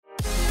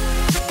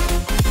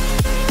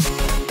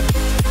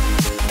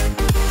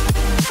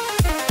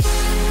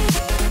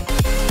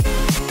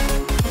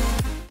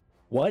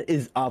What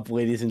is up,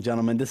 ladies and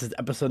gentlemen? This is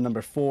episode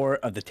number 4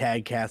 of the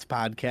TAGcast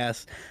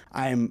podcast.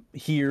 I'm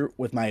here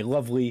with my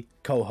lovely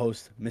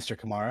co-host, Mr.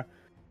 Kamara.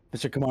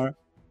 Mr. Kamara,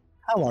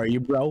 how are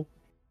you, bro?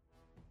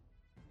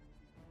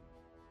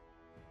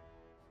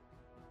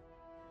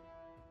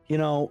 You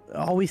know,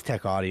 always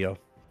tech audio,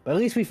 but at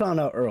least we found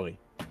out early.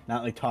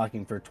 Not like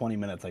talking for 20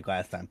 minutes like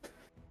last time.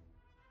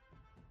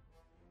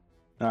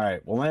 All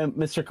right. Well,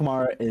 Mr.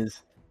 Kamara is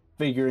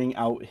figuring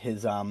out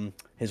his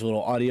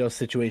little audio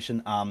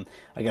situation. I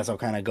guess I'll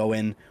kind of go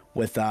in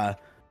with the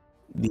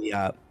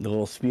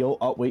little spiel.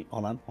 Oh wait,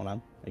 hold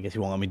on. I guess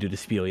you won't let me do the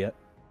spiel yet.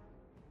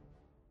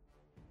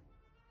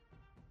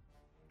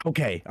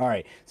 Okay, all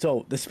right.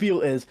 So the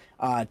spiel is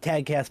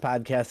TAGcast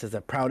Podcast is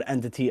a proud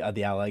entity of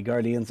the Allied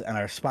Guardians and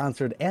are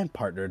sponsored and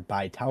partnered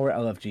by Tower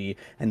LFG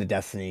and the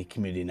Destiny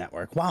Community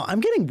Network. Wow,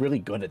 I'm getting really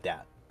good at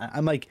that.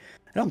 I'm like,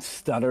 I don't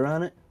stutter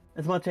on it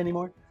as much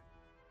anymore.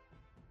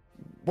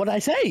 What'd I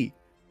say?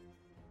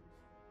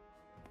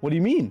 What do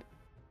you mean?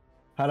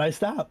 How'd I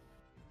stop?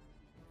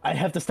 I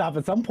have to stop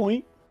at some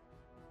point.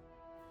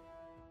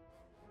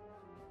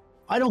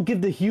 I don't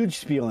give the huge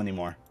spiel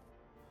anymore.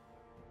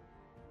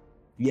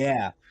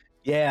 Yeah.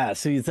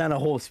 So it's not a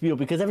whole spiel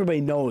because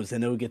everybody knows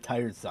and it'll get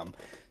tiresome.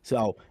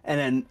 So, and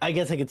then I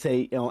guess I could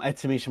say,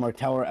 exclamation mark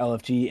Tower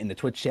LFG in the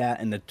Twitch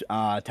chat, and the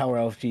Tower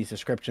LFG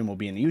subscription will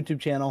be in the YouTube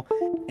channel.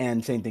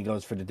 And same thing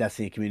goes for the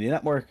Destiny Community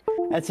Network.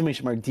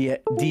 Exclamation mark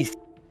DCN.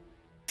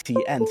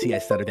 See, I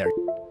stuttered there.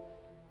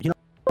 You know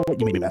what?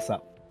 You made me mess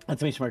up.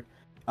 Exclamation mark.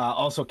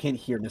 Also can't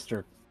hear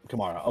Mr.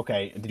 Kamara.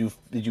 Okay,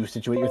 did you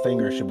situate your thing,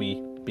 or should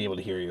we be able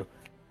to hear you?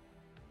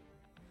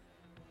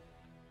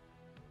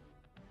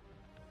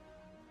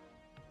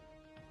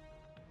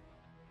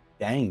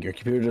 Dang, your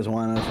computer doesn't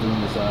want us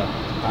doing this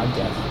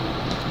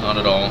podcast. Not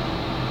at all.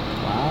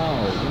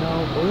 Wow,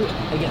 we're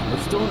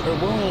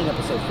only in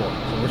episode 4,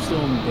 so we're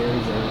still in very,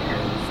 very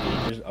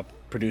early stages of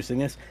producing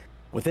this.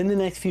 Within the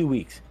next few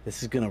weeks,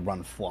 this is going to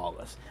run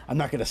flawless. I'm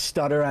not going to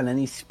stutter on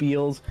any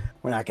spiels.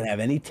 We're not going to have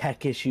any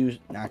tech issues,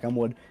 knock on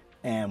wood,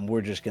 and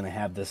we're just going to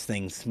have this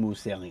thing smooth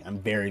sailing. I'm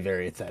very,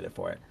 very excited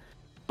for it.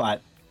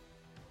 But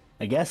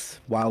I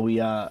guess while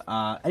we,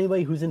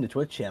 anybody who's in the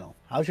Twitch channel,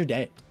 how's your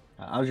day?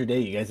 How's your day?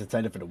 You guys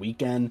excited for the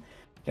weekend?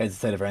 You guys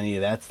excited for any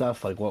of that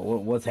stuff? Like,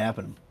 what's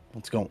happening?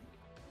 Let's go.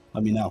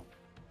 Let me know.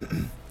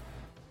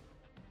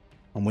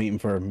 I'm waiting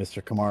for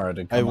Mr. Kamara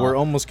to come We're on.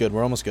 almost good.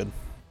 All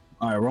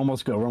All right, we're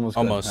almost good. Almost.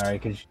 All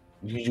right, because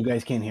you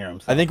guys can't hear him.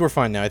 So. I think we're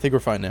fine now.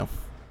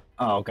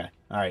 Oh, okay.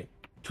 All right.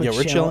 Twitch yeah,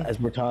 we're channel chilling. as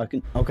we're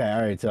talking. Okay,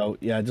 all right. So,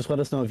 yeah, just let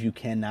us know if you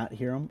cannot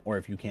hear him or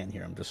if you can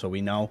hear him, just so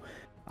we know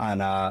on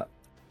our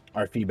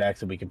feedback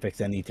so we can fix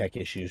any tech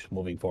issues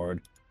moving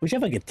forward. We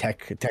should have like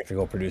a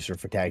technical producer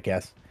for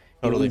TAGcast.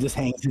 Totally. He just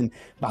hangs in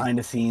behind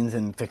the scenes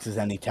and fixes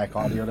any tech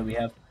audio that we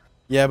have.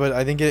 Yeah, but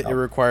I think it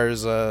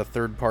requires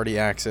third-party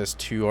access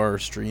to our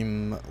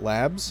stream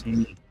labs.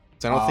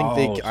 So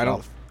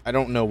I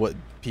don't know what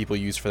people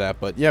use for that,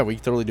 but yeah, we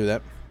can totally do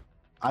that.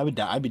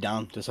 I'd be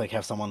down. Just like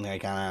have someone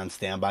like kind of on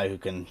standby who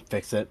can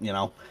fix it,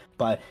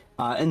 But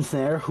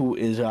Ensnare, who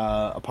is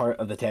a part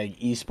of the TAG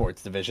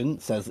Esports division,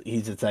 says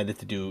he's excited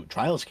to do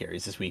trials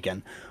carries this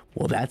weekend.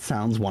 Well, that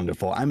sounds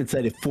wonderful. I'm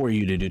excited for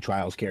you to do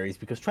trials carries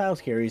because trials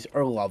carries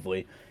are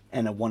lovely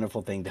and a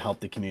wonderful thing to help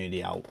the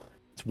community out.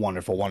 It's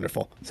wonderful.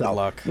 So, good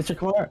luck. Mr.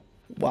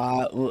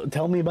 Kamara,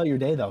 tell me about your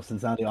day though,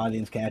 since now the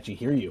audience can actually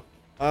hear you.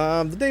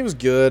 The day was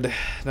good.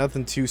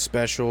 Nothing too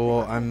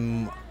special.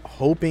 I'm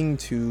hoping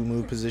to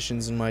move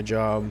positions in my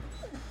job,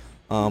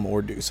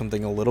 or do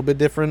something a little bit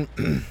different.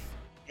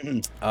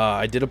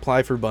 I did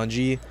apply for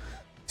Bungie,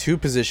 2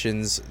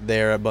 positions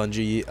there at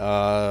Bungie.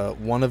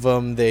 One of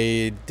them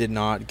they did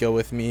not go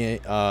with me.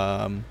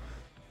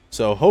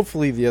 So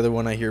hopefully the other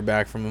one I hear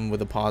back from them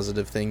with a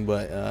positive thing.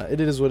 But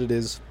it is what it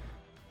is.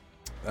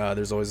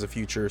 There's always a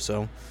future.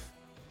 So,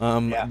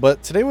 yeah.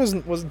 But today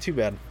wasn't too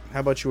bad. How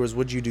about yours?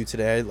 What'd you do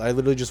today? I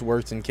literally just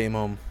worked and came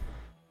home.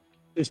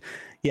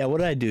 Yeah, what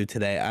did I do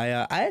today?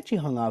 I actually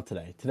hung out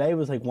today. Today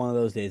was like one of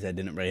those days I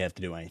didn't really have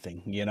to do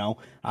anything,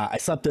 I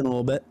slept in a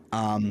little bit.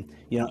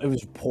 It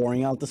was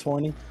pouring out this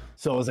morning.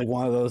 So it was like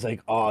one of those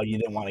like, oh, you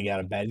didn't want to get out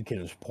of bed because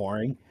it was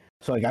pouring.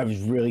 So like I was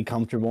really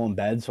comfortable in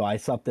bed. So I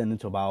slept in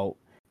until about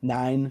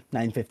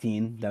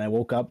 9:15. Then I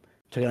woke up,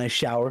 took a nice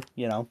shower,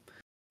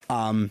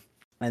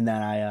 and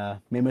then I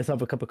made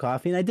myself a cup of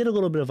coffee and I did a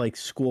little bit of like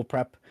school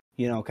prep,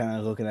 kind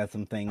of looking at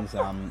some things,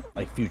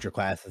 like future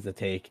classes to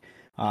take.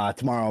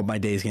 Tomorrow my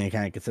day is going to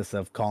kind of consist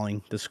of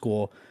calling the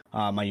school,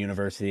 my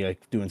university,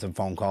 like doing some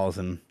phone calls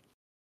and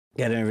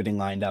getting everything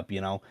lined up.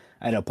 I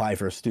had to apply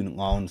for a student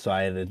loan, so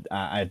I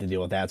had to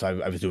deal with that. So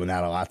I was doing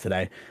that a lot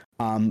today.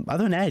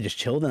 Other than that, I just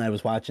chilled and I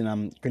was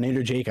watching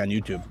Grenadier Jake on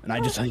YouTube, and I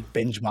just like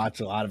binge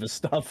watched a lot of his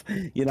stuff.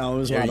 It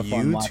was a lot of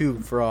fun.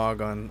 YouTube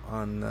frog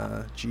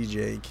on G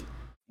Jake.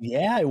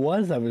 Yeah, I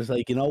was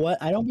like, you know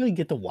what? I don't really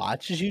get to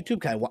watch his YouTube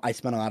because I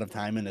spent a lot of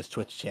time in his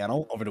Twitch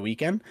channel over the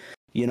weekend.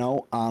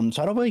 So I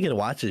don't really get to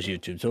watch his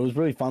YouTube. So it was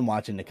really fun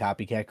watching the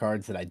copycat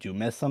cards that I do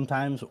miss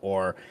sometimes.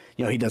 Or,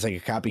 he does like a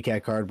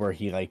copycat card where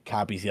he like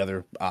copies the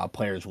other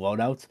players'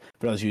 loadouts.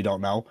 For those of you who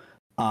don't know,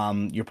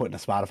 You're putting a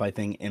Spotify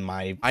thing in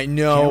my I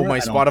know camera. my I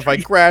don't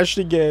Spotify crashed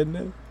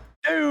again.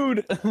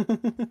 dude.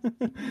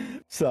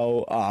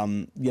 So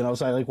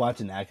so I like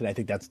watching that because I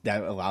think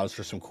that allows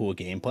for some cool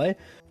gameplay,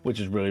 which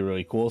is really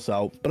really cool.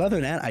 So but other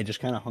than that, I just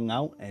kind of hung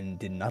out and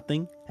did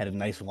nothing, had a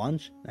nice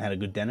lunch, I had a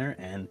good dinner,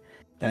 and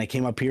then I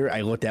came up here,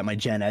 I looked at my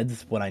gen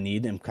eds, what I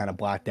need, and kind of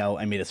blocked out.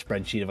 I made a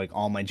spreadsheet of like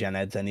all my gen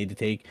eds I need to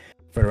take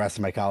for the rest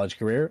of my college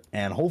career,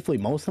 and hopefully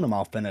most of them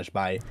I'll finish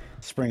by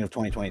spring of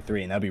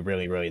 2023, and that'd be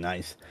really really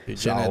nice. Dude,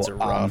 gen eds are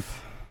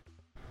rough.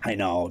 I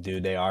know,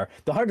 dude, they are.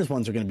 The hardest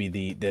ones are going to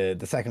be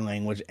the second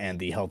language and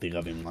the healthy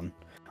living one.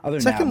 Other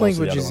than Second that, most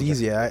of the language other is ones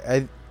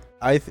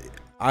easy.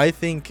 I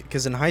think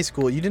because in high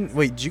school you didn't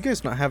wait. Did you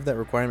guys not have that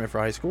requirement for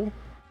high school?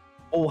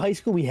 Oh, high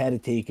school we had to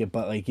take it,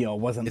 but like it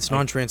wasn't. It's like,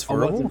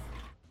 non-transferable.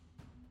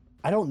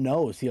 I don't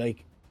know. See,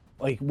 like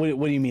what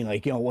do you mean?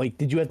 Like like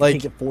did you have to Like-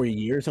 take it 4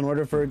 years in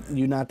order for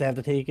you not to have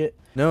to take it?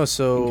 No, In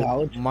so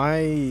college?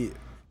 I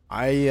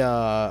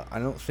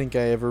don't think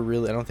I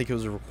don't think it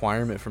was a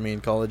requirement for me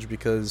in college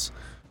because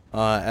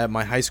at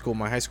my high school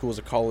was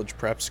a college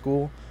prep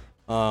school,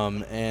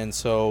 and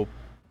so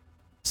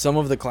some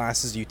of the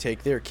classes you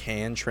take there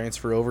can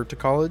transfer over to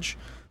college,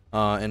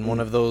 and one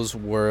of those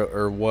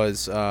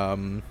was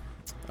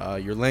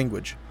your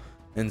language,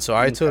 and so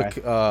I took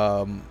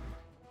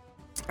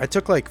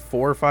like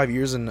 4 or 5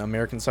 years in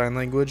American Sign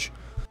Language,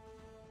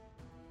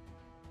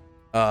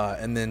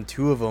 and then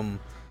 2 of them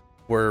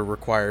were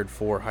required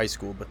for high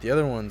school, but the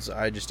other ones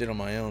I just did on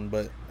my own.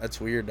 But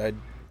that's weird.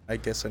 I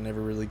guess I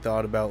never really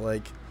thought about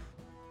like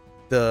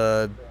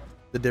the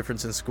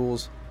difference in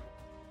schools.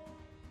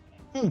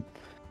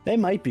 They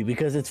might be,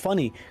 because it's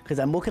funny because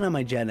I'm looking at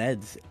my gen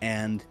eds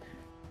and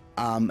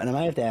I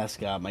might have to ask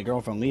my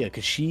girlfriend Leah,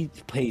 because she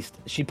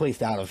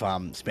placed out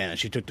of Spanish.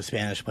 She took the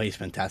Spanish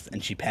placement test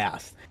and she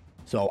passed.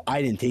 So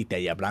I didn't take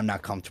that yet, but I'm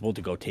not comfortable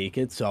to go take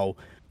it. So,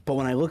 but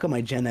when I look at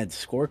my gen ed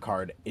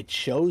scorecard, it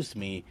shows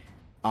me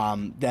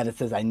that it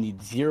says I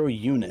need 0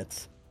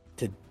 units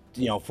to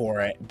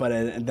for it, but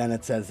then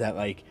it says that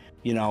like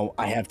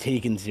I have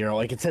taken 0,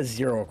 like it says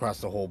 0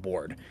 across the whole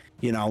board.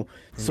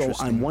 So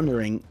I'm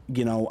wondering,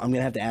 I'm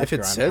gonna have to ask If her it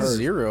on says hers.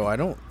 0, I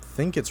don't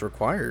think it's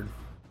required.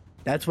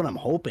 That's what I'm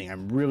hoping.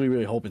 I'm really,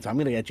 really hoping. So I'm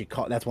going to actually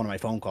call. That's one of my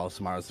phone calls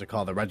tomorrow, is to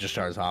call the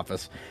registrar's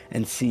office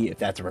and see if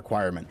that's a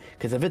requirement.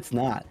 Because if it's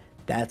not,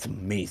 that's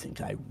amazing.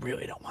 Because I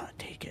really don't want to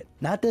take it.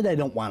 Not that I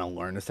don't want to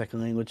learn a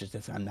second language. It's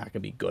just I'm not going to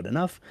be good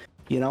enough.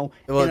 Well,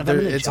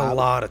 it's a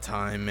lot of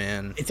time,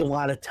 man. It's a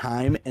lot of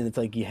time, and it's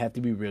like you have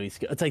to be really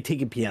skilled. It's like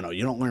taking piano.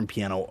 You don't learn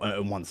piano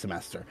in 1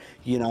 semester.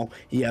 You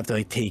have to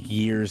like take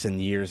years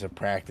and years of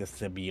practice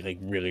to be like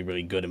really,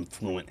 really good and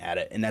fluent at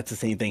it. And that's the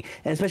same thing.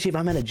 And especially if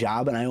I'm at a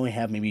job and I only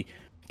have maybe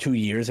 2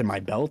 years in my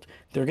belt,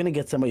 they're gonna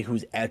get somebody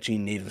who's actually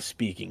native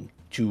speaking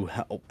to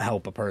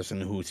help a person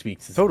who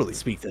speaks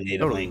the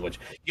native language.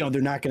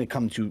 They're not gonna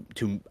come to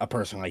a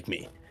person like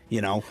me.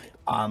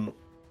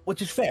 Which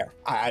is fair.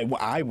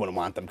 I wouldn't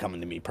want them coming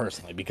to me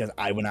personally, because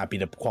I would not be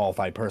the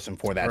qualified person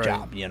for that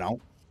job,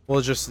 Well,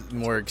 it's just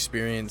more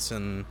experience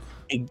and...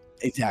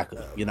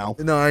 Exactly,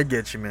 No, I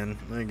get you, man.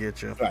 I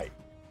get you.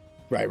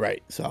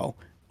 Right. So,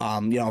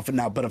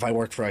 if I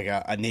worked for like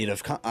a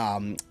native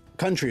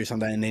country or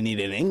something and they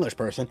needed an English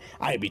person,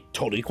 I'd be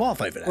totally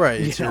qualified for that. Right,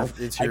 it's your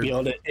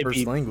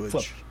first language.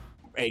 Flipped.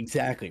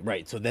 Exactly,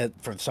 right. So that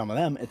for some of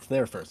them, it's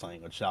their first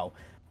language. So,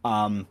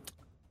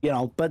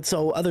 but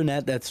so other than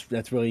that,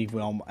 that's really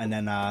well. And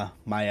then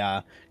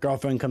my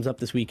girlfriend comes up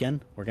this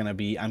weekend. I'm gonna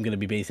be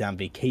basically on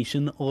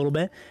vacation a little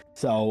bit.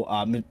 So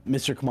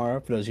Mr.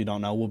 Kamara, for those who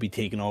don't know, will be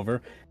taking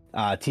over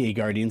TA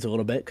Guardians a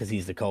little bit, because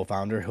he's the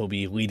co-founder. He'll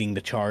be leading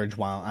the charge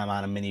while I'm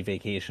on a mini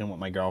vacation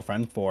with my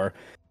girlfriend for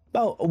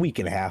about a week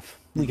and a half.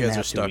 You guys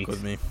are stuck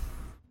with me.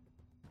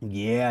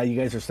 Yeah, you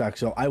guys are stuck.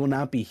 So I will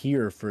not be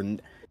here for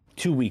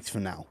 2 weeks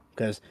from now,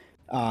 because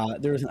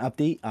there was an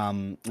update.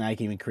 I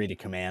can even create a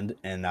command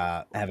and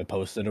have it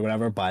posted or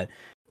whatever. But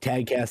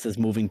TAGcast is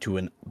moving to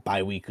a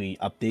bi-weekly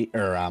update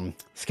or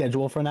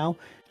schedule for now,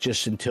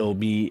 just until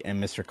me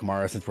and Mr.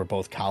 Kamara, since we're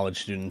both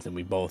college students and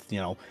we both, do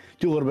a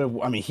little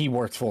bit. I mean, he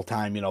works full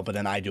time, but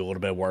then I do a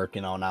little bit of work.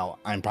 Now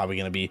I'm probably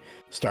going to be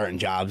starting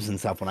jobs and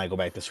stuff when I go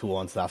back to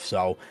school and stuff.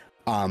 So,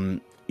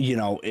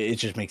 it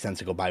just makes sense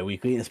to go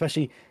bi-weekly,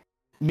 especially.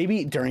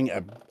 Maybe during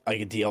a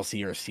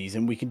DLC or a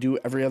season, we could do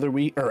every other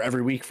week or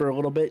every week for a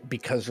little bit,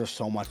 because there's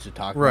so much to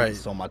talk about.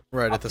 So much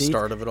at the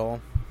start of it all.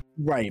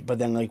 Right, but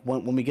then like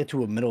when we get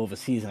to a middle of a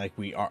season, like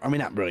we are, I mean,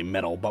 not really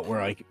middle, but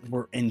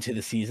we're into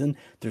the season.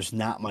 There's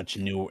not much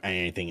new,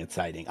 anything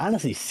exciting.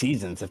 Honestly,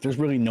 seasons, if there's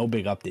really no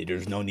big update,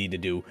 there's no need to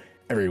do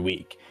every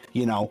week,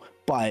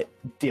 But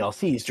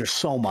DLCs, there's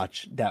so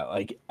much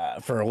that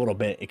for a little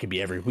bit it could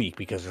be every week,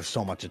 because there's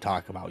so much to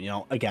talk about.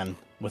 Again,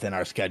 within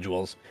our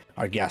schedules,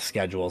 our guest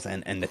schedules,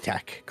 and the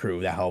tech crew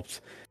that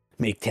helps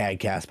make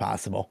TAGcast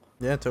possible.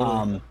 Yeah,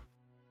 totally.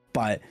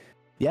 But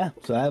Yeah,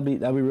 so that'll be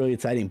really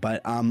exciting.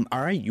 But all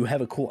right, you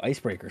have a cool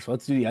icebreaker. So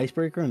let's do the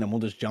icebreaker, and then we'll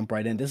just jump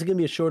right in. This is gonna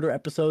be a shorter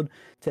episode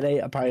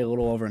today, probably a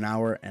little over an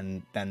hour,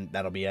 and then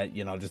that'll be it.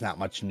 There's not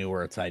much new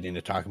or exciting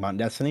to talk about in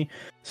Destiny.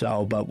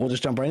 So, but we'll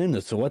just jump right into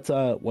it. So what's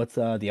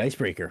the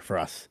icebreaker for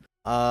us?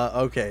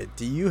 Okay.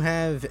 Do you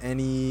have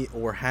any,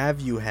 or have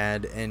you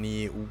had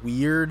any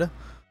weird,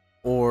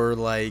 or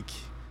like,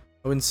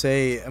 I wouldn't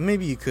say,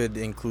 maybe you could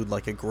include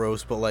like a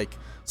gross, but like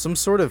some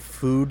sort of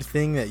food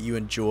thing that you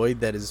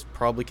enjoyed that is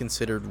probably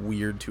considered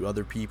weird to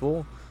other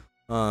people,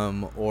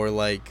 or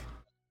like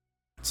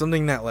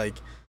something that like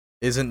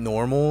isn't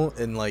normal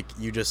and like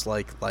you just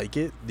like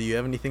it? Do you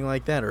have anything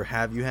like that, or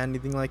have you had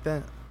anything like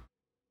that?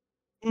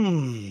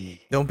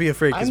 Don't be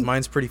afraid, because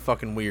mine's pretty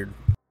fucking weird.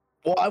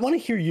 Well, I want to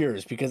hear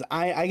yours because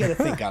I got to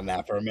think on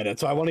that for a minute.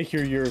 So I want to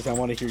hear yours. I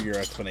want to hear your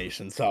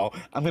explanation. So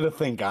I'm going to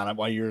think on it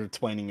while you're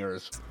explaining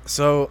yours.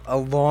 So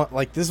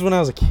like this is when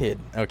I was a kid.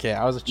 Okay,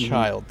 I was a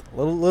child,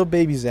 little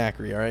baby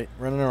Zachary. All right,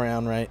 running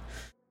around, right?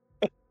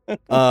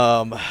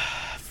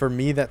 For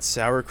me, that's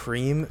sour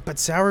cream. But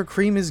sour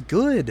cream is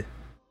good.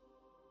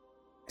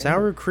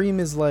 Sour cream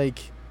is like,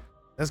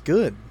 that's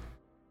good.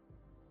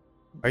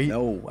 Are you?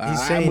 No,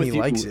 he's saying he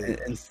likes it.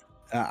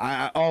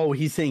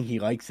 He's saying he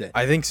likes it.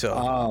 I think so.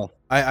 Oh,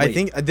 I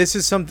think this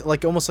is something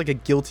like almost like a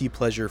guilty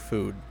pleasure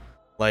food,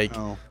 like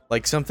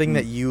something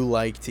that you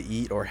like to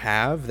eat or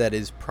have that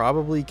is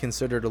probably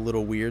considered a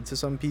little weird to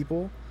some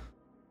people.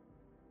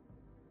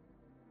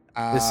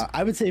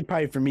 I would say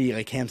probably for me,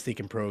 like ham steak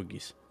and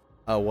pierogies.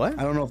 What?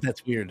 I don't know if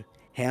that's weird.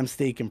 Ham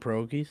steak and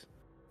pierogies,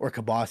 or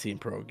kibasi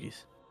and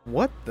pierogies.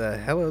 What the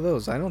hell are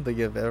those? I don't think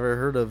I've ever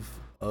heard of.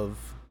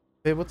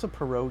 Hey, what's a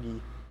pierogi?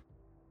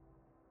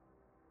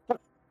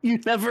 You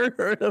never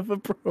heard of a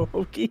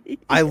pierogi?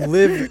 I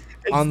live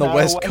on the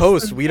West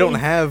Coast. We don't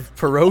have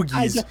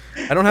pierogies.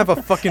 I don't have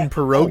a fucking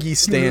pierogi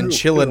stand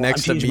chilling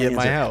next to me at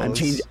my house.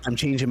 I'm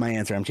changing my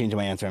answer.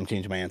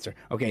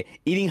 Okay,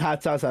 eating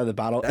hot sauce out of the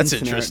bottle. That's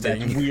interesting.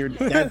 That's weird.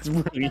 That's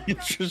really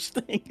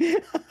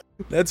interesting.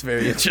 That's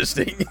very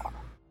interesting.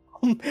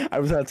 I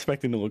was not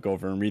expecting to look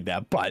over and read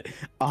that, but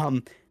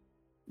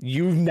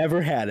you've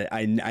never had it.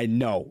 I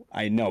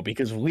know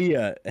because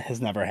Leah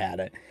has never had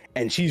it,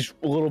 and she's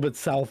a little bit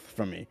south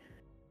from me.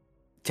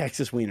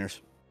 Texas wieners.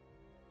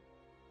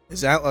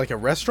 Is that like a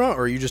restaurant,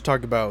 or are you just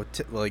talking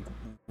about like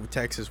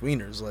Texas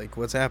wieners? Like,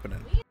 what's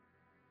happening?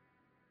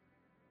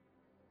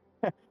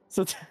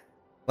 So,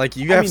 like,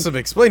 you have some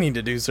explaining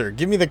to do, sir.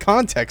 Give me the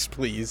context,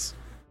 please.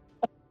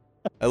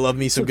 I love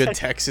me some good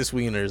Texas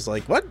wieners.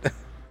 Like, what?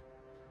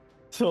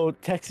 So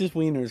Texas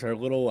wieners are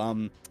little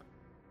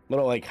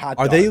like hot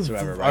dogs.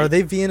 Are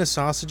they Vienna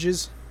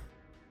sausages?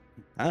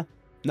 Huh?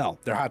 No,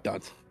 they're hot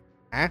dogs.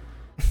 Huh?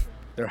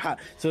 They're hot.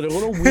 So they're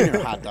little wiener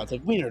hot dogs,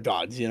 like wiener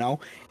dogs,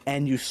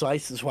 and you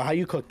slice. So how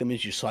you cook them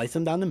is you slice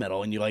them down the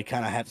middle, and you like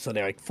kind of have, so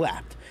they're like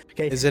flapped.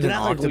 Okay. Is it an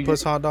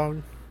octopus hot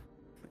dog?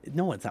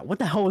 No, it's not. What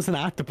the hell is an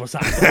octopus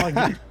hot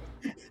dog?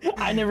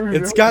 I never heard.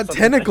 It's got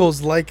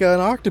tentacles like an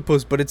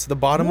octopus, but it's the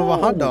bottom of a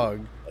hot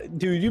dog.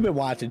 Dude, you've been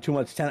watching too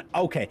much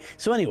Okay,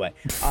 so anyway,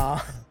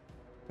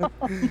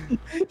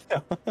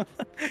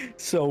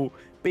 so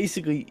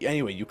basically,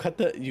 anyway, you cut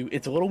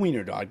it's a little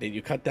wiener dog that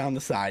you cut down the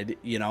side,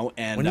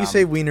 and when you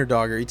say wiener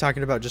dog, are you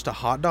talking about just a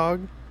hot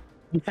dog?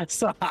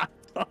 Yes, a hot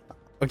dog.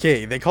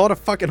 Okay, they call it a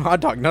fucking hot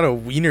dog, not a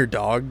wiener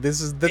dog.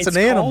 That's an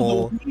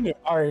animal.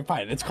 All right,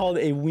 fine. It's called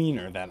a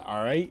wiener then.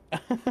 All right.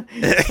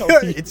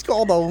 It's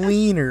called a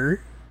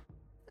wiener.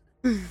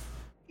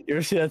 You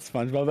ever see that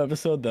SpongeBob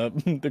episode, the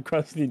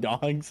Krusty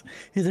Dogs?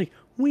 He's like,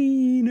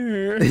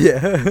 wiener.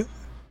 Yeah.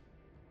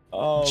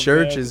 Oh,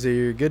 Church man. is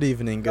here. Good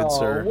evening, good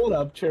sir. What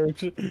up, Church?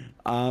 So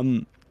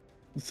anyway,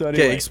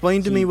 okay,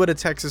 explain to me what a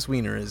Texas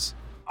wiener is.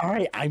 All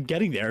right, I'm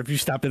getting there if you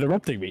stop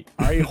interrupting me.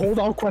 All right, hold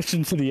all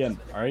questions to the end.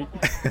 All right.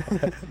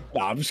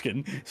 No, I'm just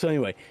kidding. So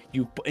anyway,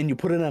 you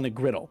put it on a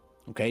griddle,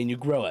 okay, and you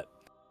grill it,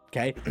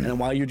 okay, and then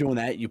while you're doing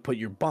that, you put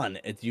your bun.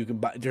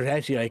 There's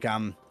actually like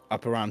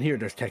up around here,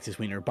 there's Texas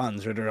wiener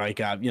buns, or they're like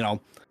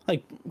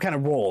like kind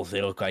of rolls.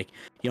 They look like,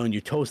 and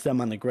you toast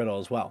them on the griddle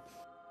as well.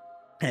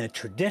 And a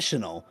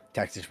traditional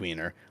Texas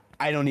wiener,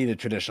 I don't need a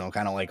traditional,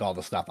 kind of like all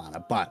the stuff on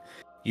it, but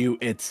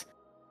it's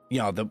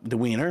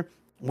the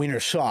wiener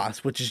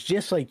sauce, which is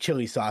just like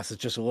chili sauce.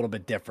 It's just a little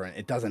bit different.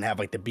 It doesn't have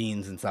like the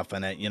beans and stuff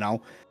in it,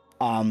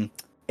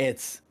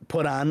 It's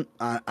put on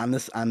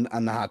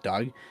the hot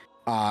dog,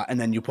 and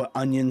then you put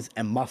onions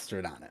and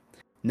mustard on it.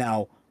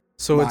 Now,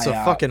 so it's a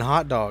fucking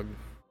hot dog.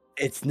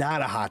 It's not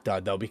a hot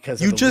dog though,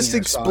 because you just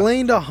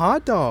explained a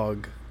hot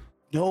dog.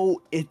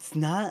 No, it's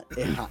not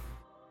a hot.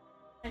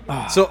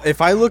 So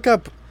if I look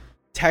up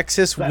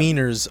Texas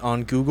wieners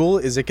on Google,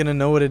 is it gonna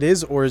know what it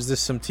is, or is this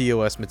some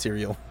TOS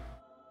material?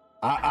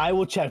 I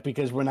will check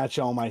because we're not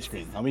showing my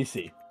screen. Let me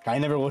see. I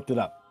never looked it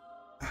up.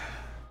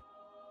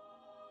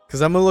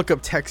 Because I'm gonna look up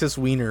Texas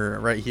wiener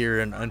right here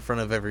in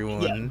front of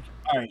everyone. Yeah.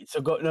 All right.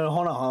 So hold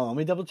on. Let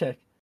me double check.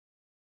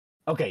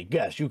 Okay.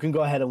 Yes, you can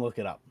go ahead and look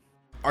it up.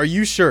 Are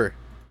you sure?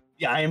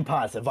 Yeah, I am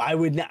positive. I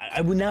would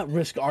not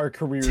risk our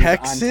careers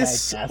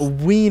Texas on TAGcast.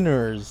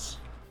 wieners.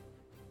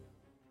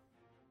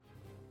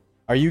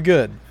 Are you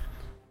good?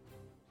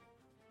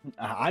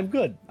 I'm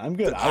good. I'm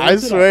good. I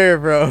swear,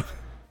 bro.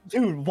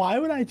 Dude, why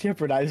would I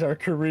jeopardize our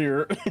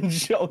career and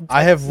show?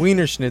 I have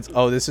Wiener Schnitz.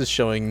 Oh, this is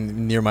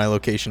showing near my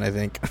location, I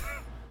think.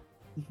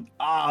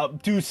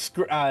 Do.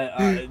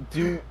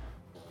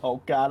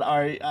 Oh God! All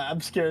right, I'm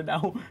scared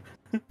now.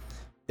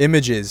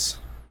 Images.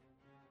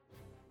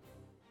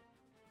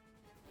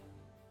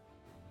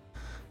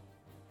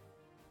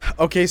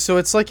 Okay, so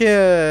it's like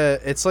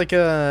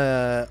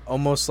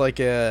almost like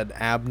an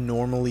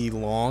abnormally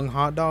long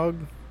hot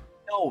dog.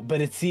 No,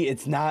 but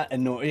it's not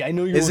annoying. I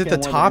know you're. Is it the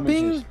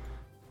topping?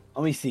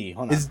 Let me see.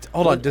 Hold on.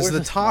 Hold on. Does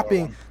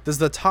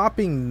the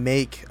topping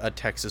make a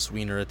Texas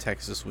wiener a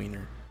Texas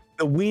wiener?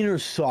 The wiener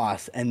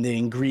sauce and the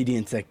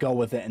ingredients that go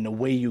with it and the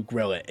way you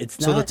grill it. It's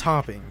not. So the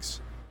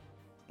toppings.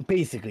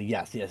 Basically,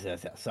 yes.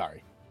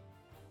 Sorry.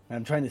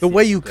 I'm trying to. The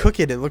way you cook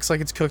it, it looks like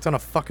it's cooked on a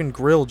fucking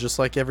grill, just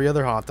like every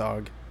other hot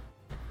dog.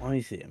 Let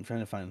me see. I'm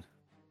trying to find.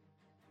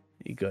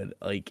 You good?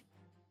 Like,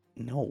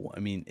 no. I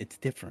mean, it's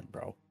different,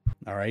 bro.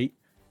 All right.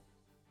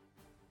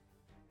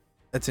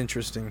 That's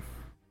interesting.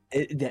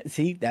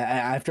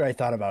 After I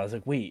thought about it, I was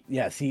like, wait,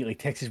 yeah, see, like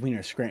Texas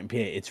wiener, Scranton, PA.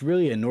 It's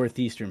really a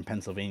northeastern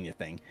Pennsylvania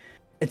thing.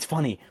 It's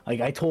funny. Like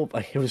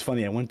it was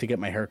funny. I went to get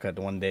my haircut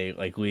one day,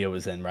 like Leah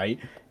was in, right?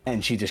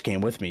 And she just came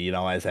with me, you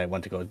know, as I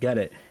went to go get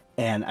it.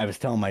 And I was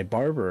telling my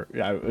barber, you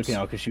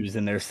know, because she was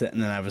in there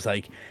sitting, and I was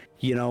like,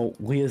 you know,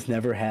 Leah's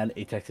never had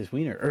a Texas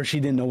wiener, or she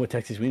didn't know what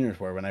Texas wieners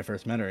were when I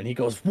first met her. And he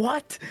goes,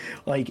 what?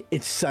 Like,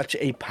 it's such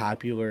a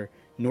popular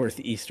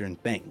northeastern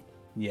thing,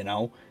 you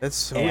know? That's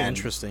so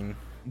interesting.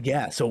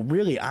 Yeah, so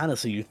really,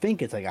 honestly, you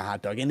think it's like a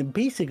hot dog, and it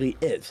basically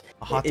is.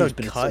 A hot dog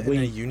cut in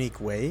a unique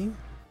way?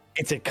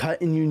 It's a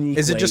cut in unique way.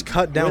 Is it just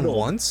cut down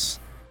once?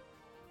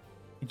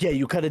 Yeah,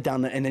 you cut it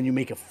down and then you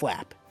make a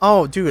flap.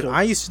 Oh, dude,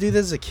 I used to do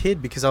this as a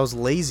kid because I was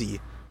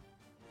lazy.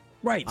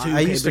 Right. So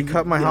I used to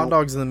cut my hot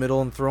dogs in the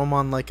middle and throw them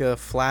on like a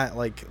flat,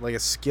 like a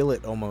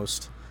skillet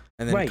almost,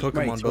 and then cook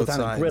them on both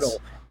sides. On a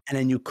griddle, and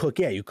then you cook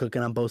it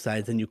on both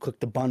sides, and you cook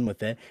the bun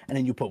with it, and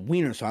then you put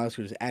wiener sauce,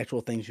 which is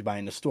actual things you buy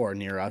in the store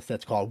near us.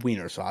 That's called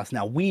wiener sauce.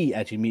 Now we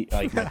actually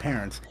like my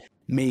parents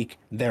make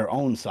their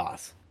own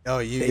sauce. Oh,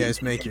 you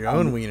guys make your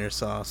own wiener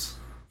sauce.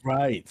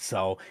 Right.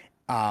 So,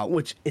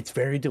 which it's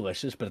very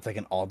delicious, but it's like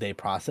an all-day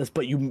process.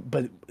 But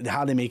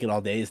how they make it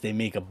all day is they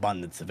make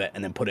abundance of it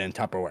and then put it in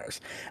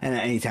Tupperwares. And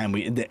anytime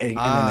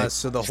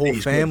so the whole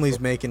family's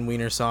making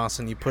wiener sauce,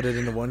 and you put it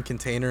into one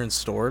container and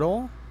store it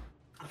all?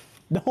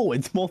 No,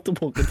 it's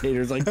multiple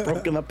containers, like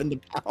broken up into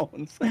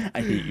pounds.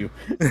 I hate you.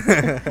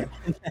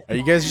 Are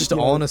you guys just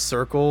all in a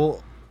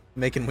circle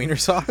making wiener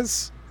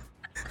sauce?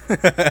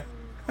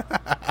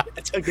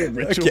 It's a good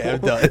ritual. Okay, I'm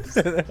done.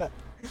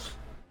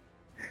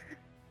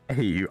 I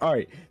hate you. All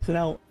right, so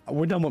now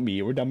we're done with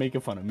me. We're done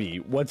making fun of me.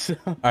 All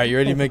right, you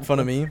ready to make fun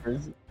of me?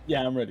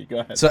 Yeah, I'm ready. Go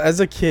ahead. So as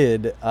a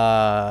kid,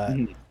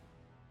 I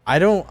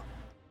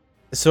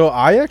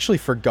actually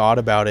forgot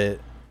about it.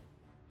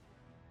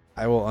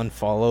 I will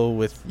unfollow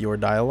with your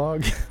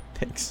dialogue.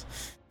 Thanks.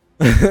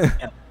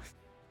 Yikes,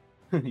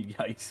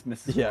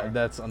 Mrs. Yeah,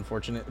 that's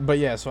unfortunate. But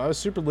yeah, so I was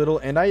super little,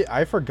 and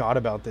I forgot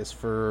about this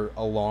for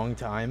a long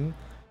time.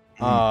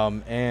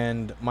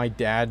 And my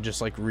dad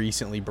just like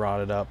recently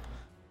brought it up.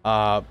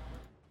 I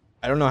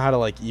don't know how to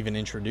like even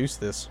introduce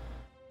this.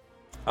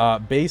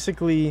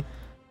 Basically,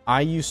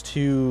 I used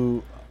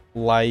to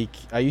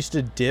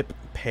dip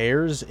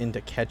pears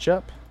into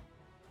ketchup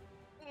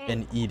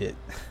and eat it.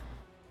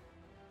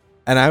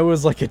 And I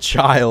was like a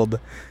child,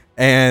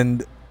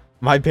 and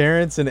my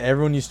parents and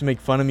everyone used to make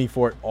fun of me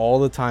for it all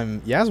the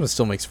time. Yasmin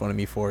still makes fun of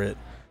me for it.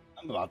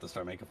 I'm about to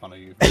start making fun of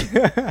you.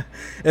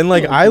 And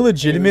like I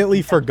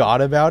legitimately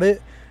forgot about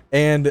it,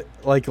 and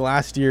like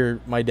last year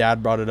my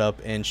dad brought it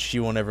up, and she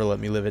won't ever let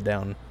me live it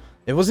down.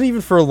 It wasn't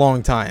even for a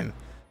long time.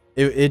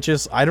 It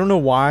just, I don't know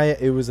why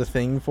it was a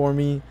thing for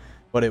me,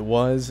 but it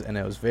was, and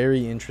it was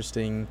very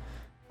interesting.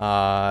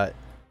 Yeah.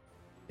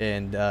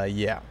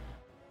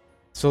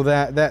 So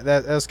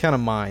that's kind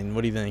of mine.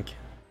 What do you think?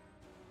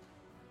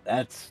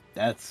 That's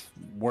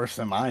worse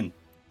than mine.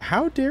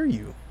 How dare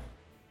you?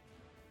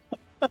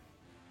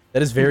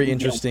 That is very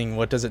interesting.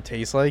 What does it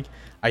taste like?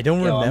 I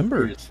don't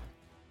remember.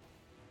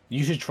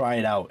 You should try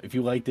it out. If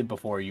you liked it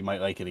before, you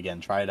might like it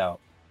again. Try it out.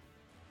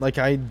 Like,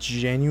 I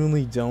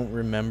genuinely don't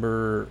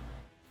remember,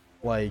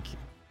 like,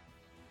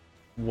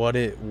 what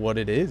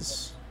it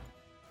is.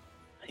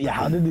 Yeah,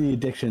 how did the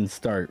addiction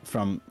start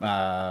from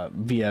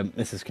via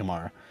Mrs.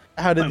 Kamara?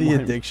 How did the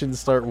addiction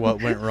start?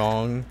 What went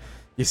wrong?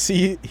 You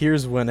see,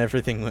 here's when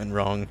everything went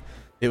wrong.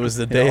 It was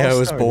the day I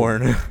was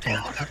born.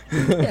 Damn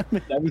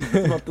it, I was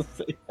just about to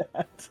say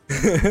that.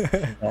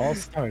 It all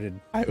started.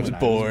 I was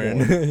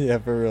born. Yeah,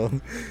 for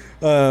real.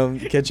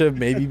 Ketchup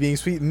maybe being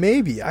sweet,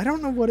 maybe. I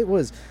don't know what it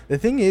was. The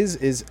thing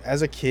is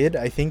as a kid,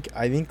 I think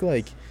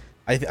like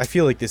I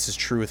feel like this is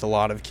true with a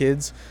lot of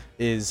kids.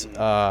 Is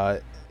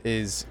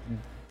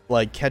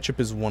like ketchup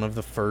is one of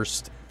the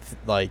first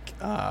like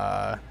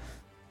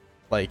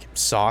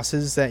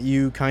sauces that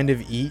you kind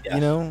of eat, you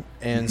know,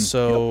 and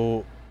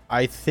so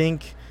I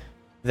think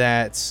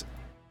that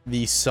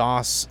the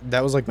sauce,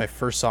 that was like my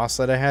first sauce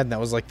that I had, and that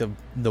was like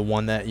the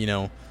one that, you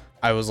know,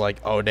 I was like,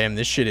 oh damn,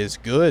 this shit is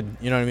good,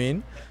 you know what I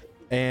mean?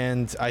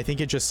 And I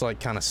think it just like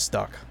kind of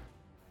stuck.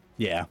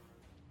 Yeah.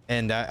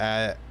 And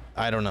I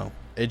don't know,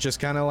 it just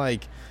kind of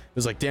like, it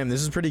was like, damn,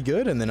 this is pretty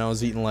good. And then I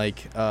was eating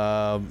like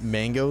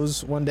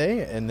mangoes one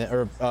day, and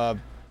or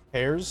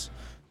pears,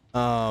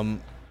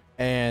 and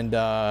then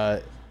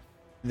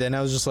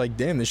I was just like,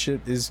 damn, this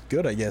shit is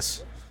good, I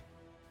guess.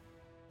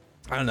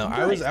 I don't know.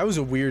 Nice. I was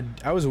a weird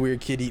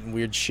kid eating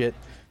weird shit.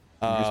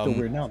 You're still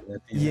weird now.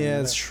 Yeah,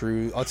 it's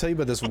true. I'll tell you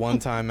about this one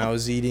time. I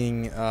was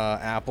eating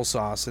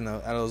applesauce in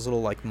out of those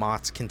little like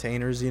Mott's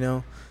containers, you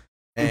know.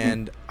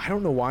 And I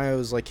don't know why I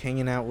was like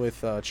hanging out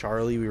with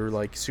Charlie. We were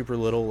like super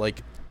little,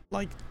 like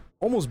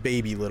almost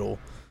baby little.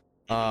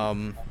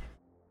 And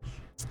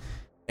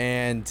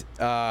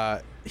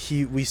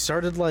we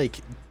started like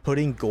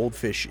putting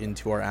goldfish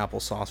into our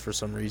applesauce for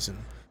some reason.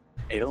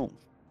 Ew.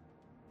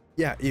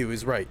 Yeah, it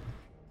was right.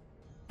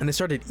 And I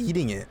started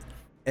eating it,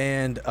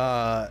 and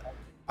I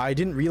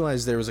didn't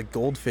realize there was a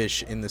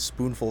goldfish in the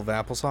spoonful of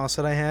applesauce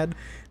that I had, and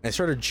I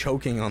started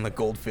choking on the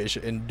goldfish,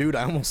 and dude,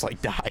 I almost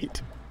like died.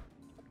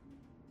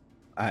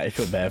 I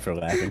feel bad for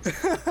laughing.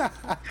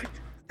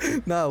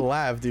 Not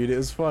laugh, dude. It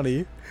was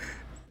funny.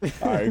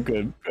 All right,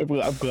 good.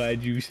 I'm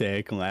glad you say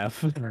I can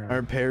laugh.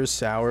 Our pear's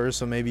sour,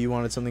 so maybe you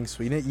wanted something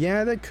sweet in it.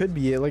 Yeah, that could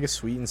be it, like a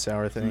sweet and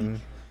sour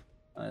thing.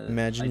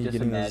 Imagine you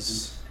getting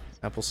those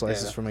apple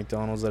slices from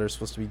McDonald's that are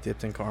supposed to be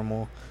dipped in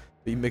caramel,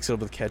 but you mix it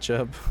up with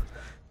ketchup.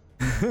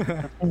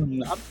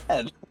 Not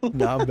bad.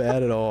 Not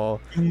bad at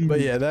all. But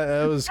yeah,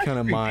 that was kind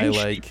of my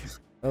like,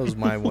 that was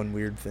my one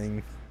weird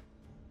thing.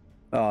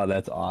 Oh,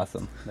 that's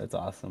awesome. That's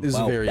awesome. It was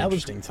a very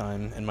interesting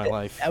time in my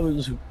life.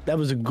 That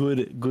was a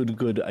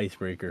good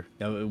icebreaker.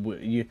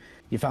 You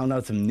found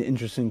out some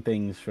interesting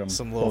things from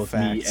some little both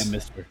facts. me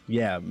and Mr.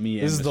 Yeah, me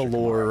and This is Mr. the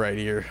lore Kamara. right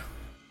here.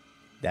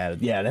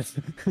 That's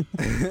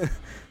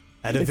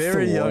At a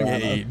very young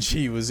age,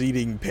 he was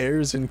eating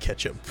pears and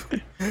ketchup.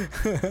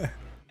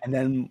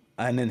 and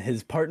then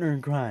his partner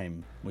in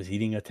crime was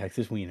eating a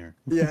Texas wiener.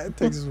 Yeah,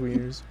 Texas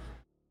wieners.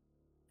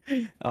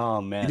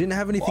 Oh man. You didn't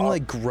have anything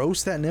like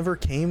gross that never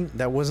came,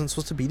 that wasn't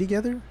supposed to be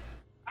together?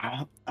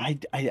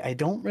 I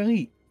don't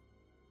really.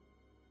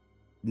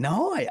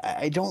 No,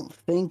 I don't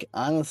think,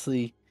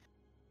 honestly.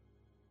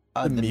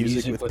 The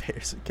music with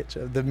pears and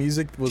ketchup. The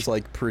music was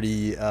like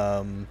pretty.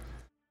 The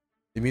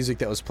music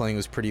that was playing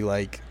was pretty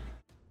like.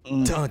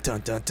 Dun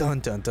dun dun dun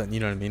dun dun. You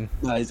know what I mean?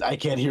 Nice. I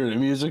can't hear the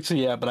music, so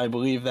yeah, but I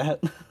believe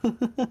that.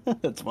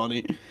 That's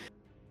funny.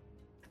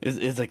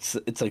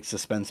 It's like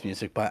suspense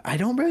music, but I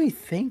don't really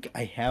think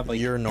I have like.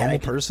 You're a normal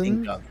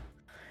person?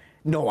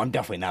 No, I'm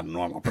definitely not a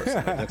normal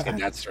person. Let's get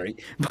that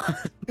straight.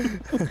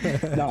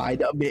 No, I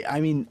don't.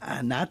 I mean,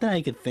 not that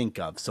I could think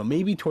of. So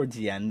maybe towards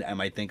the end, I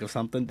might think of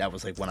something that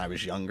was like when I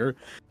was younger.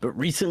 But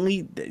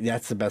recently,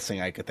 that's the best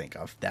thing I could think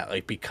of. That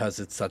like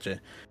because it's such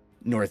a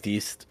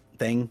Northeast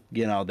thing,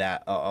 you know,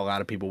 that a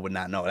lot of people would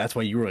not know. That's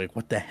why you were like,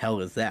 what the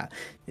hell is that,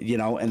 you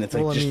know? And it's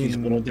like these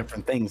little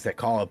different things that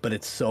call it, but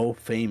it's so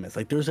famous.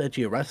 Like there's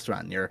actually a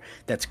restaurant near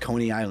that's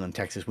Coney Island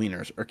Texas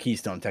Wieners or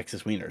Keystone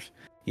Texas Wieners,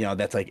 you know,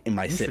 that's like in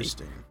my city,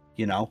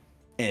 you know,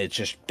 and it's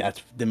just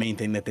that's the main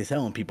thing that they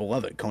sell and people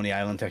love it. Coney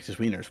Island Texas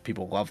Wieners,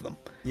 people love them.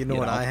 You know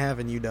what I have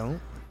and you don't?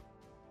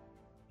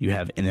 You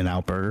have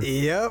In-N-Out Burger.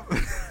 Yep.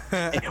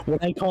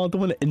 What I call it, the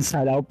one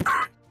Inside Out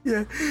Burger.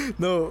 Yeah,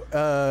 no,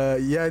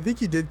 yeah, I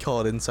think you did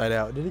call it Inside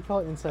Out. Did he call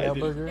it Inside Out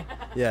Burger?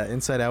 Yeah,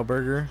 Inside Out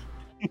Burger.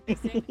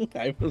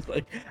 I was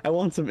like, I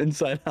want some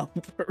Inside Out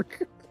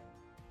Burger.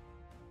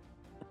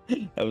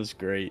 That was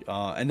great.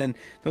 And then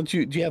do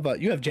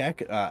you have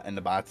Jack in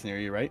the box near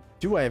you, right?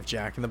 Do I have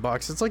Jack in the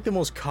Box? It's like the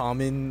most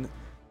common.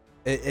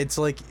 It's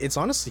like, it's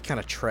honestly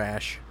kind of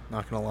trash,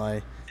 not gonna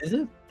lie. Is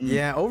it?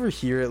 Yeah, over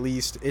here at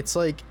least, it's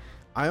like,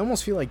 I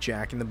almost feel like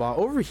Jack in the Box.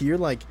 Over here,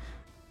 like,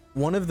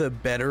 one of the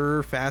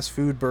better fast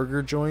food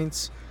burger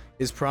joints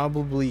is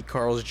probably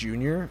Carl's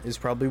Jr. is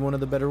probably one of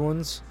the better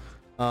ones.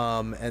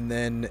 And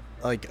then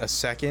like a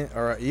second,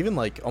 or even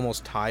like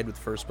almost tied with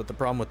first, but the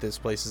problem with this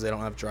place is they don't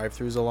have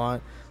drive-thrus a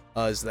lot,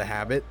 is The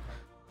Habit.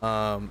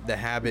 The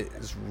Habit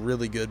is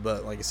really good,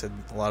 but like I said,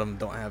 a lot of them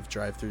don't have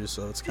drive-thrus,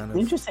 so it's kind of...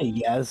 Didn't you say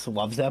Yes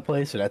loves that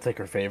place, or that's like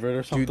her favorite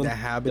or something? Dude, The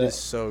Habit is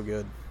so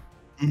good.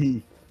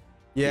 Mm-hmm.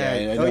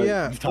 Yeah. Oh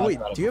yeah. Oh wait,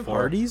 do you have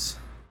Hardee's?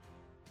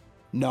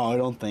 No, I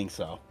don't think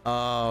so.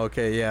 Oh,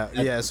 okay, yeah.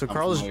 Yeah, so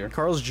familiar.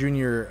 Carl's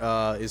Jr.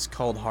 Is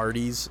called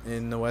Hardee's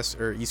in the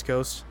West or East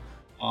Coast.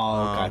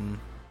 Oh, okay.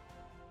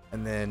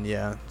 And then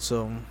yeah,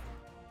 so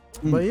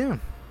but yeah.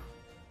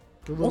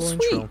 Good little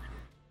intro.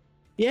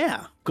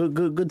 Yeah,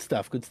 good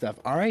stuff.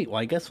 All right, well,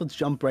 I guess let's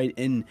jump right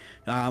in.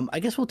 I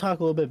guess we'll talk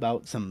a little bit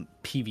about some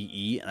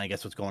PvE and I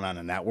guess what's going on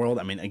in that world.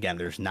 I mean, again,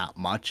 there's not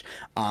much.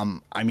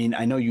 I mean,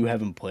 I know you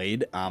haven't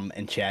played.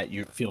 And chat,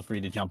 you feel free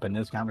to jump in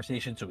this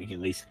conversation so we can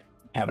at least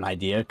have an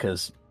idea,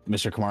 because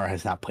Mr. Kamara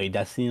has not played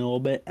Destiny in a little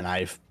bit, and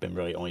I've been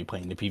really only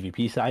playing the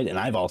PvP side, and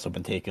I've also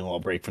been taking a little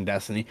break from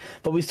Destiny,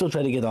 but we still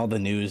try to get all the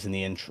news and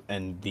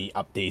the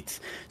updates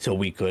so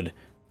we could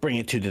bring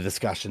it to the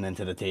discussion and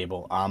to the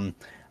table.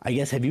 I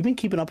guess, have you been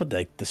keeping up with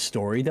the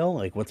story though?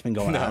 Like what's been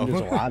going on? No.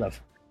 There's a lot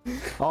of.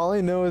 All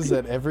I know is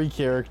that every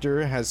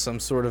character has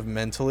some sort of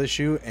mental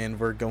issue, and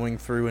we're going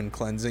through and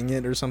cleansing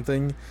it or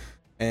something.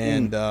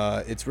 And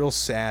it's real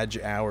sad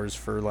hours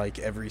for like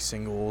every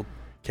single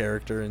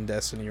character in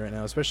Destiny right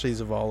now, especially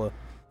Zavala.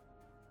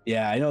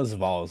 Yeah, I know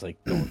Zavala is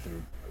like going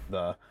through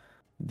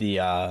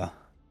the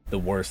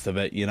worst of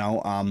it, you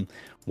know.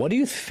 What do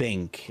you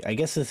think? I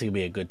guess this could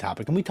be a good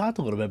topic, and we talked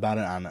a little bit about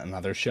it on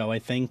another show, I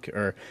think,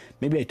 or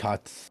maybe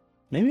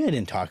maybe I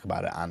didn't talk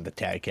about it on the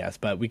TAGcast,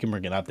 but we can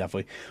bring it up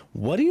definitely.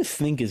 What do you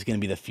think is going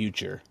to be the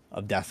future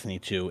of Destiny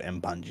 2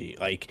 and Bungie?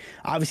 Like,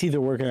 obviously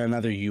they're working on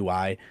another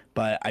UI,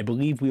 but I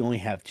believe we only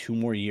have 2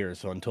 more years,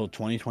 so until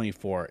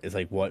 2024 is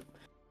like what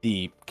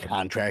the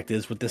contract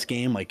is with this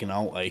game. Like, you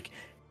know, like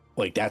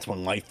that's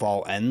when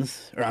Lightfall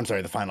ends, or I'm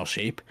sorry, the final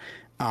shape.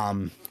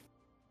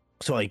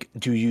 So like,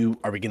 do you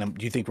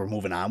think we're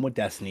moving on with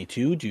Destiny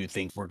 2? Do you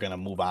think we're gonna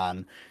move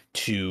on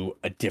to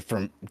a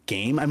different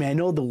game? I mean, I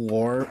know the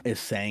lore is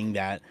saying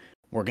that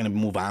we're gonna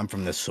move on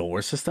from the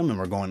solar system and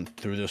we're going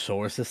through the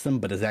solar system,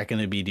 but is that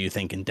gonna be, do you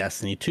think, in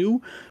Destiny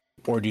 2?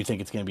 Or do you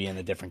think it's gonna be in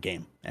a different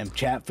game? And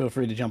chat, feel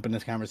free to jump in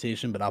this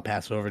conversation, but I'll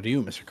pass it over to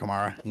you, Mr.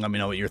 Kamara, and let me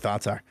know what your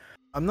thoughts are.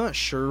 I'm not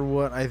sure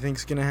what I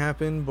think's gonna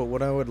happen, but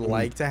what I would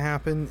like to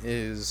happen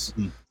is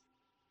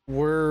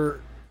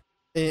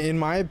in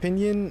my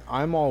opinion,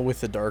 I'm all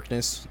with the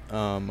darkness.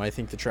 I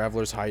think the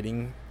Traveler's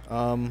hiding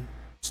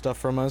stuff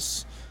from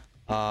us,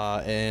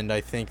 and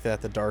I think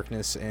that the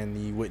darkness and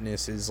the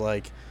Witness is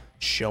like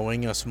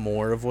showing us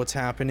more of what's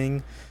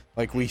happening.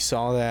 Like we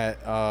saw that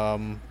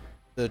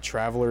the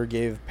Traveler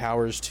gave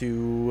powers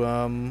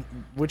to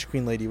Witch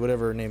Queen lady,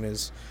 whatever her name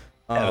is.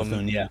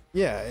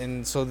 Yeah,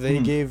 and so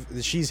they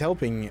she's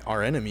helping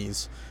our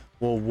enemies,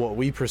 well, what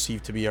we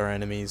perceive to be our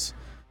enemies.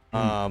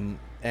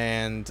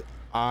 And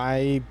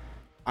I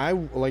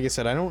like I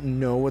said, I don't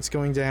know what's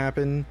going to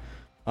happen,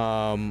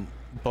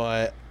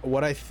 but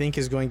what I think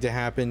is going to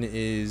happen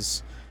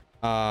is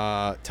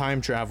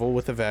time travel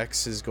with the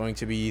Vex is going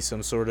to be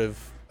some sort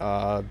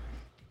of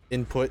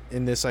input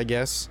in this, I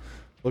guess.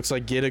 Looks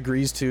like Git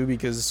agrees too,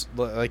 because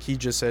like he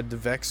just said, the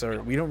Vex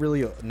we don't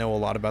really know a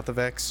lot about the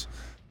Vex.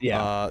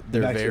 Yeah,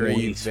 they're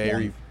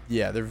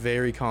they're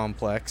very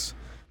complex.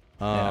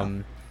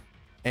 And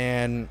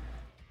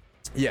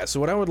yeah, so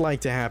what I would like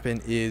to happen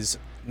is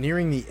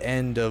nearing the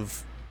end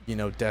of, you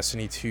know,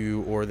 Destiny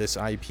 2 or this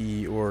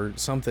IP or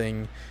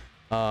something,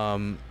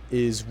 I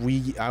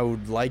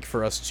would like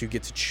for us to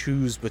get to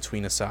choose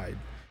between a side.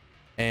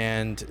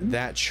 And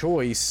that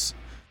choice,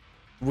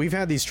 we've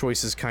had these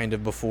choices kind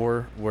of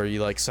before, where you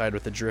like side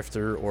with the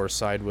Drifter or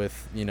side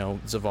with, you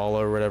know, Zavala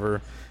or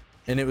whatever.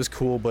 And it was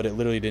cool, but it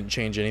literally didn't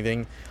change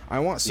anything. I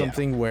want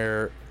something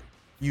where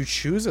you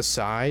choose a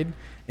side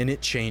and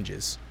it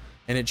changes.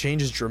 And it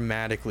changes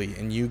dramatically.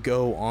 And you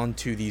go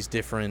onto these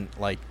different,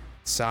 like,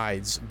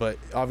 sides. But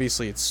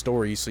obviously it's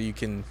story, so you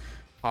can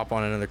hop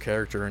on another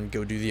character and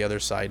go do the other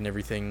side and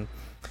everything.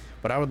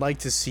 But I would like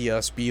to see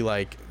us be,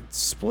 like,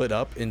 split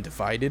up and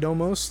divided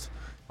almost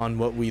on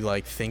what we,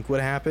 like, think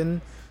would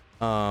happen.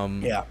 Or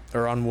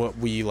on what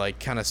we, like,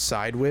 kind of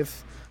side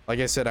with. Like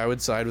I said, I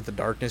would side with the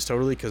darkness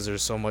totally, because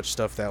there's so much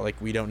stuff that like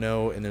we don't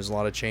know, and there's a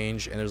lot of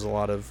change, and there's a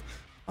lot of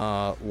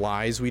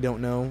lies we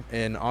don't know,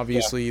 and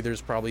obviously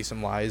there's probably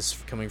some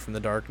lies coming from the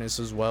darkness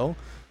as well.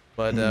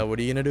 But what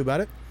are you gonna do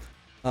about it?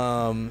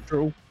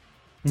 True.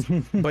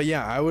 But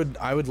yeah,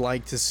 I would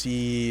like to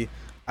see,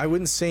 I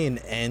wouldn't say an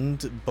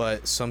end,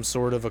 but some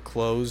sort of a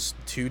close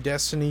to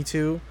Destiny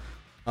 2.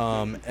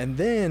 And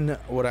then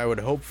what I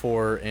would hope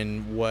for,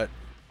 and what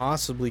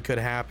possibly could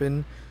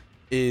happen,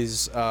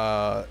 is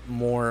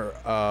more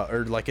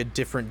or like a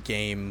different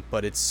game,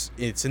 but it's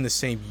in the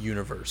same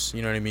universe,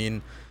 you know what I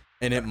mean?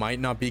 And it might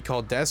not be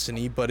called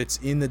Destiny, but it's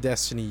in the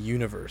Destiny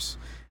universe,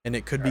 and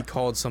it could be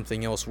called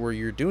something else, where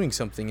you're doing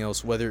something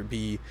else, whether it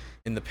be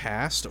in the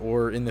past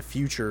or in the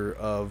future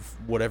of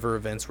whatever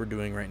events we're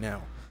doing right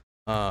now.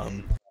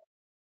 I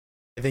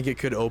think it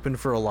could open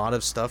for a lot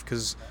of stuff,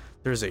 because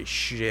there's a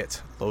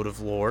shit load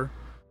of lore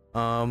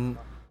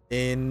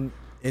in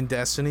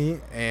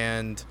Destiny,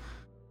 and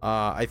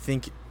I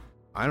think,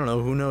 I don't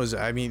know, who knows?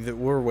 I mean,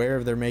 we're aware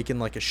of they're making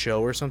like a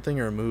show or something,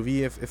 or a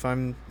movie, if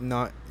I'm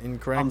not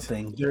incorrect.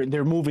 Something.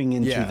 They're moving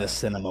into the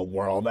cinema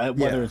world.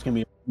 Whether it's gonna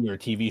be a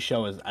TV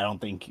show is, I don't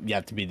think,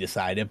 yet to be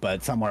decided,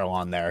 but somewhere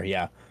along there,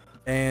 yeah.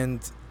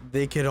 And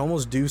they could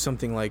almost do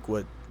something like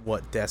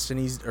what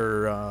Destiny's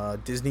or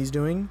Disney's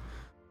doing,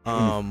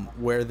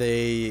 where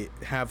they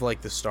have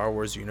like the Star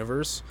Wars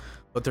universe,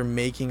 but they're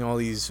making all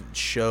these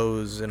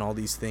shows and all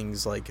these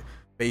things like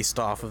based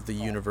off of the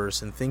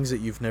universe, and things that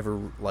you've never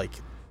like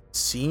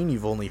seen,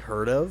 you've only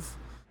heard of.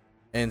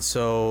 And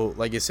so,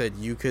 like I said,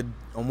 you could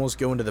almost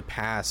go into the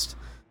past,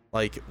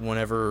 like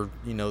whenever,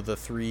 you know, the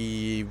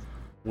 3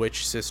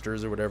 witch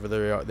sisters or whatever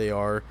they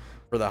are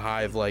for the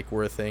Hive like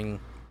were a thing,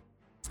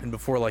 and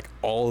before like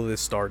all of this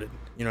started,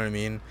 you know what I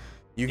mean?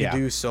 You can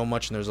do so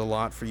much, and there's a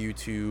lot for you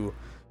to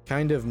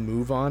kind of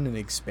move on and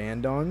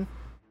expand on.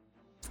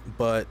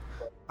 But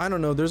I don't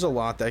know. There's a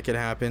lot that could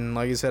happen.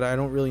 Like I said, I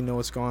don't really know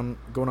what's going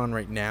on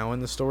right now in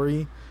the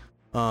story.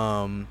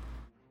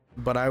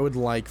 But I would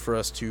like for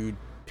us to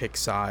pick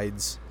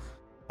sides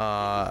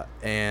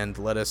and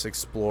let us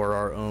explore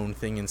our own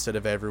thing instead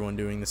of everyone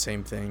doing the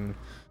same thing.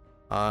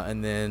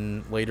 And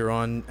then later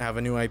on have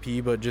a new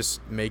IP, but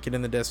just make it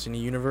in the Destiny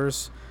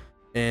universe.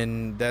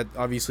 And that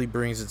obviously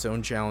brings its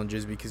own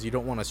challenges because you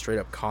don't want to straight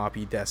up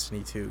copy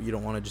Destiny 2. You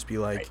don't want to just be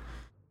like, right,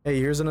 hey,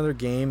 here's another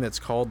game that's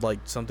called like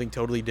something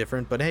totally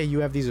different, but hey, you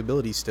have these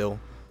abilities still.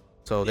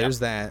 So there's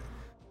that.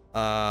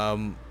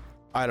 I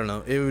don't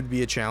know. It would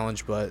be a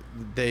challenge, but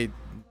the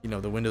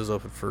window's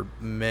open for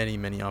many,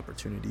 many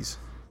opportunities.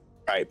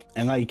 Right.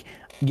 And like,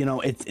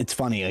 it's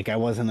funny, like I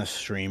wasn't a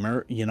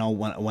streamer,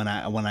 when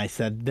I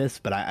said this,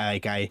 but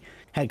I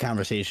had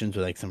conversations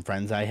with like some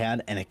friends I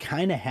had, and it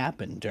kind of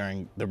happened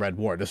during the Red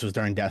War. This was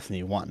during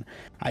Destiny 1.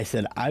 I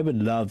said I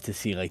would love to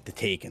see like the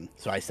Taken.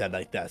 So I said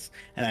like this,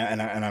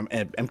 and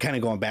I'm kind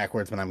of going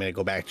backwards, but I'm going to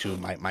go back to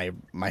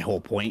my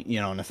whole point,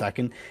 in a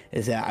second,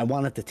 is that I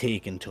wanted the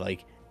Taken to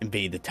like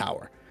invade the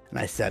tower. And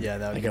I said,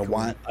 like, I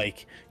want,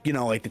 like,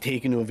 like the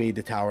Taken to evade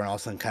the tower, and all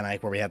of a sudden kind of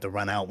like where we have to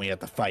run out and we have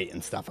to fight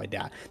and stuff like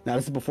that. Now,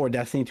 this is before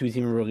Destiny 2 is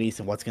even released,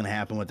 and what's going to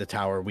happen with the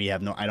tower, I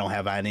don't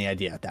have any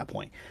idea at that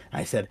point.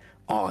 I said,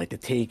 oh, like the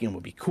Taken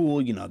would be cool,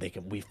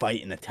 we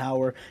fight in the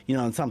tower,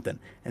 and something.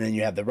 And then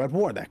you have the Red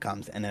War that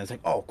comes, and then it's like,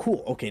 oh,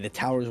 cool, okay, the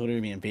tower is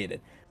literally being invaded.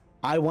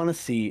 I want to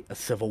see a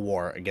civil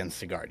war against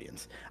the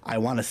Guardians. I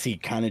want to see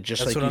kind of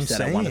just like you said.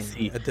 I want to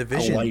see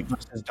a light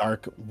versus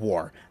dark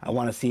war. I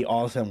want to see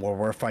all of a sudden where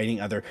we're fighting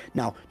other.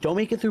 Now, don't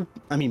make it through.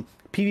 I mean,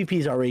 PvP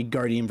is already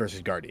Guardian versus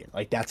Guardian.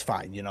 Like that's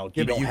fine. Yeah, but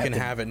you can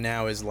have it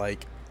now as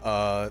like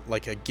a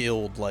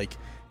guild. Like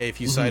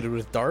if you sided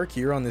with dark,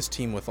 you're on this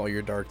team with all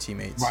your dark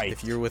teammates. Right.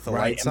 If you're with the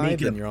light side,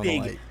 then you're on the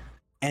light.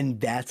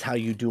 And that's how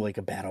you do like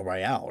a battle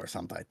royale or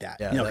something like that.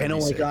 Yeah, I know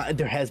like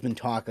there has been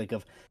talk like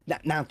of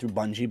not through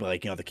Bungie, but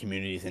like the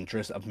community's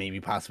interest of maybe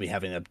possibly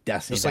having a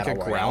Destiny just like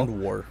battle a ground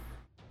war.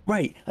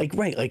 Right, like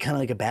kind of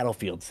like a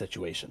battlefield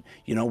situation,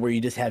 where you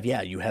just have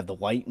you have the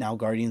light now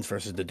Guardians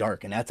versus the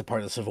dark, and that's a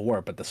part of the Civil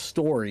War. But the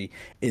story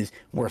is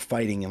we're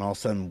fighting, and all of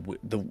a sudden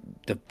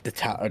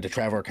the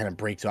Traveler kind of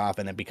breaks off,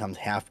 and it becomes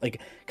half like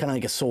kind of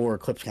like a solar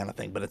eclipse kind of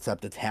thing, but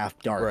except it's half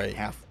dark, right,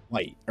 half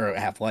light, or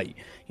half light,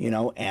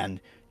 and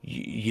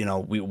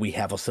we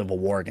have a civil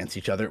war against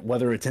each other,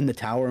 whether it's in the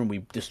tower and we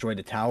destroy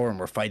the tower and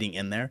we're fighting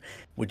in there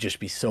would just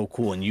be so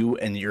cool. And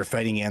you're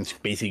fighting against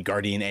basically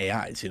Guardian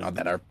AIs,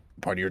 that are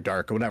part of your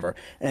dark or whatever.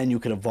 And you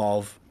could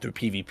evolve through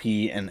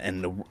PvP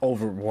and the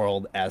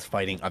overworld as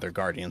fighting other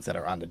Guardians that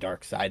are on the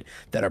dark side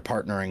that are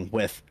partnering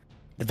with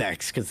the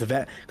Vex.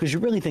 Because you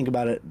really think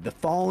about it, the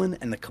Fallen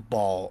and the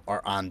Cabal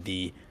are on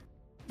the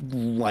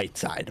light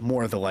side,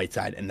 more of the light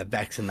side, and the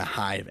Vex and the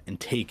Hive and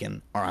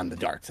Taken are on the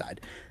dark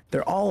side.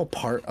 They're all a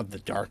part of the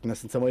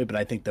darkness in some way, but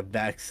I think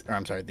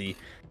the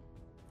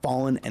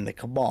Fallen and the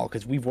Cabal,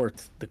 because we've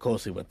worked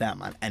closely with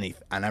them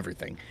on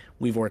everything.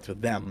 We've worked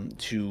with them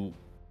to,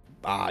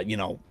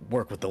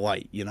 work with the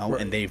light,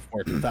 right, and they've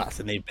worked with us,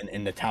 and they've been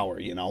in the tower,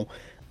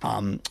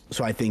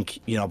 So I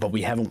think, but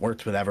we haven't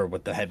worked with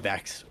the head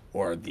Vex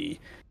or the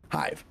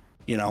Hive,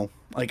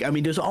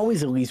 there's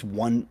always at least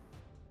one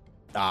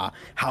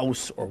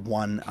house or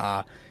one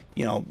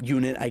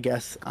unit, I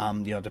guess,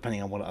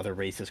 depending on what other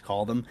races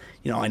call them.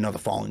 I know the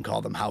Fallen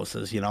call them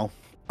houses, yeah,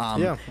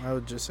 I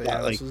would just say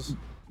houses.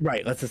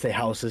 Right, let's just say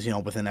houses,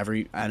 within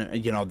every,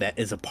 that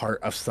is a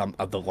part of some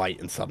of the light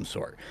in some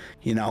sort,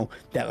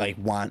 that like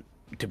want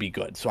to be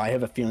good. So I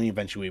have a feeling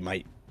eventually we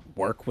might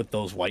work with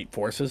those light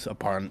forces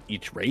upon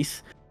each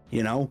race,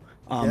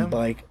 but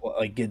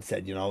like Gid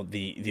said,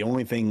 the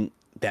only thing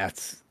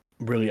that's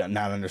really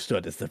not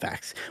understood is the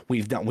Vex.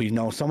 We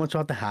know so much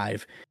about the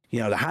Hive.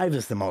 The Hive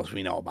is the most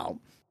we know about.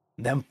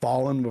 Them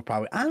Fallen would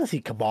probably,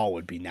 honestly, Cabal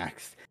would be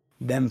next.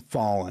 Them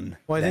Fallen.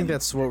 Well, I think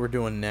that's what we're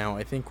doing now.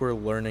 I think we're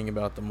learning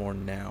about them more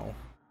now.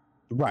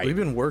 Right. We've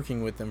been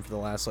working with them for the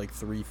last like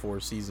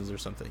 3-4 seasons or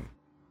something.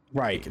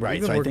 Right.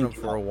 We've been working with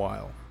them for a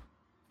while.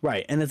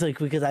 Right, and it's like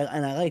because I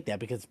like that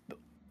because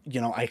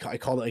I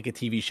call it like a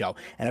TV show,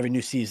 and every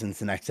new season's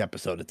the next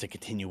episode. It's a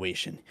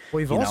continuation.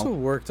 We've also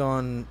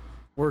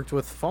worked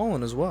with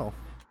Fallen as well.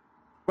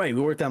 Right,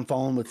 we worked on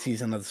Fallen with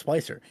Season of the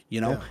Splicer,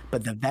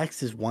 but the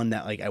Vex is one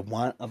that like I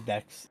want a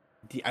Vex.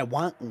 I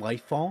want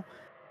Lightfall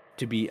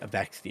to be a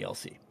Vex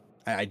DLC.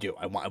 I do.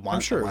 I want.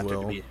 I'm sure I want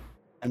it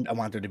will. I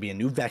want there to be a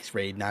new Vex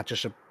raid, not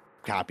just a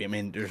copy. I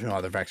mean, there's no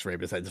other Vex raid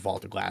besides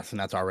Vault of Glass, and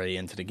that's already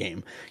into the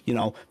game.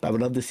 But I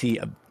would love to see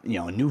a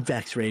new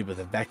Vex raid with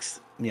a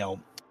Vex.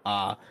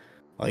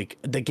 Like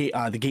the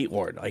Gate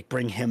Lord, like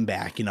bring him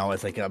back,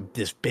 as like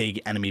this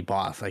big enemy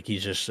boss. Like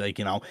he's just like,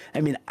 I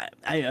mean,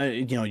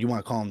 I you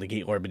want to call him the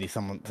Gate Lord, but he's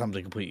something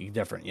completely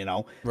different,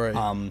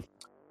 Right.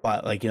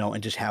 But like,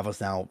 and just have us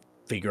now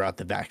figure out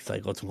the Vex.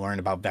 Like, let's learn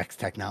about Vex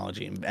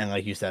technology. And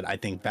like you said, I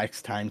think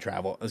Vex time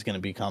travel is going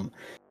to become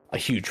a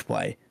huge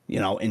play,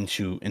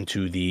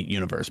 into the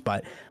universe.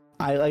 But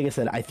like I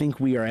said, I think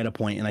we are at a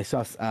point, and I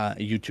saw a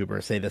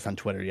YouTuber say this on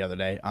Twitter the other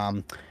day,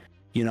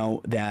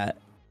 that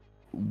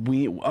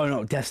oh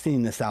no, Destiny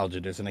Nostalgia.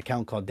 There's an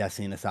account called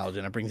Destiny Nostalgia,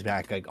 and it brings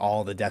back like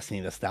all the Destiny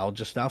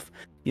nostalgia stuff.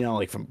 You know,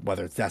 like from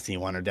whether it's Destiny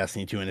 1 or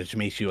Destiny 2, and it just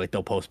makes you like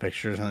they'll post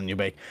pictures, and you'll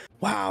be like,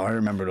 wow, I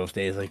remember those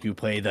days. Like you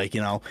played, like,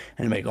 you know,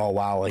 and you're like, oh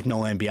wow, like No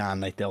Land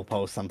Beyond. Like they'll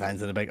post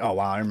sometimes, and they're like, oh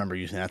wow, I remember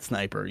using that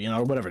sniper, you know,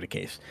 or whatever the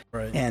case.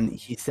 Right. And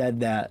he said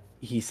that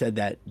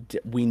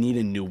we need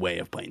a new way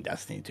of playing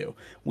Destiny 2.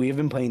 We have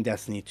been playing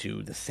Destiny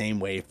 2 the same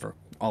way for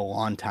a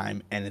long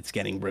time, and it's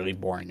getting really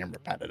boring and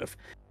repetitive.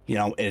 You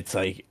know, it's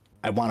like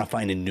I want to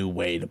find a new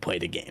way to play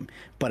the game,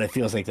 but it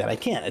feels like that I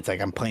can't. It's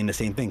like I'm playing the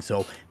same thing.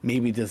 So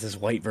maybe does this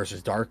light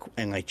versus dark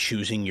and like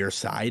choosing your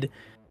side,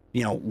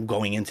 you know,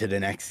 going into the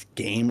next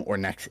game or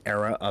next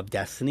era of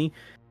Destiny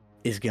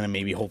is going to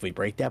maybe hopefully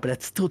break that. But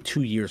that's still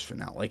 2 years from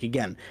now. Like,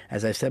 again,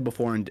 as I've said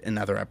before in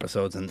other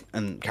episodes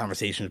and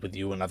conversations with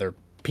you and other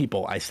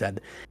people, I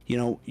said, you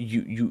know,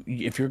 you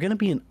if you're going to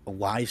be in a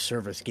live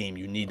service game,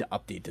 you need to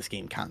update this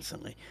game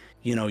constantly.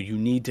 You know, you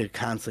need to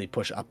constantly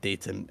push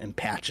updates and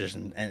patches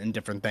and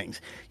different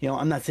things. You know,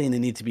 I'm not saying it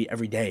needs to be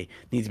every day.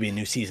 It needs to be a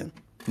new season.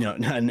 You know,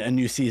 a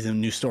new season,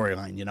 new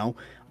storyline. You know,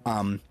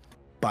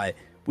 but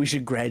we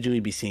should gradually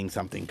be seeing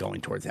something going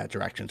towards that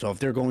direction. So if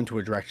they're going to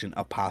a direction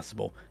of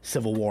possible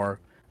civil war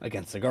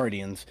against the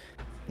Guardians,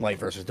 light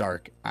versus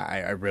dark,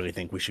 I really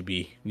think we should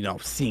be, you know,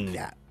 seeing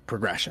that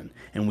progression,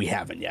 and we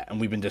haven't yet.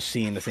 And we've been just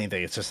seeing the same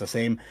thing. It's just the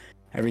same.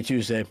 Every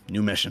Tuesday,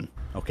 new mission.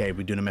 Okay,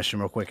 we do the mission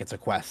real quick. It's a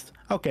quest.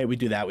 Okay, we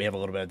do that. We have a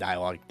little bit of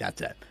dialogue.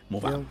 That's it.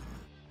 Move on.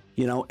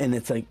 You know, and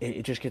it's like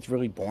it just gets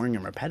really boring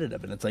and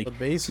repetitive. And it's like the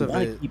base of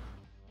it.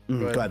 Go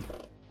ahead.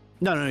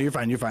 No, you're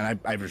fine. You're fine.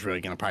 I was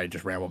really gonna probably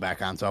just ramble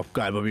back on. So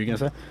go ahead. What were you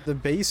gonna say? The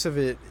base of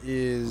it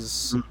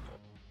is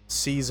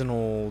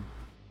seasonal.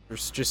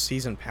 There's just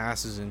season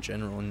passes in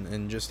general,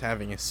 and just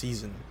having a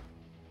season.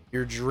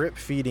 You're drip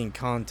feeding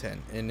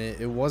content, and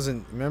it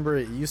wasn't. Remember,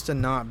 it used to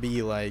not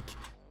be like,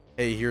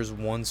 hey, here's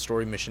one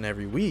story mission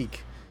every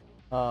week.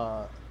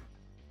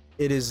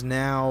 It is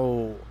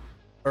now,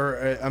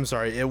 or I'm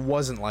sorry, it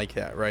wasn't like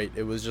that, right?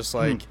 It was just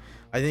like,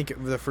 I think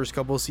the first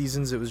couple of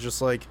seasons, it was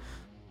just like,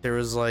 there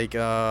was like,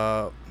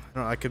 I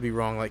don't know, I could be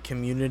wrong, like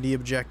community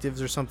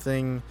objectives or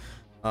something,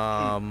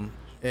 and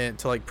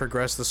to like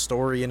progress the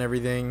story and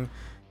everything.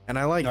 And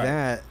I like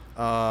that,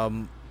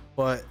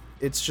 but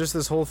it's just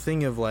this whole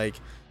thing of like,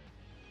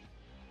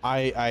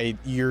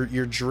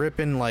 you're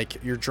dripping,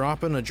 like you're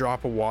dropping a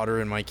drop of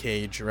water in my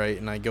cage, right?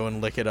 And I go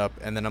and lick it up,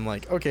 and then I'm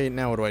like, okay,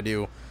 now what do I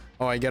do?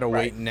 Oh, I gotta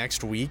wait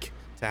next week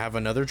to have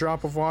another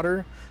drop of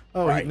water.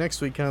 Oh,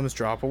 next week comes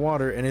drop of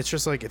water, and it's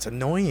just like, it's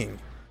annoying.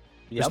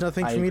 There's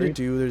nothing for me to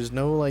do. There's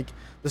no, like,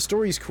 the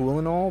story's cool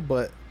and all,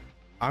 but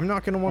I'm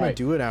not gonna want to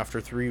do it after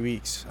 3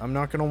 weeks. I'm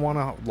not gonna want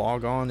to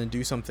log on and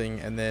do something,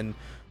 and then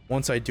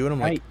once I do it, I'm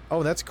like,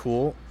 oh, that's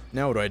cool.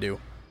 Now what do I do?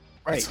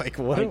 It's like,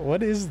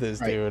 what is this,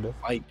 dude?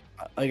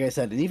 Like I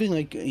said, and even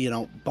like, you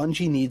know,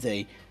 Bungie needs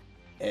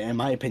in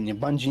my opinion,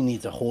 Bungie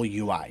needs a whole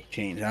UI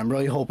change. And I'm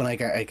really hoping,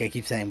 like I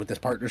keep saying, with this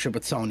partnership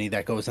with Sony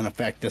that goes in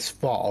effect this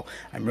fall,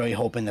 I'm really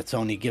hoping that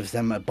Sony gives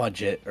them a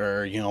budget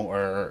or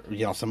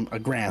a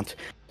grant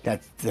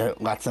that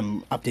lets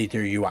them update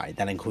their UI.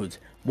 That includes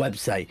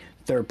website,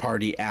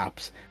 third-party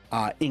apps,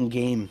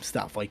 in-game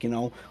stuff. Like, you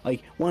know,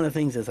 like one of the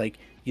things is like,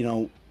 you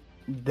know,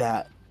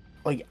 that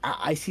like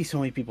I see so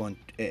many people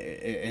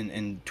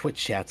in Twitch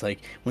chats,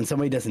 like when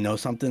somebody doesn't know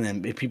something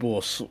and people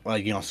will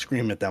like, you know,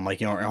 scream at them,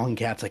 like, you know, or on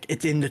cats, like,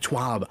 it's in the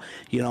TWAB,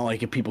 you know,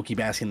 like if people keep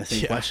asking the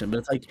same question. But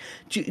it's like,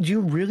 do you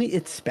really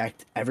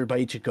expect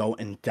everybody to go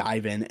and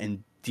dive in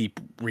and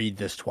deep read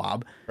this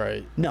TWAB?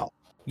 Right. No.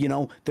 You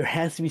know, there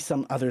has to be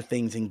some other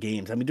things in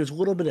games. I mean, there's a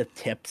little bit of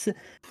tips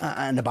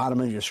on the bottom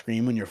of your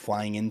screen when you're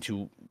flying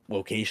into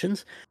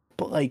locations,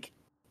 but like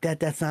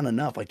that's not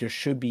enough. Like, there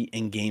should be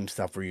in-game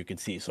stuff where you can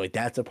see. So like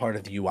that's a part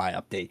of the UI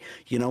update,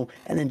 you know,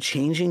 and then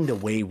changing the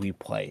way we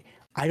play.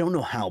 I don't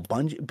know how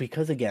Bungie,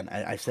 because again,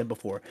 I said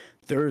before,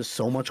 there is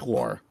so much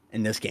lore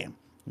in this game,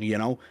 you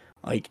know,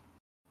 like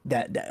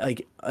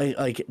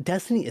like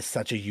Destiny is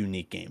such a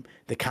unique game.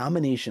 The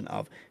combination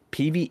of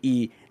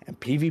PvE and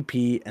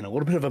PvP and a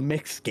little bit of a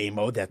mixed game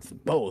mode that's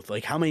both.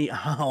 Like how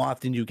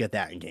often do you get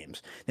that in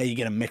games? That you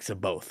get a mix of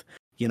both.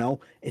 You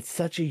know, it's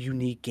such a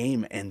unique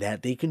game, and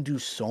that they can do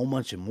so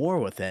much more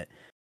with it.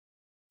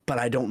 But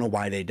I don't know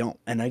why they don't.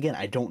 And again,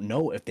 I don't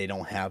know if they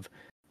don't have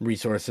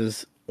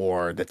resources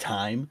or the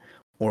time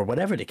or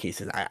whatever the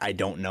case is. I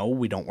don't know.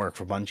 We don't work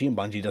for Bungie, and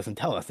Bungie doesn't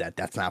tell us that.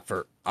 That's not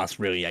for us,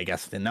 really, I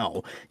guess, to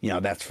know. You know,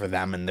 that's for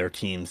them and their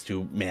teams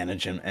to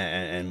manage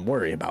and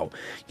worry about,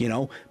 you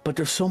know. But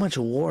there's so much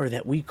lore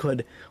that we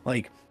could,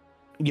 like,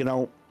 you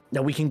know,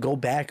 that we can go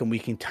back and we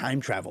can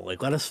time travel.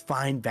 Like, let us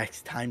find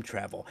Vex time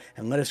travel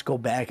and let us go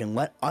back and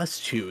let us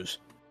choose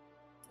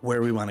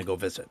where we want to go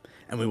visit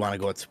and we want to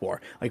go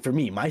explore. Like, for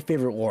me, my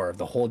favorite war of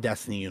the whole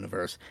Destiny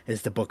universe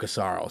is the Book of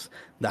Sorrows,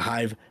 the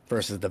Hive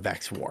versus the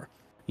Vex war.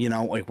 You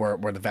know, like where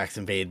the Vex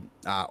invade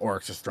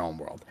Oryx's throne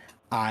world.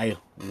 I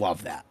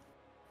love that.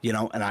 You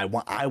know, and I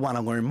want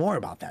to learn more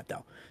about that,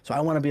 though. So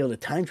I want to be able to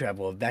time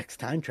travel, a Vex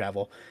time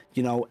travel,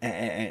 you know,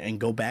 and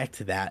go back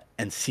to that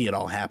and see it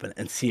all happen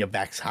and see a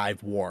Vex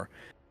Hive war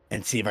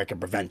and see if I can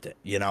prevent it,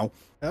 you know?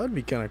 That would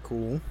be kind of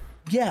cool.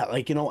 Yeah,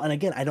 like, you know, and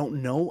again, I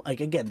don't know, like,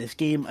 again, this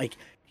game, like,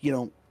 you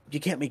know, you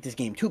can't make this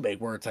game too big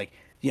where it's like,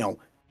 you know,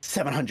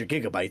 700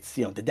 gigabytes,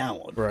 you know, to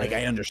download. Right. Like,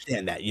 I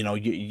understand that, you know,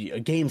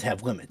 games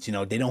have limits, you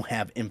know, they don't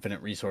have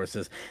infinite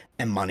resources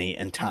and money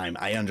and time.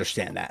 I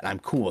understand that. I'm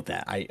cool with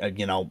that.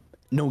 You know,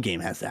 no game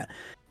has that,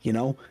 you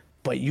know,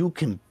 but you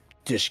can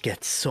just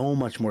get so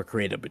much more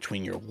creative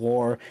between your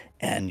lore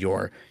and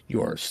your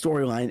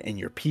storyline and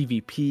your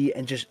PvP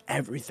and just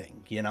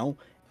everything, you know,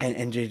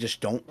 and they just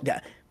don't.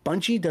 That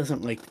Bungie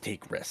doesn't like to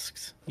take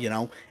risks, you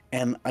know,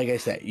 and like I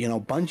said, you know,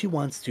 Bungie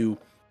wants to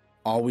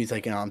always,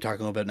 like, you know, I'm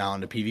talking a little bit now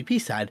on the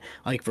PvP side,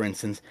 like, for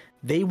instance,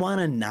 they want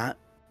to not,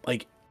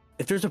 like,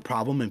 if there's a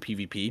problem in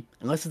PvP,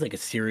 unless it's like a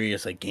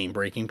serious, like, game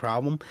breaking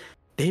problem,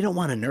 they don't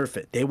want to nerf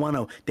it. They want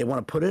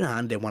to put it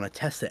on, they want to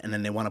test it, and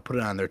then they want to put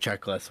it on their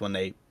checklist when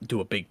they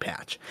do a big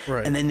patch.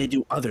 Right. And then they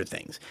do other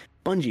things.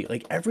 Bungie,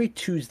 like, every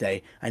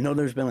Tuesday, I know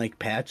there's been like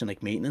patch and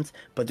like maintenance,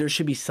 but there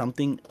should be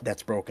something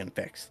that's broken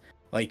fixed.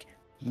 Like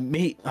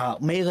melee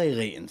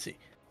latency.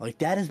 Like,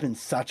 that has been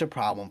such a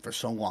problem for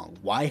so long.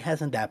 Why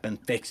hasn't that been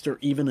fixed or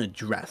even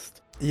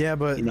addressed? Yeah,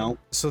 but you know,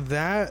 so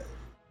that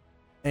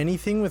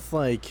anything with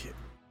like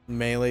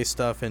melee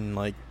stuff and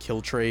like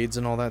kill trades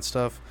and all that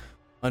stuff,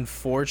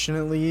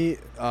 unfortunately,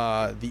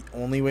 the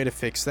only way to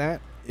fix that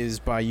is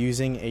by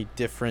using a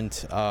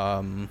different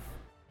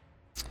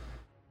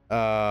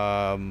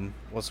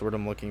what's the word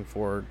I'm looking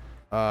for?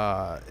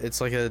 It's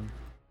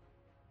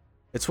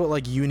what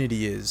like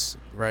Unity is,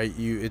 right?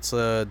 It's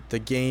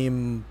the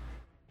game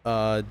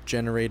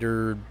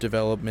generator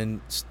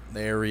development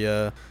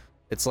area.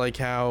 It's like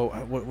how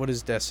what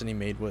is Destiny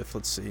made with?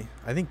 Let's see.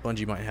 I think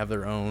Bungie might have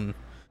their own,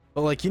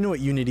 but like, you know what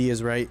Unity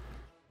is, right?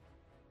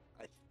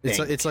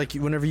 It's like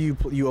whenever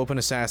you open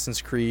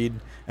Assassin's Creed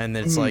and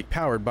then it's like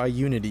powered by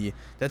Unity.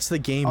 That's the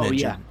game engine.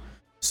 Yeah.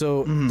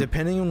 So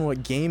depending on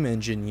what game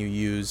engine you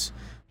use,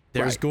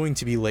 there's going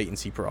to be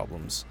latency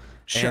problems.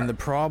 Sure. And the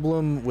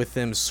problem with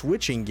them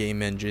switching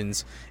game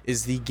engines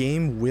is the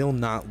game will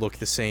not look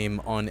the same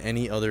on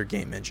any other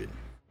game engine.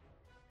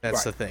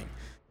 That's the thing.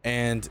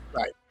 And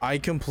I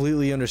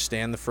completely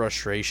understand the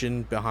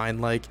frustration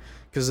behind, like,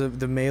 because of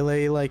the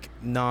melee, like,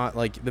 not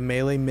like the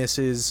melee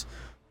misses,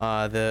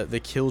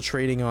 the kill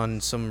trading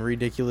on some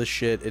ridiculous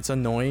shit. It's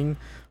annoying,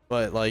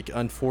 but like,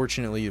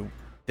 unfortunately,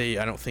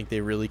 I don't think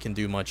they really can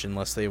do much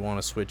unless they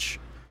want to switch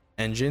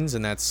engines,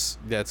 and that's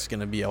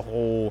gonna be a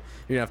whole,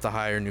 you're gonna have to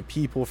hire new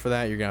people for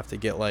that. You're gonna have to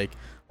get like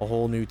a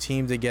whole new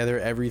team together,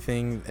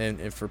 everything,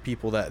 and for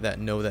people that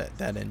know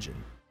that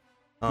engine.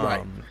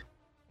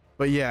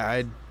 But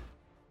yeah,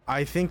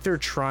 I think they're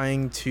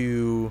trying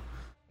to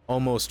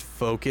almost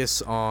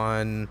focus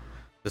on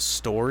the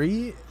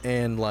story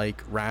and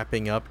like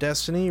wrapping up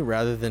Destiny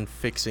rather than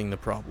fixing the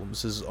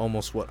problems, is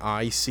almost what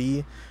I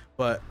see.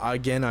 But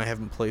again, I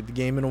haven't played the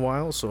game in a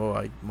while,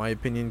 so my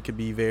opinion could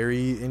be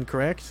very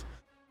incorrect.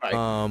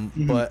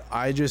 But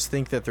I just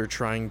think that they're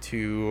trying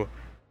to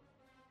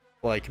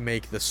like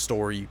make the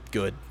story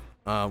good,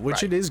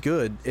 which it is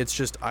good. It's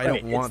just I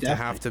don't want to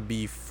have to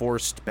be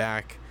forced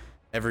back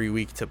every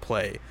week to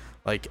play.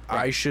 Like,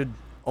 I should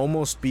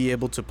almost be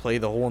able to play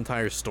the whole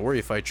entire story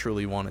if I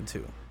truly wanted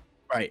to.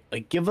 Right,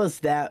 like, give us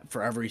that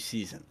for every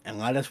season and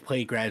let us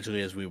play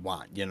gradually as we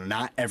want. You know,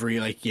 not every,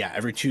 like,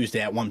 every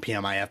Tuesday at 1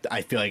 p.m. I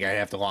feel like I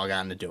have to log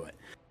on to do it.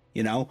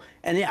 You know,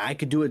 and yeah, I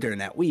could do it during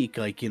that week,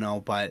 like, you know,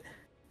 but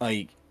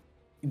like,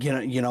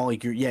 you know,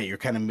 like, you're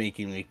kind of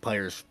making like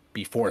players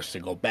be forced to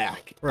go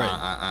back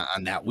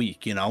on that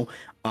week, you know.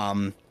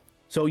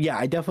 So yeah,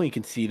 I definitely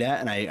can see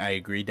that, and I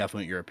agree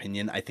definitely with your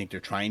opinion. I think they're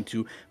trying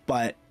to,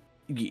 but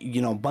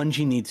you know,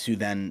 Bungie needs to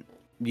then,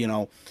 you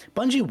know,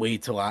 Bungie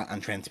waits a lot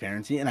on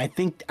transparency, and I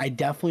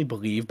definitely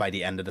believe by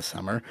the end of the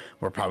summer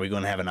we're probably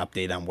going to have an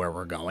update on where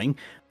we're going.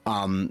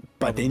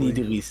 But they need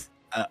to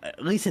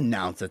at least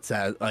announce that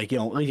says, like, you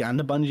know, like on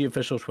the Bungie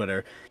official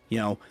Twitter, you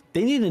know,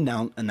 they need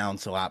to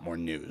announce a lot more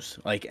news.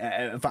 Like,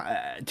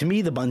 to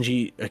me, the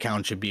Bungie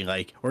account should be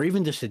like, or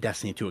even just a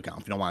Destiny 2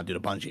 account if you don't want to do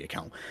the Bungie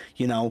account,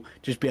 you know,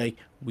 just be like,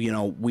 you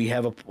know, we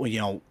have a, you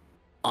know,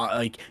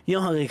 like, you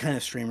know how they kind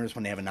of streamers,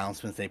 when they have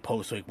announcements, they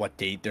post like what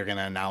date they're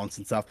gonna announce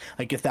and stuff.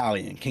 Like King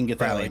Gathalion,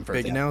 like, for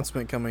big example.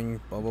 announcement coming,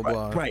 blah blah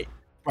blah.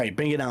 Right,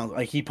 big announcement.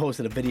 Like, he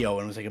posted a video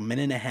and it was like a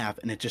minute and a half,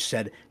 and it just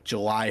said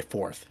July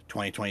 4th,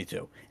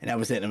 2022, and that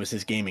was it. And it was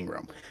his gaming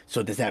room.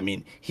 So does that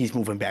mean he's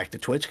moving back to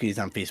Twitch because he's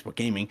on Facebook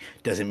Gaming?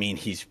 Does it mean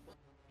he's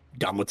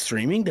done with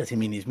streaming? Does it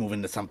mean he's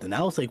moving to something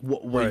else? Like,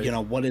 what you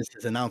know, what is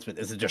his announcement?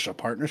 Is it just a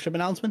partnership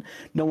announcement?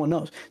 No one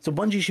knows. So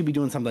Bungie should be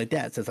doing something like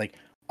that. It says like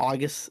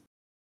August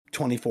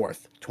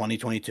 24th,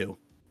 2022,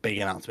 big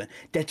announcement.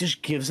 That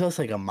just gives us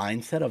like a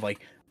mindset of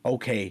like,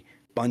 okay,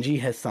 Bungie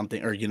has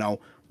something, or, you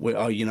know,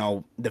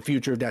 the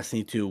future of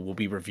Destiny 2 will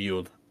be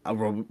revealed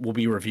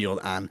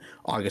on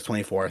August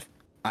 24th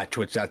at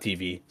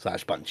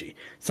twitch.tv/Bungie,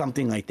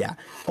 something like that.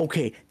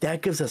 Okay,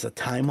 that gives us a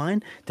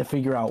timeline to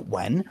figure out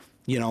when,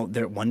 you know,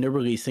 when they're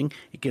releasing.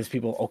 It gives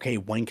people, okay,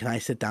 when can I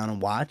sit down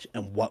and watch,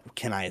 and what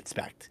can I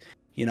expect?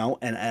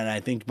 and I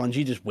think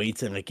Bungie just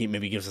waits and like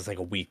maybe gives us like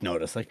a week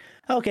notice, like,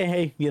 okay,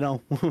 hey,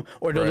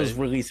 or they'll just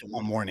Right. release it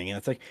one morning and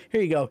it's like,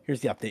 here you go,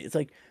 here's the update. It's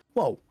like,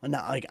 whoa,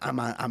 not like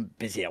I'm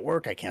busy at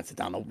work, I can't sit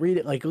down and read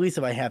it. Like at least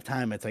if I have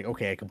time, it's like,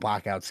 okay, I can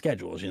block out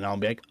schedules,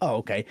 and be like, oh,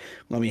 okay,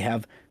 let me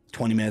have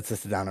 20 minutes to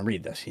sit down and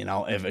read this,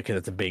 if because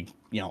it's a big,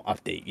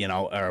 update,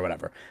 or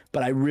whatever.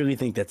 But I really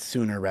think that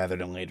sooner rather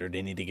than later,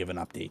 they need to give an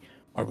update.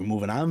 Are we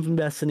moving on from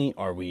Destiny?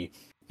 Are we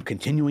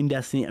continuing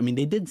Destiny? I mean,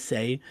 they did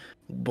say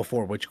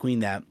before Witch Queen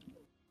that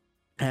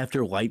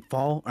after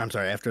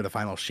after the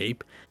final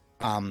shape,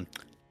 um,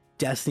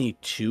 Destiny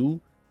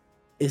 2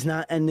 is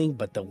not ending,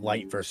 but the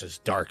light versus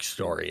dark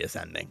story is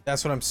ending.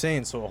 That's what I'm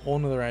saying. So a whole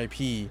nother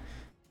IP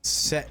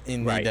set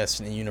in the Right.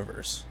 Destiny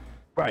universe.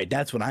 Right,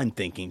 that's what I'm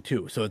thinking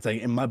too. So it's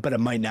like, but it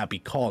might not be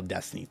called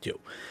Destiny 2,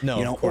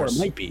 No, of or it course.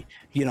 might be,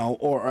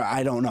 or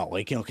I don't know,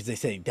 like, because they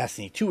say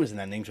Destiny 2 isn't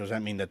ending. So does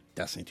that mean that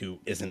Destiny 2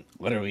 isn't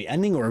literally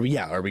ending, or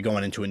are we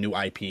going into a new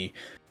IP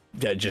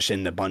that just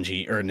in the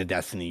Bungie or in the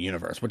Destiny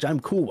universe, which I'm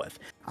cool with.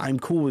 I'm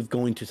cool with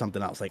going to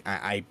something else. Like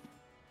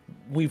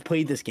we've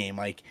played this game,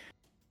 like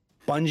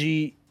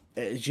Bungie.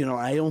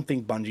 I don't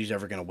think Bungie's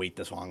ever going to wait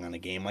this long on a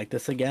game like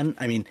this again.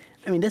 I mean,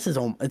 it's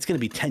going to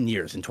be 10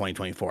 years in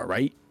 2024,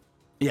 right?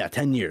 Yeah,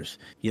 10 years.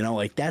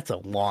 Like that's a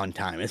long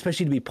time,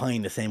 especially to be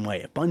playing the same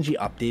way. If Bungie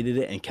updated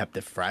it and kept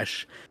it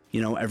fresh,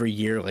 every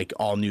year, like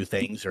all new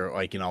things or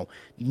like,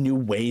 new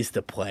ways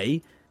to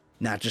play,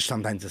 not just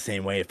sometimes the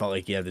same way. It felt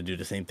like you had to do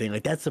the same thing.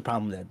 Like that's the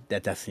problem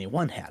that Destiny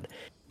 1 had.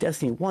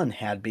 Destiny 1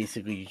 had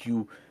basically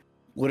you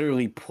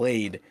literally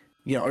played,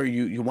 or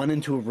you went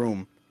into a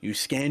room, you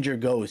scanned your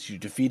ghost, you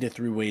defeated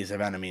 3 waves of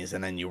enemies,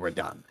 and then you were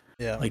done.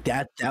 Yeah. Like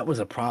that was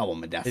a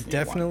problem in Destiny 1. It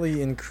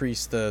definitely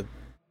increased the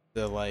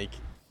like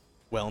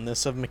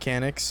wellness of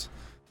mechanics,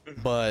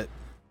 but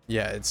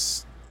yeah,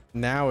 it's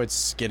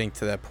getting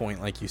to that point,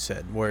 like you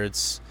said, where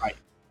it's Right.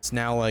 It's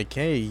now like,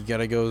 hey, you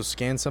gotta go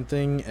scan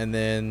something, and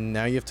then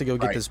now you have to go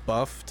get Right. this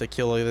buff to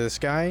kill this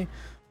guy.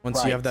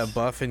 Once you have that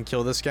buff and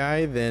kill this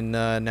guy, then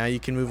now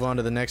you can move on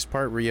to the next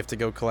part where you have to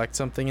go collect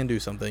something and do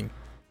something.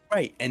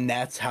 Right, and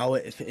that's how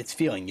it's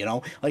feeling,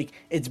 like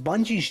it's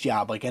Bungie's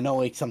job. Like I know,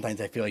 like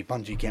sometimes I feel like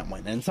Bungie can't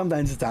win, and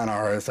sometimes it's on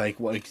ours. Like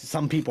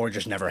some people are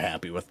just never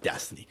happy with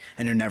Destiny,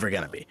 and they're never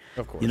gonna be.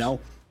 Of course.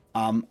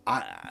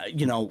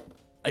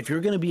 If you're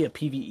gonna be a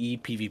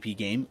PvE PvP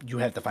game, you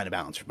have to find a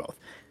balance for both.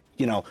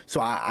 So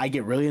I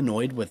get really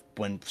annoyed with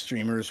when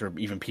streamers or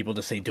even people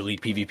just say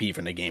delete PvP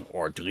from the game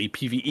or delete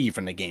PvE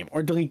from the game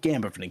or delete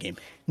Gambit from the game.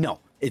 No,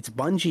 it's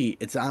Bungie.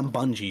 It's on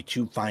Bungie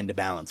to find a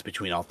balance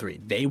between all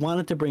three. They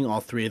wanted to bring all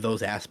three of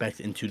those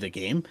aspects into the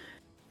game.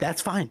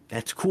 That's fine.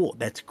 That's cool.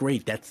 That's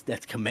great. That's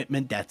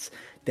commitment.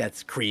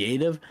 That's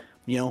creative.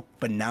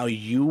 But now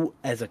you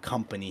as a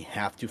company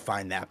have to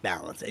find that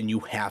balance, and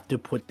you have to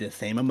put the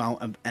same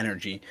amount of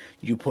energy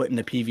you put in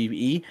the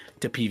PvE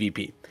to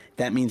PvP.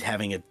 That means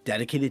having a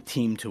dedicated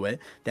team to it.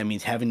 That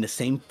means having the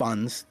same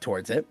funds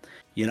towards it.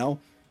 I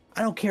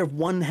don't care if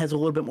one has a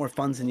little bit more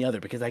funds than the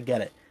other, because I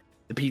get it.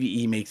 The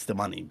PvE makes the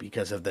money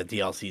because of the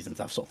DLCs and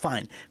stuff. So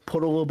fine,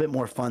 put a little bit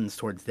more funds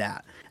towards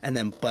that, and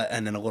then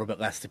a little bit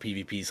less to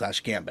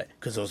PvP/Gambit,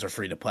 because those are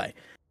free to play.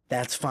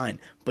 That's fine,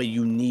 but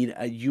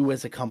you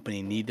as a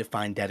company need to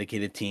find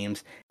dedicated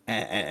teams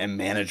and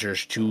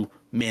managers to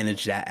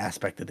manage that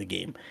aspect of the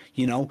game.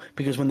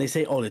 Because when they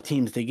say, "Oh, the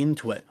teams dig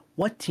into it,"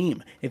 what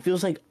team? It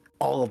feels like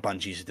all of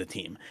Bungie's the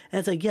team, and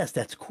it's like, yes,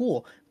 that's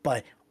cool,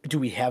 but do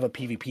we have a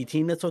PvP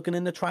team that's looking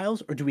into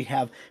trials, or do we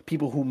have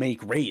people who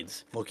make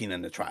raids looking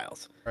into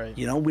trials? Right.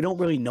 We don't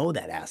really know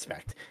that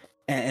aspect,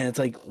 and it's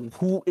like,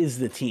 who is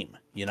the team?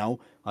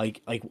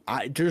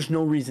 There's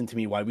no reason to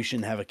me why we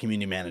shouldn't have a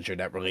community manager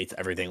that relates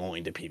everything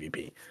only to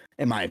PvP,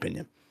 in my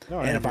opinion. No,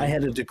 and if I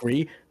had a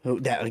degree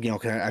that, I'm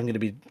going to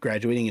be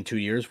graduating in 2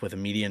 years with a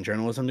media and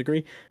journalism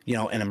degree,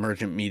 and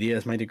emergent media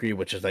is my degree,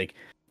 which is like,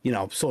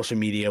 social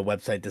media,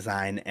 website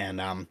design,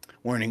 and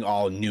learning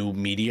all new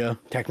media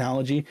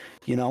technology,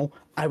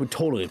 I would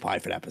totally apply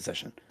for that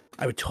position.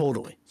 I would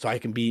totally. So I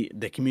can be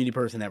the community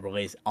person that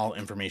relays all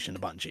information to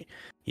Bungie,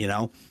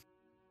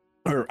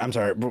 or I'm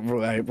sorry,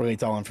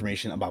 relates all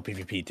information about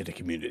PvP to the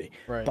community.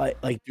 Right. But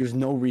like, there's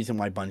no reason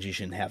why Bungie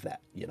shouldn't have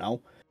that,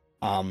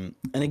 and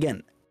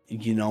again,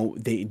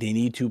 they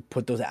need to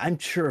put those. I'm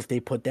sure if they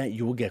put that,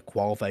 you will get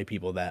qualified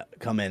people that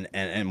come in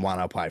and want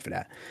to apply for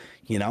that,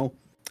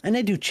 and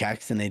they do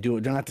checks, and they're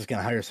not just going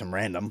to hire some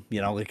random,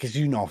 because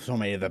so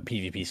many of the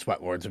PvP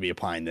sweat lords will be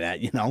applying to that,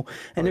 and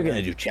they're going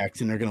to do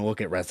checks, and they're going to look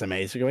at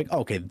resumes. They're like,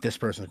 okay, this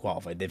person's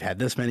qualified. They've had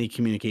this many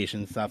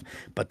communication stuff,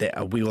 but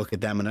we look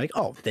at them and like,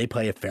 oh, they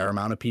play a fair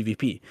amount of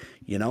PvP,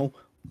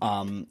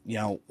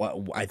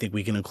 I think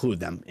we can include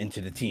them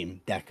into the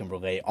team that can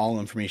relay all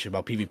information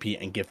about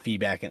PvP and give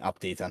feedback and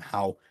updates on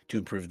how to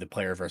improve the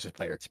player versus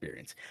player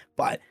experience.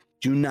 But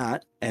do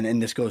not,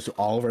 and this goes to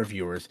all of our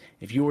viewers,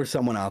 if you are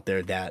someone out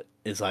there that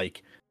is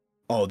like,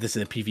 oh, this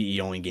is a PvE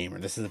only game, or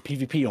this is a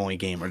PvP only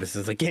game, or this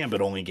is a Gambit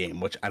only game,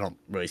 which I don't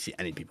really see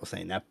any people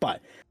saying that,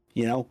 but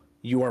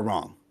you are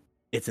wrong.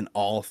 It's an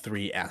all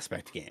three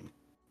aspect game.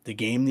 The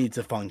game needs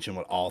to function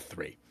with all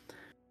three.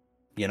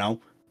 You know,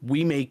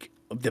 we make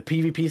the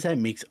PvP side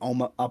makes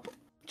almost up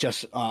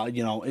just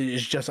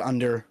is just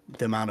under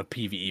the amount of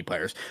PvE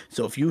players.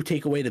 So if you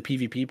take away the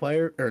PvP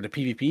player or the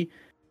PvP,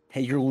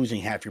 hey, you're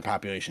losing half your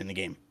population in the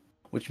game,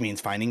 which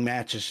means finding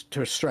matches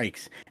to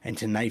strikes and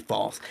to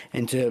nightfalls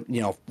and to,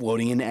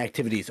 loading into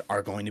activities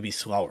are going to be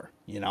slower.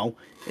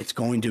 It's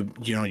going to,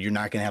 you're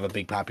not going to have a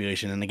big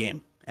population in the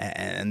game.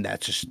 And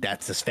that's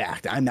just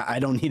fact. I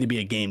don't need to be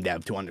a game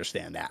dev to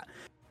understand that,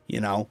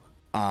 it's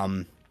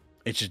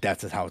just,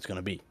 that's just how it's going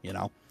to be,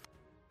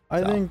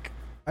 I think,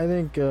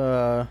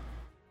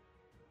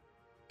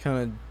 kind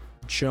of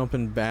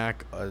jumping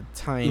back a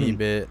tiny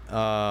bit,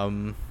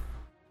 damn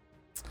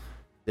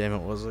it,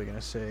 what was I going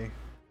to say?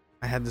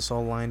 I had this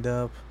all lined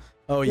up.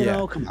 Oh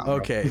yeah. Come on,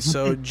 okay,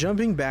 so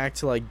jumping back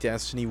to like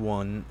Destiny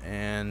 1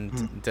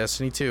 and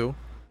Destiny 2,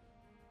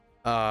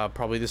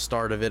 probably the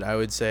start of it, I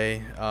would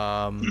say.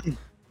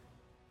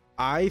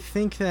 I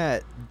think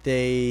that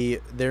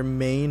their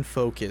main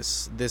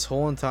focus, this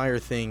whole entire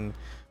thing,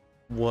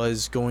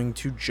 was going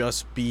to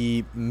just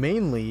be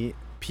mainly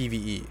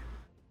PvE,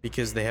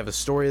 because they have a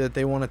story that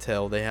they want to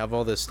tell. They have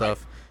all this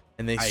stuff,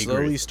 and they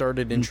slowly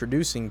started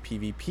introducing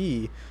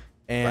PvP.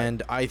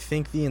 And I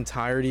think the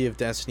entirety of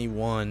Destiny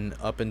 1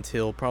 up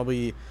until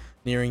probably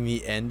nearing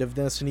the end of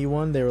Destiny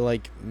 1, they were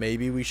like,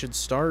 maybe we should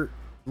start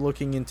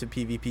looking into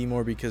PvP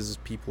more because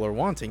people are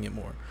wanting it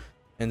more.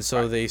 And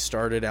so they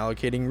started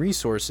allocating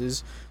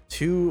resources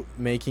to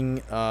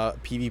making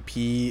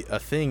PvP a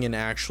thing and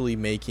actually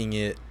making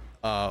it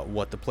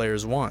what the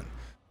players want.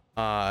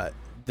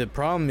 The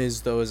problem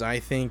is, though, is I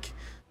think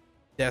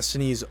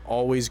Destiny is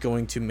always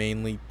going to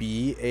mainly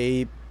be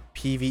a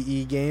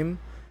PvE game.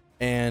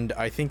 And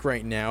I think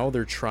right now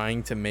they're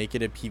trying to make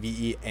it a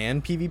PvE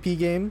and PvP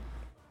game,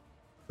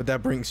 but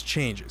that brings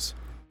changes,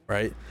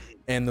 right?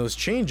 And those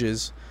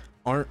changes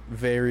aren't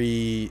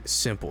very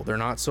simple. They're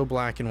not so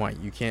black and white.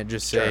 You can't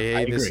just say,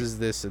 hey, this is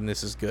this and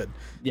this is good.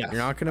 You're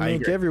not going to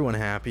make everyone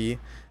happy,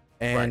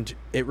 and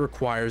it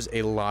requires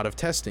a lot of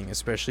testing,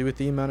 especially with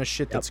the amount of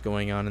shit that's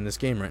going on in this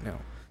game right now.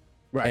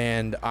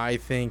 And I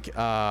think,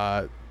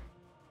 God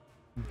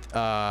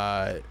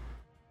damn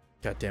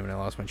it, I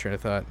lost my train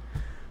of thought.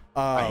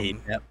 I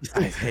hate that.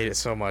 I hate it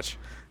so much.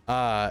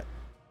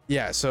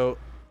 Yeah, so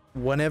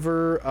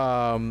whenever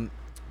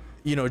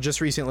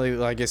just recently,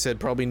 like I said,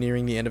 probably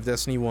nearing the end of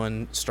Destiny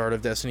 1, start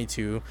of Destiny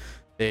 2,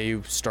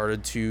 they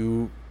started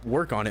to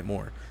work on it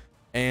more.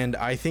 And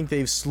I think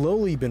they've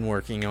slowly been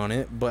working on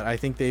it, but I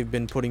think they've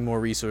been putting more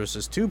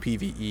resources to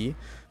PvE,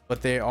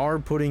 but they are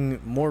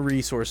putting more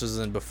resources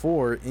than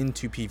before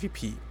into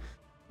PvP.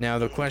 Now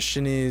the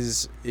question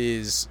is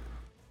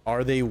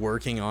are they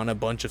working on a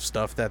bunch of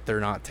stuff that they're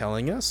not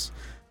telling us?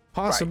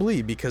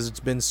 Possibly, because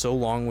it's been so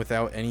long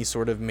without any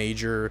sort of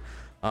major,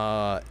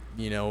 I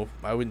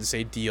wouldn't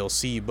say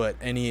DLC, but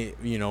any,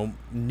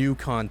 new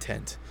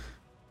content.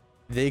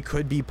 They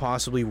could be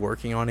possibly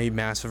working on a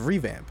massive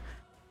revamp.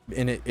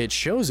 And it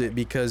shows it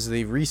because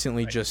they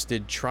recently just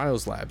did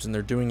Trials Labs, and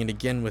they're doing it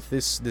again with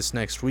this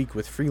next week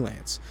with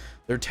Freelance.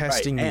 They're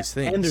testing these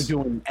things. And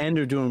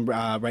they're doing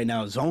right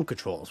now Zone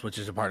Controls, which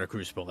is a part of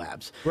Crucible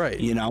Labs. Right.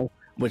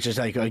 Which is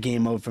like a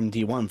game mode from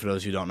D1 for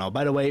those who don't know.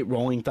 By the way,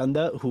 Rolling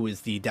Thunder, who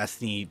is the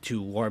Destiny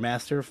 2 lore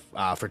master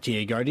for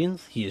TA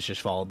Guardians, he has just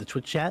followed the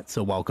Twitch chat,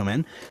 so welcome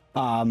in.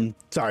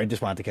 Sorry,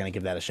 just wanted to kind of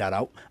give that a shout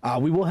out.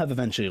 We will have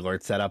eventually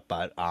alerts set up,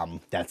 but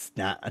that's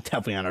not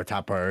definitely on our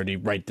top priority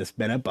right this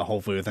minute, but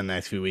hopefully within the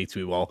next few weeks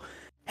we will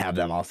have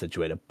them all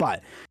situated.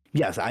 But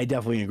yes, I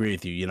definitely agree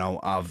with you,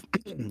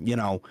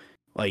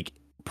 like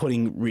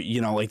putting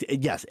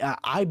yes,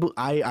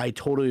 I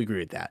totally agree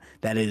with that.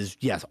 That is,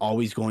 yes,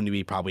 always going to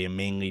be probably a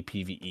mainly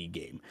PvE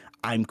game.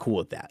 I'm cool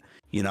with that,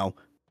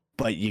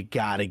 but you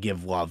gotta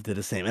give love to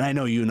the same, and I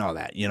know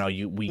that,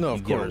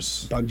 of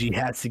course Bungie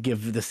has to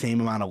give the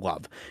same amount of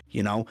love.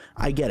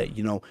 I get it.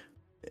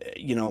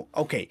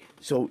 Okay,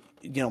 so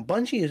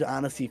Bungie is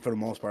honestly for the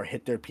most part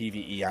hit their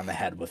PvE on the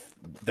head with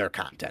their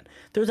content.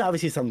 There's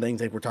obviously some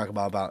things like we're talking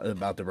about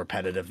the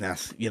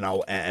repetitiveness,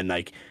 and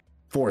like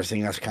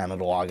forcing us kind of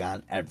to log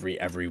on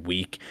every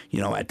week,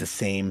 at the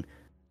same,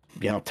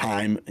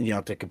 time,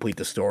 to complete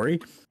the story.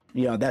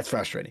 That's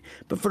frustrating.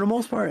 But for the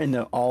most part, in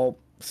the all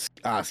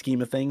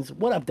scheme of things,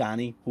 what up,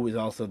 Donnie, who is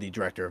also the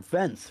director of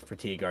events for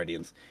TA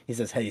Guardians? He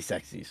says, "Hey,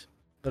 sexies."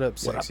 What up,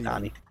 sexy? What up,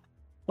 Donnie?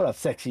 What up,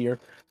 sexier?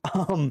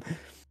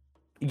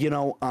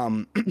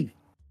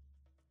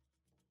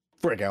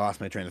 Frick, I lost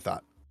my train of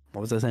thought.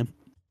 What was I saying?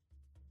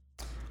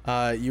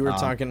 You were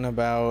talking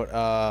about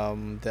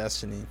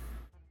Destiny.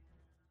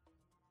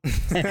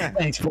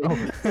 Thanks, bro.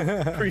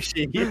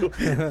 Appreciate you.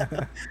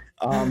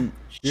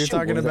 You're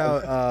talking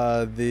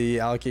about the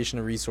allocation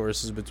of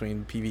resources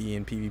between PvE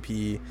and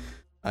PvP,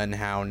 and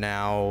how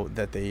now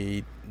that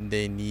they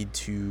need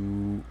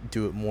to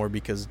do it more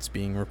because it's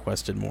being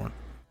requested more.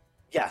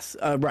 Yes,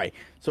 right.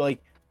 So I'm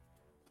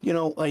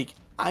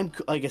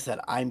like I said,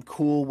 I'm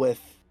cool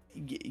with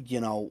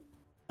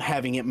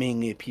having it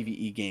mainly a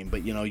PvE game,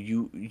 but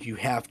you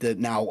have to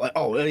now.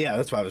 Oh yeah,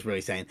 that's what I was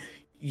really saying.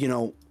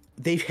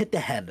 They've hit the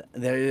head.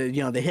 They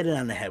hit it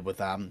on the head with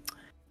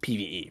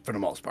PvE for the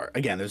most part.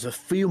 Again, there's a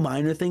few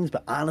minor things,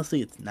 but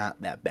honestly, it's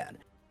not that bad.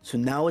 So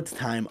now it's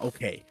time.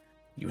 Okay,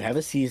 you have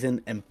a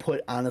season, and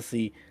put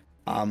honestly,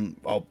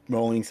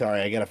 rolling.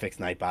 Sorry, I gotta fix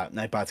Nightbot.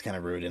 Nightbot's kind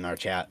of rude in our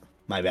chat.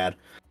 My bad.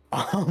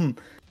 Um.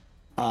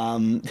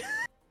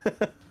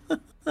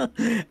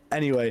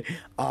 Anyway,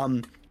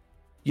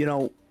 you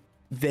know,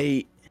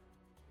 they.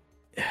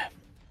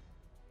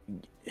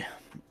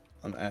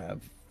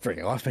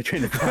 Freaking lost my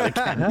train of thought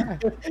again.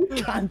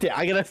 God damn,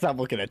 I gotta stop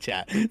looking at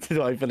chat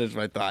until I finish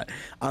my thought.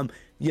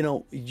 You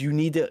know, you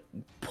need to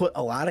put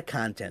a lot of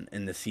content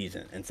in the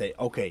season and say,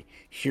 okay,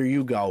 here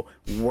you go.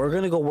 We're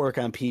gonna go work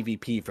on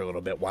PvP for a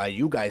little bit while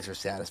you guys are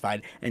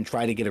satisfied and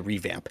try to get a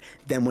revamp.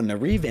 Then when the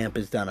revamp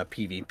is done of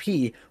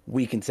PvP,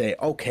 we can say,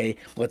 okay,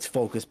 let's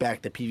focus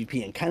back to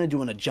PvP and kind of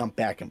doing a jump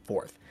back and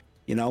forth.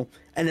 You know,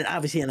 and then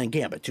obviously and then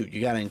Gambit too.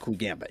 You gotta include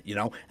Gambit. You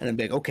know, and then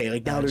be like, okay,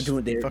 like now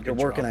they're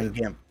working on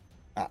Gambit.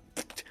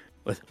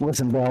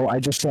 Listen, bro, I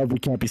just said we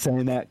can't be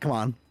saying that. Come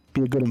on,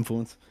 be a good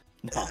influence.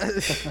 No.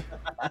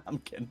 I'm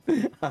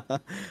kidding.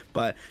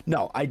 But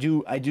no, I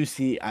do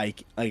see,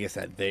 like I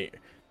said,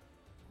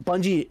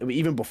 Bungie,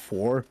 even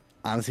before,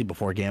 honestly,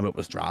 before Gambit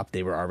was dropped,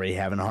 they were already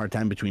having a hard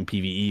time between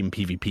PvE and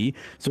PvP.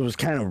 So it was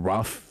kind of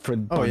rough for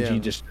Bungie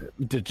just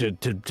to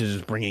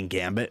just bring in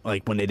Gambit,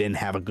 like when they didn't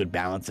have a good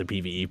balance of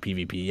PvE,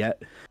 PvP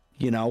yet.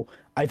 You know,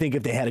 I think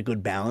if they had a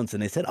good balance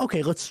and they said,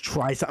 okay, let's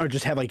try something, or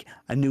just have like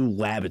a new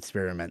lab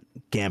experiment,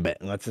 Gambit,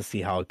 and let's just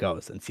see how it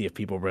goes and see if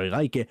people really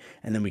like it,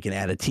 and then we can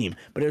add a team.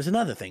 But there's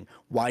another thing.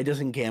 Why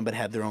doesn't Gambit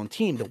have their own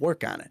team to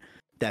work on it?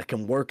 That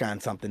can work on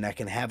something that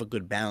can have a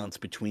good balance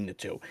between the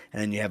two.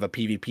 And then you have a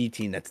PvP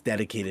team that's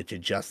dedicated to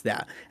just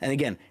that. And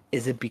again,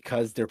 is it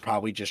because they're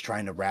probably just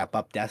trying to wrap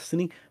up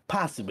Destiny?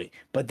 Possibly.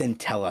 But then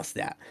tell us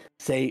that.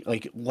 Say,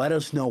 like, let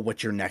us know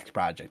what your next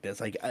project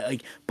is. Like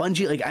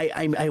Bungie, like,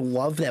 I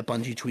love that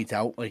Bungie tweets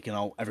out, like, you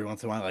know, every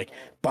once in a while, like,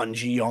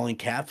 Bungie all in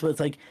caps. But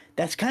it's like,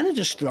 that's kind of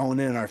just throwing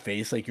it in our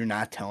face. Like, you're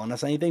not telling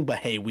us anything, but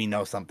hey, we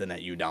know something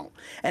that you don't.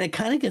 And it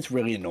kind of gets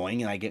really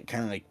annoying, and I get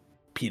kind of like,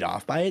 peed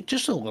off by it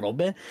just a little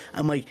bit.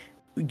 I'm like,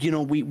 you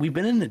know, we've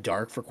been in the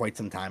dark for quite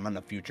some time on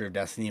the future of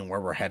Destiny and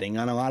where we're heading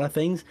on a lot of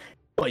things,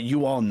 but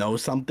you all know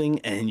something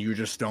and you're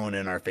just throwing it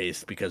in our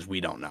face because we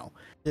don't know.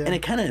 Yeah. And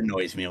it kind of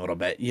annoys me a little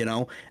bit, you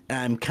know, and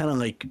I'm kind of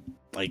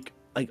like,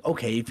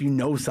 okay, if you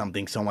know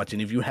something so much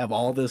and if you have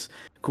all this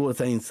cool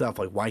exciting stuff,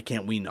 like, why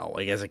can't we know?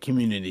 Like, as a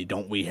community,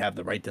 don't we have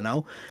the right to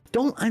know?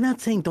 I'm not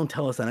saying don't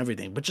tell us on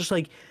everything, but just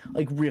like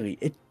really,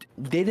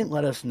 they didn't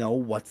let us know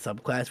what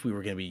subclass we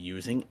were going to be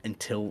using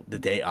until the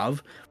day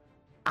of.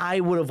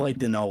 I would have liked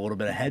to know a little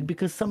bit ahead,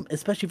 because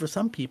especially for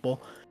some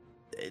people,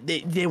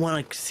 they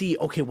want to see,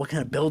 okay, what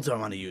kind of builds I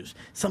want to use,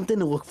 something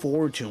to look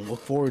forward to, and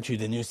look forward to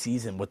the new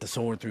season with the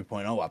Solar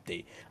 3.0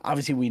 update.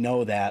 Obviously, we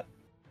know that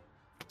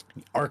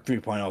Arc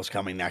 3.0 is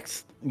coming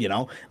next, you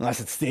know, unless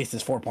it's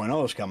Stasis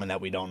 4.0 is coming that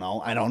we don't know.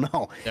 I don't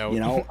know. No. You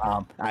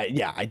know,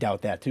 I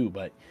doubt that too,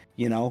 but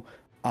you know,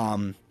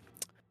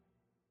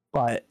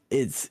 but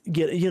it's,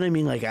 you know what I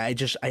mean? Like, I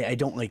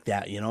don't like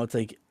that, you know, it's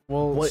like,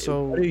 well, what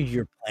are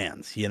your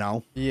plans, you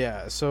know?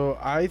 Yeah. So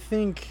I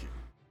think,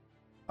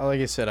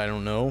 like I said, I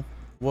don't know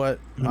what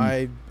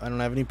I don't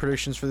have any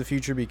predictions for the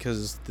future,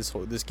 because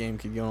this game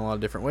could go in a lot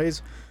of different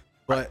ways,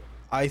 but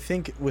I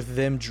think with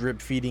them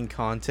drip feeding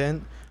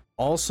content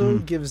also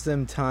gives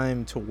them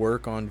time to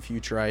work on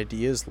future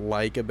ideas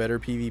like a better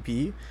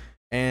PvP.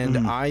 And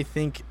I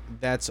think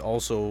that's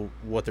also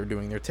what they're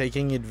doing. They're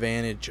taking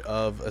advantage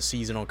of a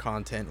seasonal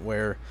content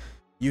where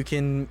you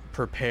can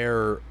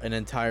prepare an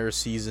entire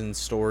season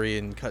story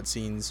and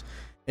cutscenes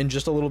in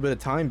just a little bit of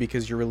time,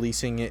 because you're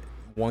releasing it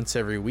once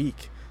every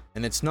week.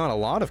 And it's not a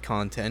lot of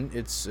content.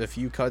 It's a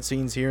few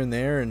cutscenes here and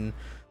there, and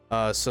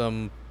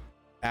some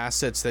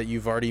assets that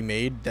you've already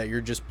made that you're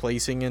just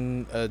placing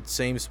in a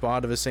same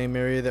spot of a same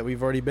area that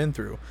we've already been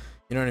through.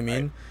 You know what I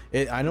mean?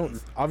 Right.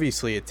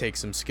 Obviously it takes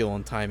some skill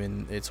and time,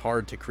 and it's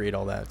hard to create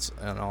all that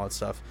and all that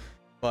stuff.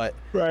 But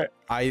right.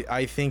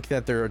 I think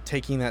that they're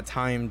taking that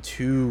time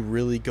to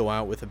really go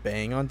out with a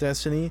bang on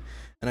Destiny.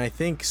 And I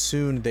think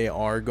soon they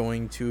are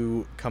going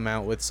to come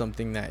out with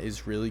something that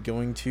is really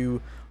going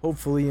to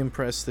hopefully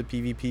impress the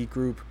PvP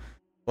group.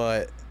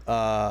 But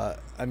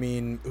I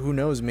mean, who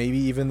knows? Maybe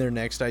even their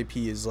next IP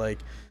is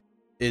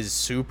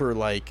super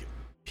like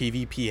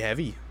PvP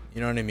heavy.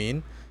 You know what I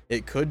mean?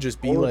 It could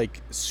just be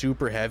like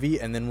super heavy,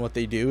 and then what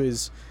they do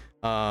is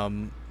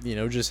you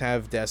know, just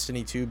have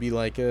Destiny 2 be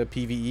like a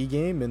PvE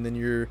game, and then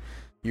your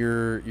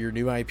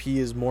new IP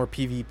is more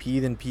PvP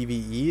than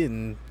PvE,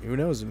 and who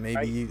knows,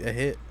 maybe a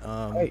hit.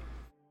 Right.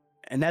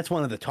 And that's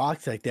one of the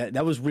talks, like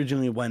that was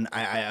originally when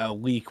a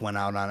leak went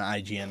out on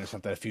IGN or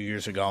something a few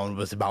years ago, and it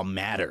was about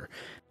Matter.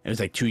 It was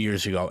like 2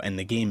 years ago, and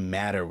the game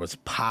Matter was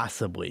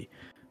possibly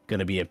going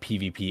to be a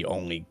PvP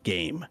only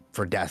game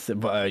for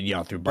Destiny, you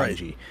know, through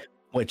Bungie. Right.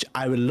 Which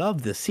I would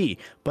love to see.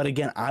 But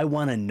again, I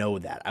want to know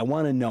that. I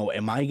want to know,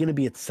 am I going to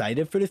be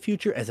excited for the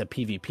future as a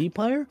PvP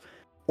player,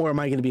 or am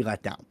I going to be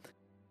let down?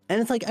 And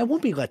it's like, I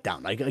won't be let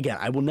down. Like, again,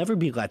 I will never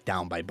be let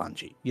down by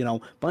Bungie. You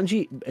know,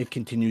 Bungie, it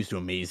continues to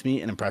amaze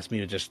me and impress me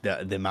with just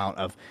the amount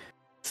of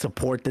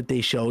support that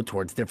they show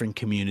towards different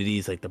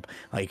communities,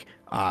 like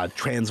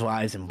trans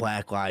lives and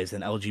Black lives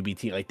and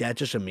LGBT, like that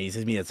just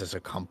amazes me as just a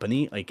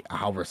company. Like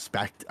how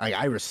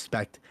I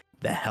respect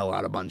the hell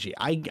out of Bungie.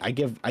 I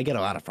get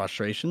a lot of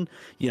frustration,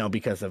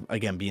 because of,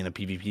 again, being a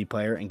PvP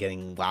player and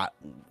getting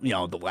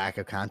the lack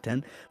of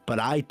content. But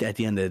I, at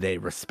the end of the day,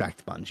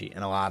 respect Bungie,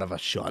 and a lot of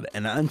us should.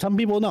 And some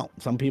people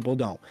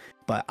don't.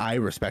 But I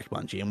respect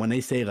Bungie. And when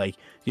they say, like,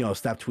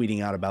 stop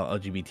tweeting out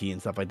about LGBT and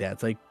stuff like that,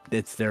 it's like,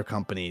 it's their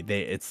company.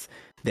 They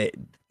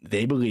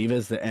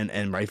believe,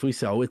 and rightfully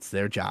so, it's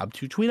their job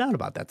to tweet out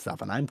about that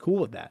stuff, and I'm cool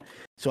with that.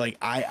 So like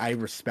I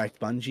respect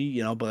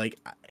Bungie, but like,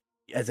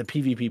 as a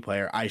PvP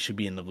player, I should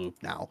be in the loop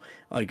now,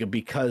 like,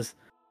 because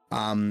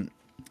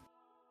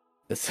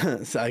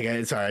sorry,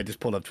 I just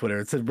pulled up Twitter.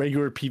 It said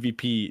regular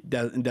PvP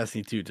in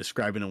Destiny 2,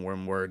 describing in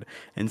one word,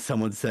 and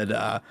someone said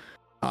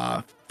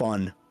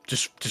fun.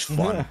 Just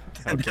fun.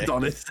 Okay. That's all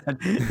they said.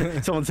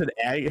 Someone said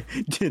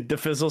the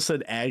Fizzle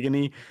said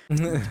agony.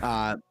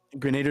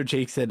 Grenader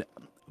Jake said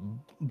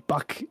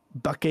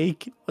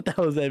buckache. What the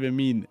hell does that even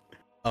mean?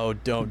 Oh,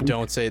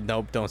 don't say it.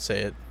 Nope, don't say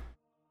it.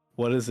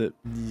 What is it?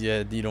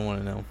 Yeah, you don't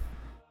want to know.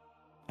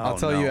 I'll Oh,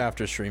 tell no. you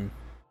after stream.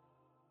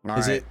 All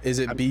Is right.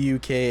 it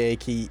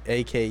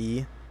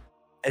BUKAKE?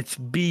 It's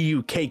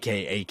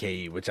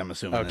BUKKAKE, which I'm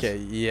assuming. Okay,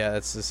 yeah,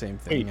 that's the same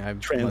thing. Hey, I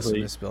must translate.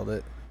 have misspelled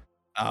it.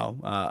 Oh,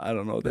 I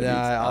don't know what that Yeah,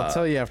 means. I'll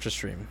tell you after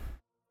stream.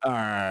 All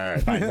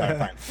right, fine.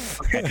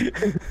 Okay.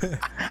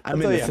 I'll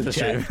I'm tell in you this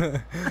after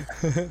chat.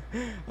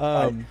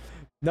 stream.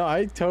 No,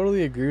 I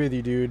totally agree with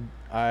you, dude.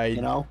 I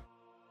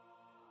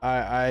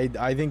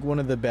think one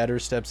of the better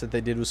steps that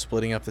they did was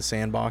splitting up the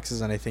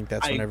sandboxes, and I think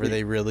that's whenever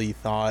they really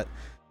thought,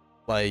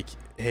 like,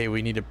 hey,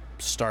 we need to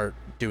start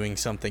doing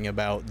something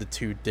about the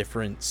two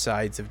different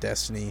sides of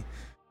Destiny.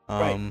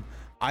 Right.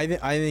 I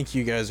think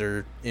you guys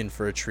are in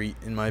for a treat,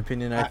 in my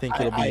opinion. I think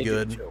it'll be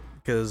good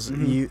because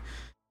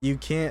you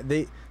can't.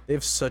 They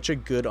have such a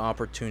good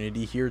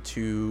opportunity here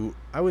to,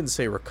 I wouldn't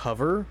say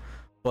recover,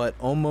 but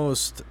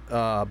almost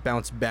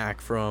bounce back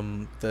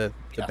from the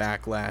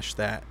backlash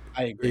that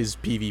is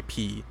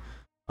PvP.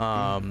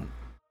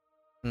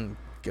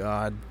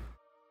 God,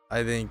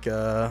 I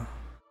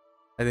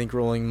think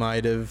Rolling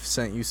might have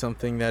sent you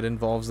something that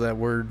involves that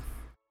word.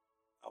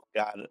 Oh,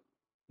 got it.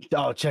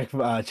 Oh, check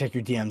your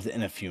DMs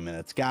in a few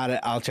minutes. Got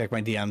it. I'll check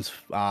my DMs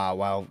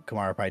while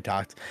Kamara probably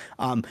talked.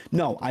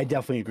 No, I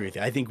definitely agree with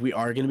you. I think we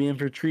are going to be in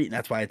for a treat, and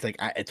that's why it's like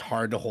it's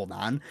hard to hold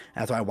on.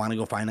 That's why I want to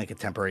go find like a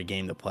temporary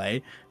game to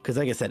play. Because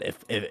like I said,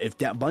 if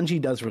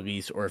Bungie does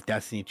release, or if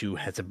Destiny 2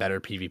 has a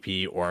better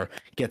PvP or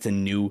gets a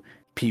new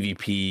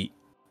PvP,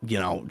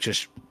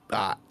 just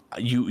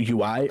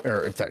UI,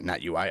 or sorry,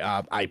 not UI,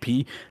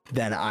 IP,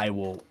 then I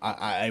will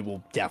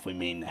definitely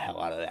main the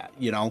hell out of that.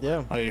 Yeah.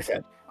 Like I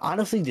said,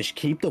 honestly, just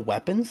keep the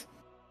weapons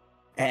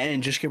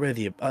and just get rid of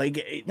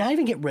not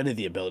even get rid of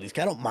the abilities.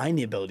 I don't mind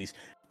the abilities.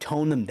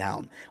 Tone them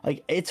down.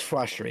 Like, it's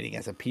frustrating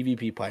as a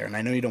PvP player, and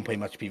I know you don't play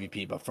much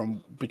PvP, but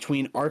from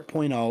between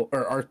Arc.0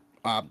 or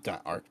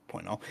not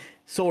Arc.0,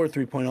 Solar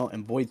 3.0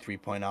 and Void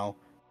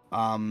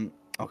 3.0.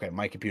 Okay,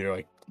 my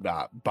computer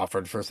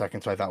buffered for a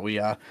second, so I thought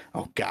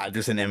oh god,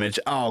 there's an image.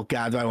 Oh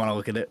god, do I want to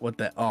look at it?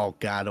 Oh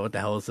god, what the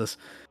hell is this?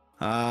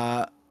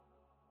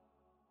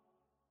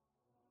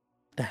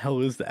 The hell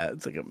is that?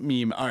 It's like a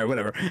meme. All right,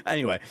 whatever.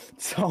 Anyway,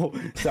 so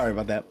sorry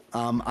about that.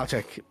 I'll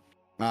check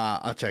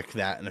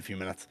that in a few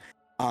minutes.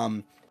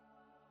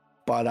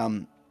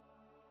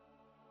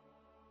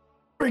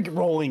 Break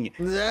rolling.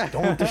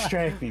 Don't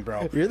distract me,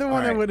 bro. You're the one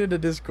All that right. went into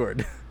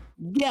Discord.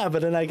 Yeah,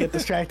 but then I get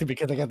distracted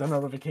because I got the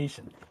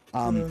notification.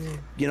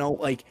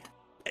 Like,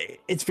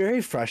 it's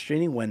very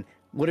frustrating when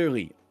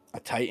literally a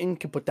Titan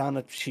can put down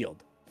a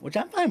shield, which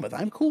I'm fine with.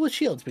 I'm cool with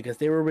shields because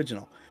they were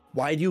original.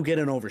 Why do you get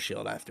an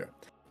overshield after?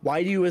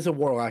 Why do you, as a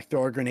warlock,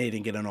 throw a grenade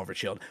and get an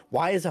overshield?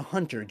 Why, as a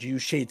hunter, do you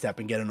shade step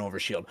and get an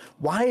overshield?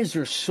 Why is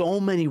there so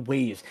many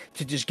ways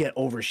to just get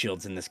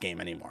overshields in this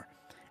game anymore?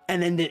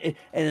 And then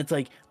it's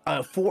like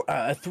a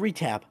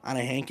 3-tap on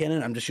a hand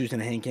cannon. I'm just using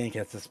a hand cannon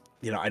because this,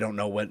 I don't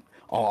know what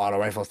all auto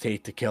rifles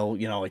take to kill,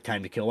 like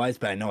time to kill wise,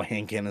 but I know a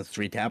hand cannon is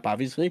 3-tap,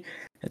 obviously.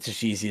 That's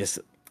just the easiest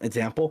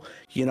example.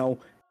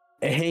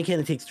 A hand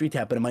cannon takes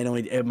 3-tap, but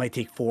it might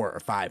take 4 or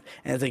 5.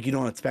 And it's like, you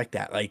don't expect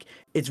that. Like,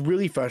 it's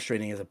really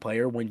frustrating as a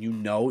player when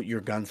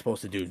your gun's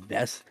supposed to do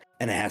this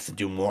and it has to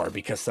do more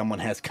because someone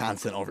has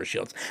constant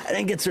overshields and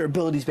then gets their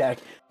abilities back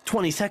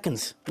 20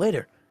 seconds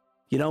later,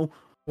 Well,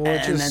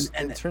 it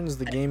turns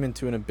the game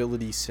into an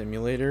ability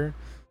simulator.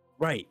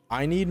 Right.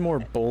 I need more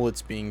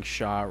bullets being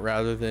shot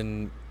rather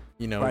than,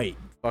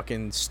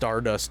 fucking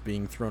stardust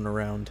being thrown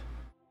around.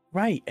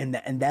 Right, and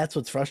that's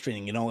what's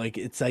frustrating,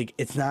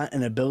 it's not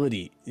an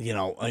ability,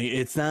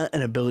 it's not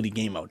an ability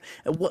game mode.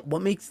 And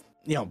what makes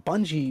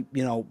Bungie,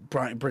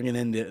 bringing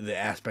in the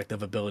aspect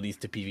of abilities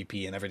to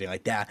PvP and everything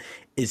like that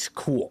is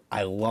cool.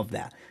 I love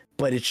that,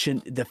 but it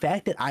shouldn't. The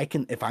fact that I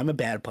can, if I'm a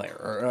bad player,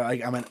 or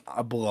like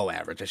a below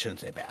average, I shouldn't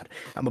say bad.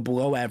 I'm a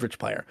below average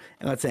player,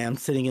 and let's say I'm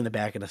sitting in the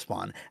back of the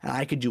spawn, and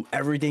I could do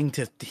everything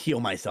to heal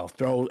myself,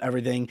 throw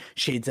everything,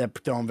 shades up,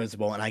 throw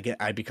invisible, and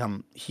I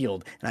become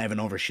healed, and I have an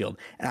overshield,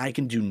 and I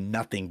can do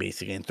nothing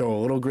basically, and throw a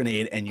little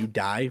grenade, and you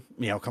die,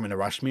 coming to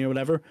rush me or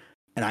whatever,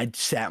 and I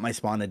sat at my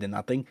spawn and did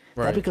nothing.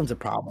 Right. That becomes a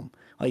problem.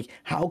 Like,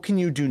 how can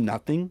you do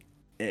nothing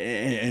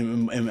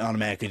and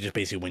automatically just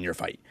basically win your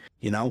fight,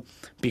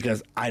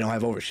 because I don't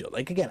have overshield.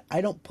 Like, again, I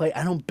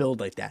don't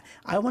build like that.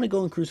 I want to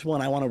go in Crucible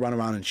and I want to run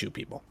around and shoot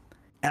people,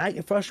 and I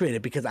get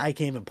frustrated because I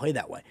can't even play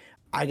that way.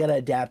 I gotta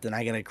adapt, and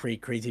I gotta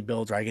create crazy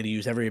builds, or I gotta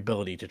use every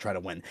ability to try to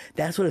win.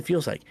 That's what it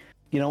feels like,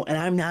 and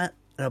I'm not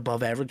an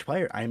above average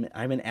player. I'm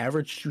an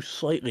average to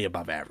slightly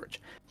above average.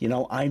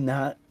 I'm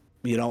not,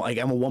 like,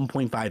 I'm a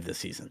 1.5 this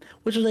season,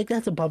 which is like,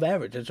 that's above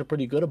average. It's a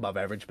pretty good above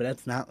average, but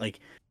that's not like,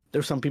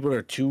 there's some people that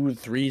are 2,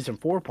 3s,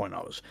 and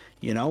 4.0s,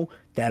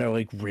 that are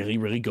like really,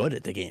 really good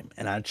at the game.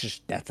 And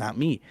that's not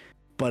me.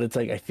 But it's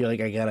like, I feel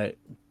like I gotta,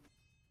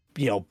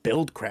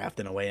 build craft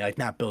in a way, like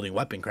not building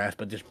weapon craft,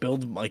 but just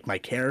build like my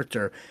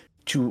character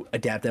to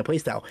adapt that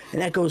playstyle.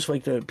 And that goes for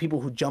like the people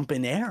who jump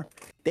in air.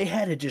 They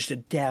had to just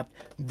adapt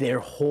their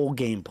whole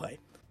gameplay.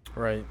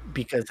 Right.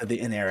 Because of the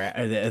in-air,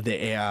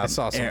 I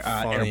saw some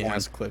funny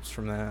ass clips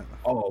from that.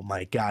 Oh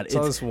my God. I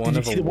saw this one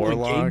of a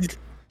warlock.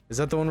 Is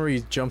that the one where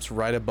he jumps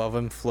right above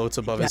him, floats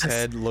above his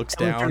head, looks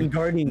down,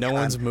 no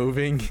one's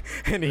moving,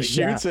 and he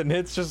shoots it, and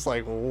it's just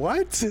like,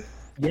 what?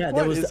 Yeah,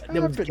 that was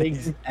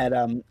Giggs at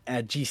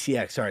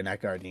GCX. Sorry,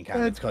 not Guardian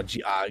Con. It's called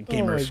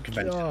Gamers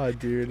Convention. Oh,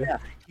 dude. Yeah,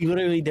 he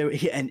literally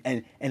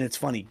and it's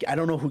funny. I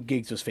don't know who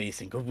Giggs was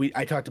facing, because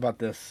I talked about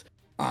this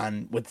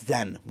with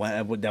Zen.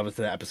 That was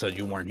the episode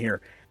you weren't here.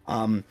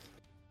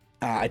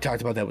 I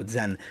talked about that with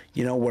Zen.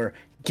 Where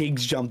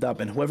Giggs jumped up,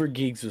 and whoever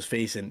Giggs was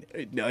facing,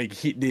 like,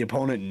 the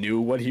opponent knew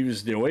what he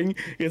was doing,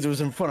 because it was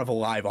in front of a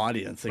live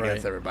audience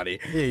against everybody.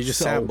 Yeah, he just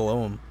sat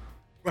below him.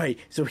 Right,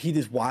 so he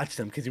just watched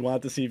him because he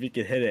wanted to see if he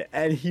could hit it,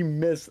 and he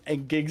missed,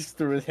 and Giggs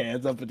threw his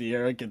hands up in the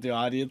air and get the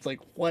audience like,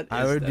 what is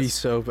I would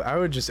this?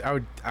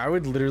 I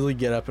would literally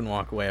get up and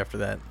walk away after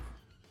that.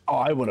 Oh,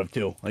 I would have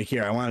too. Like,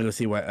 here, I want to go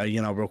see what,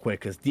 real quick,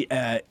 because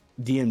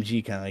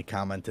DMG kind of like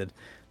commented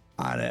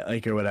on it,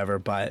 like, or whatever,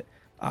 but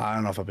I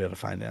don't know if I'll be able to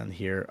find it on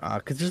here,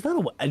 because there's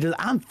not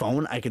on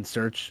phone I can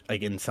search,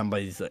 like, in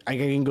somebody's, like, I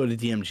can go to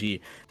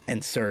DMG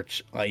and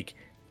search, like,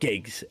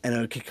 Giggs, and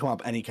it could come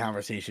up any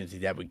conversations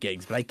he's had with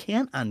Giggs, but I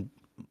can't on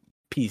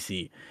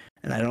PC,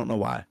 and I don't know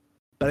why.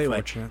 But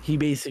anyway, he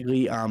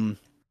basically,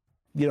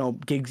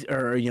 Giggs,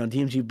 or,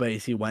 DMG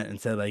basically went and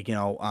said, like,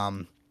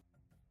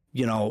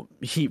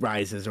 Heat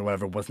Rises or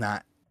whatever was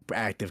not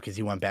active because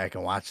he went back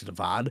and watched the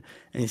VOD,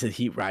 and he said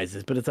Heat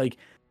Rises, but it's like,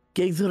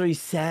 Giggs literally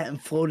sat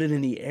and floated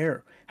in the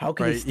air. How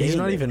can he stay? He's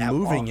not even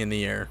moving in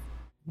the air.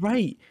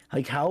 Right.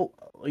 Like, how,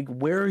 like,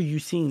 where are you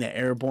seeing that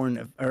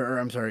airborne, or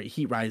I'm sorry,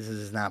 Heat Rises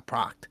is not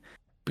procced?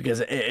 Because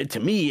to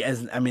me,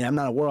 I'm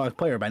not a Warlock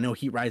player, but I know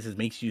Heat Rises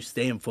makes you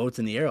stay and floats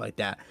in the air like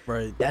that.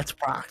 Right. That's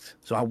procced.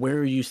 So where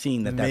are you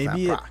seeing that that's not procced?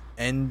 Maybe it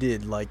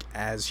ended, like,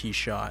 as he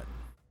shot.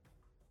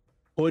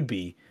 Could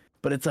be.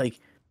 But it's like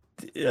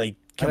come on.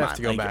 I'd have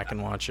to go back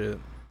and watch it.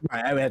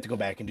 I would have to go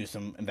back and do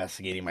some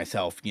investigating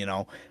myself,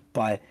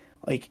 But,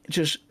 like,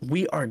 just,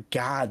 we are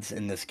gods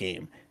in this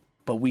game,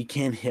 but we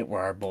can't hit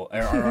where our bullets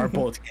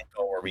can't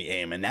go where we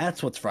aim, and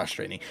that's what's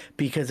frustrating.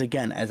 Because,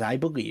 again, as I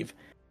believe,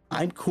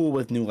 I'm cool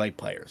with new light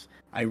players.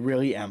 I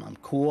really am. I'm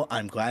cool.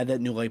 I'm glad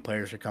that new light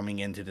players are coming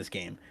into this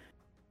game,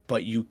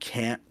 but you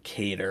can't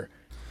cater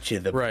to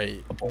the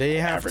They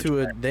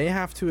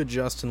have to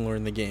adjust and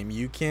learn the game.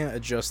 You can't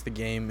adjust the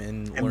game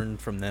and learn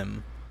from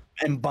them.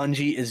 And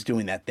Bungie is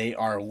doing that. They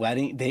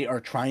are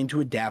trying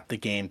to adapt the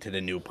game to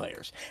the new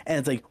players. And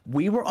it's like,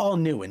 we were all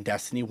new in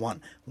Destiny 1.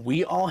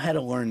 We all had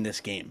to learn this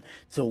game.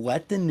 So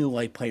let the new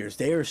light players,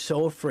 they are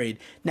so afraid.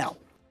 Now,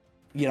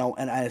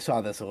 and I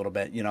saw this a little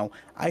bit,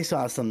 I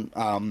saw some,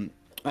 I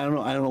don't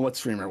know what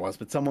streamer it was,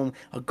 but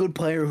a good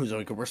player who's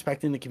like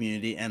respecting the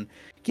community and,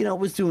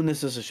 was doing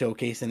this as a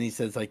showcase, and he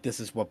says, like, this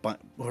is what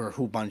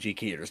who Bungie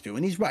caters to.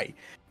 And he's right.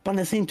 But on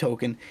the same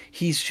token,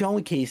 he's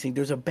showcasing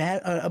there's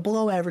a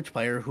below average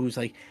player who's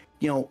like,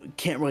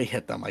 can't really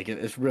hit them. Like,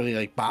 it's really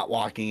like bot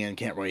walking and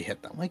can't really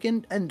hit them. Like,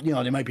 and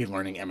they might be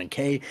learning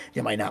M&K.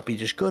 They might not be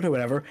just good or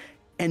whatever.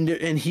 And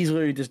he's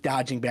literally just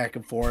dodging back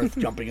and forth,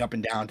 jumping up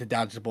and down to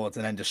dodge the bullets,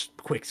 and then just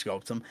quick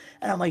scopes them.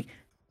 And I'm like,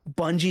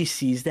 Bungie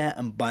sees that,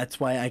 and that's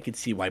why I could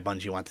see why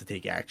Bungie wants to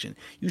take action.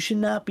 You should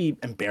not be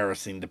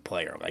embarrassing the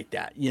player like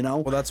that,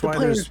 Well, that's why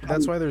there's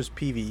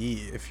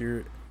PvE. If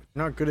you're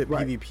not good at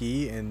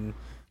PvP and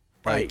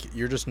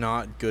you're just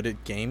not good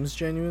at games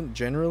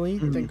generally,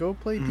 then go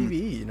play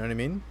PvE. You know what I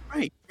mean?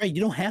 Right.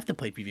 You don't have to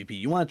play PvP.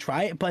 You want to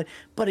try it, but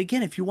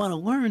again, if you want to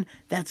learn,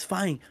 that's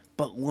fine.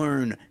 But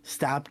learn.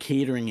 Stop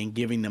catering and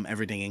giving them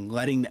everything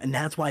and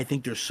that's why I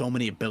think there's so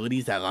many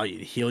abilities that allow you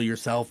to heal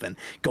yourself and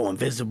go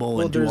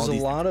invisible and do all these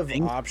things. There's a lot of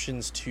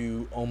options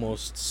to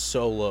almost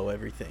solo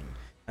everything,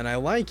 and I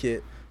like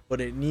it, but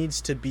it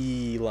needs to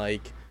be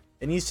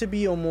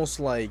almost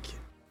like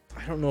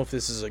I don't know if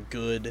this is a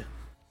good,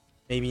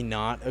 maybe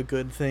not a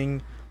good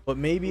thing, but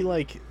maybe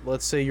like,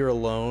 let's say you're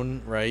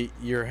alone, right?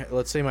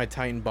 Let's say my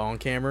Titan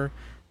Bonk Hammer.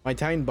 My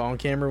Titan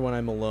Bonk Hammer when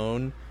I'm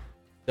alone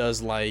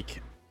does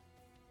like,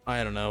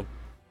 I don't know,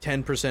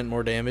 10%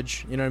 more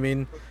damage, you know what I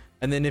mean?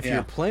 And then if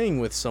you're playing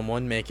with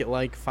someone, make it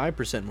like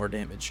 5% more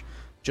damage.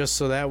 Just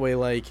so that way,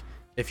 like,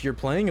 if you're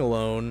playing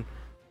alone,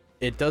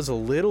 it does a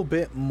little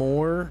bit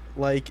more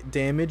like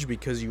damage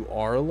because you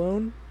are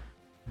alone.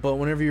 But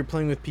whenever you're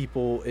playing with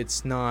people,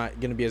 it's not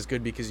going to be as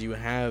good because you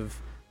have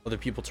other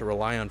people to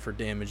rely on for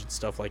damage and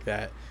stuff like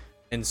that.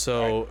 And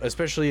so,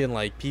 especially in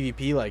like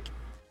PvP, like,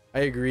 I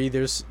agree,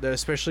 there's,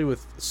 especially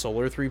with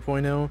Solar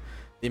 3.0,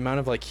 the amount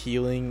of like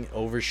healing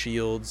over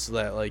shields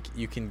that like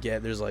you can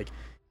get, there's like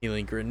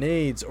healing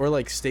grenades or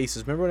like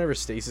stasis. Remember whenever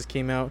stasis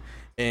came out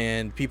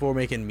and people were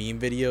making meme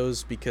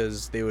videos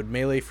because they would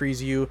melee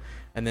freeze you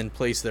and then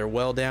place their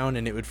well down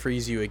and it would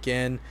freeze you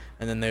again,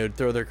 and then they would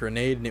throw their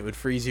grenade and it would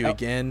freeze you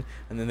again,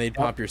 and then they'd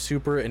pop your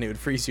super and it would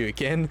freeze you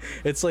again.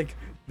 It's like,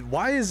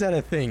 why is that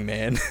a thing,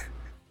 man?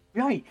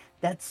 Right.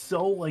 That's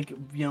so, like,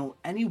 you know,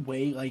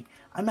 anyway, like,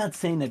 I'm not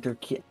saying that they're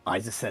I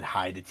just said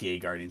hi to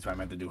TA Guardians, so I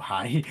meant to do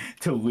hi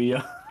to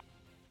Leah.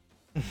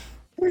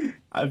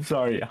 I'm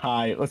sorry.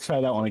 Hi. Let's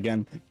try that one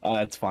again.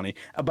 That's funny.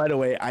 By the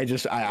way,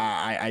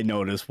 I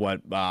noticed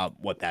what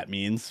that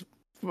means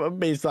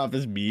based off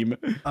his meme.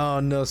 Oh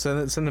no,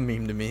 send a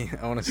meme to me.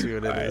 I want to see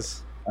what it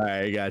is. All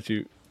right, I got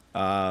you.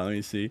 Let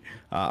me see.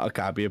 I'll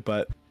copy it,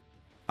 but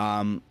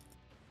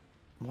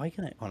why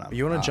can I? Hold on.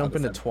 You want to jump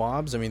into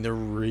TWABs? I mean, they're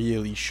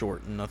really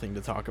short and nothing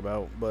to talk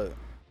about, but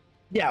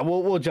yeah,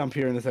 we'll jump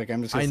here in a second.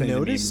 I'm just. I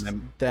noticed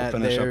that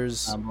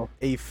there's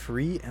a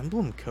free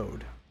emblem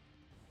code.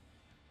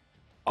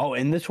 Oh,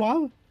 in the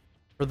TWAB?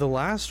 For the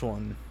last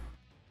one.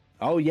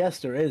 Oh yes,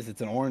 there is.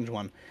 It's an orange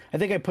one. I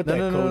think I put that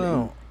code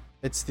in.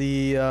 It's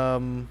the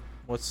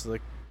what's the?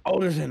 Oh,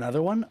 there's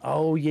another one.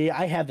 Oh yeah,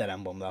 I have that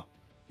emblem though.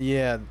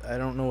 Yeah, I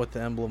don't know what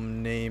the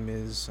emblem name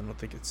is. I don't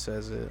think it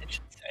says it. It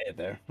should say it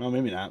there. No,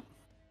 maybe not.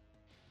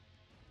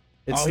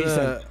 It's he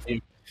said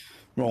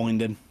Rolling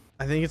did.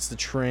 I think it's the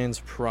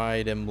Trans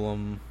Pride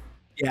emblem.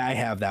 Yeah, I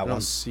have that one. I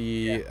don't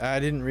see. Yeah. I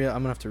didn't realize.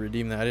 I'm gonna have to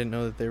redeem that. I didn't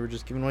know that they were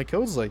just giving away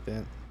codes like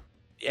that.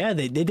 Yeah,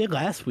 they did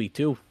last week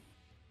too,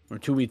 or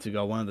 2 weeks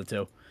ago. One of the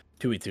two.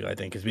 2 weeks ago, I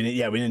think, because we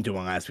didn't do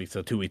one last week,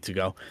 so 2 weeks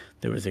ago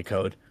there was a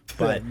code.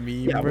 But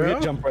yeah, we're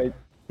gonna jump right.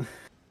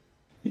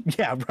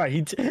 Yeah,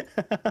 right.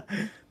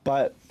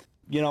 But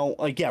you know,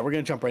 like, yeah, we're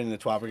gonna jump right into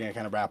 12. We're gonna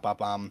kind of wrap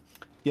up.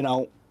 You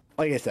know,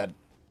 like I said,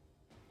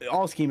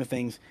 all scheme of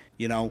things,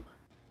 you know,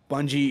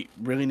 Bungie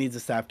really needs to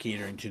stop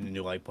catering to the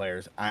new light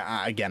players.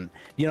 I again,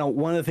 you know,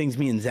 one of the things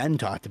me and Zen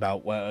talked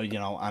about, you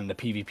know, on the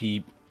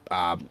PvP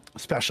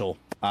special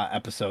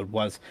episode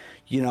was,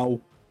 you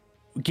know,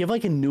 give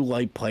like a new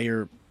light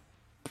player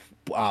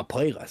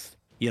playlist,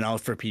 you know,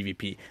 for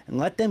PvP, and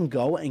let them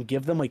go and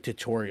give them like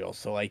tutorials.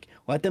 So like,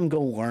 let them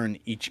go learn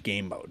each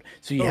game mode.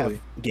 So you have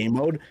game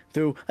mode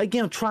through, like,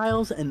 you know,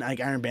 trials and like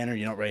Iron Banner,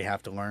 you don't really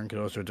have to learn because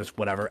those are just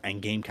whatever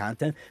end game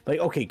content. But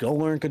like, okay, go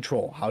learn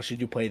control. How should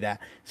you play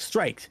that?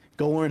 Strikes,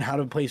 go learn how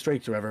to play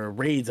strikes or whatever.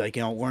 Raids, like,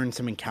 you know, learn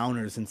some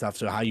encounters and stuff.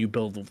 So how you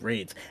build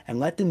raids, and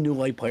let the new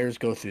light players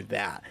go through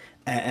that,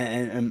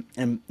 and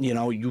you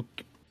know,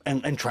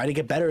 and try to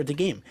get better at the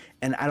game.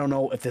 And I don't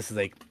know if this is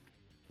like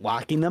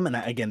locking them, and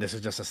again, this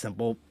is just a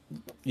simple,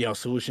 you know,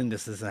 solution.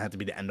 This doesn't have to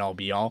be the end all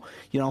be all,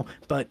 you know,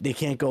 but they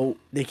can't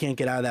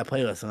get out of that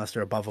playlist unless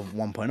they're above a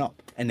 1.0,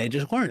 and they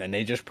just learn and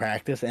they just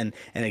practice, and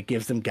it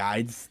gives them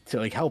guides to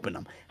like helping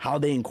them. How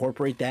they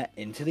incorporate that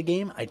into the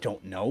game, I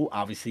don't know.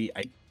 Obviously,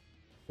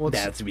 that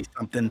has to be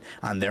something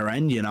on their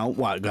end, you know.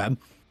 What? Go ahead.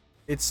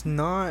 It's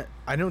not,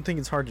 I don't think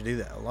it's hard to do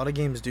that. A lot of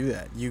games do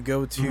that. You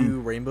go to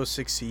Rainbow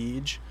Six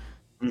Siege.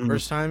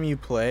 First time you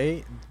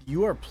play,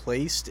 you are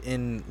placed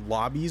in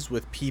lobbies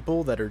with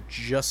people that are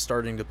just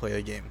starting to play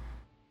the game.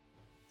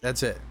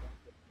 That's it.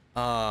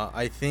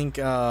 I think,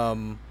 I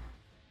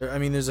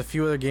mean, there's a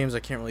few other games,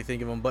 I can't really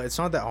think of them, but it's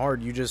not that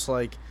hard. You just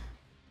like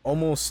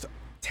almost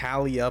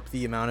tally up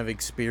the amount of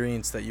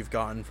experience that you've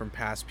gotten from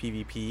past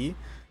PvP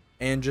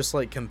and just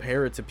like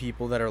compare it to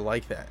people that are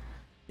like that.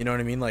 You know what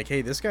I mean? Like,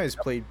 hey, this guy's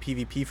played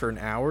PvP for an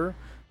hour.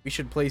 We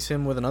should place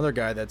him with another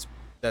guy that's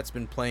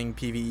been playing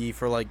PvE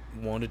for like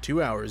 1 to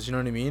 2 hours. You know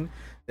what I mean?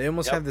 They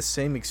almost have the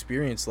same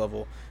experience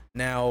level.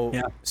 Now,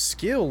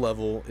 skill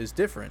level is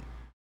different.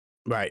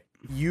 Right.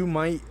 You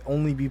might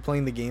only be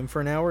playing the game for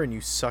an hour and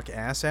you suck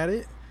ass at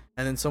it,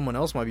 and then someone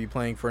else might be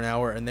playing for an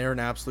hour and they're an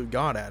absolute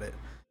god at it.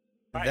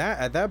 Right.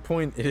 At that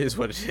point, it is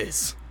what it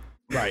is.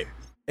 Right.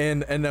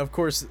 And of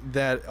course,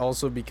 that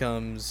also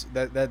becomes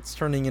that's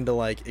turning into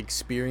like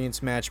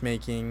experience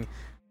matchmaking.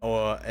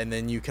 And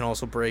then you can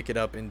also break it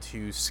up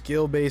into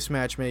skill-based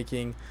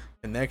matchmaking,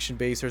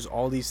 connection-based. There's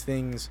all these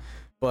things,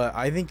 but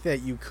I think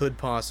that you could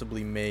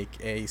possibly make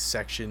a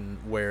section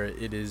where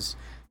it is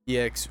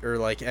EX or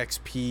like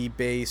XP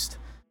based,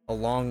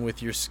 along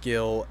with your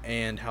skill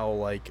and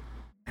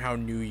how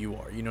new you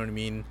are. You know what I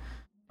mean?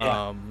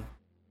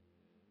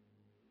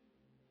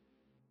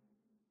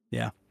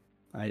 Yeah.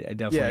 I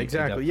definitely. Yeah,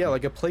 exactly. Yeah,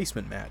 like a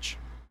placement match.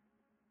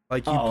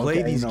 Like you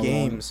play these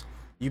games,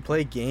 you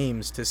play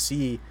games to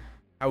see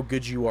how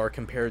good you are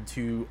compared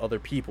to other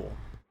people.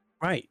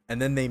 Right.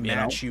 And then they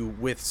match you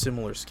with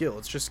similar skill.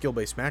 It's just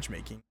skill-based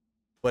matchmaking.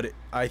 But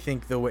I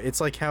think the way it's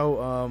like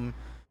how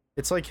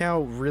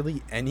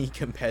really any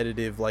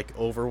competitive like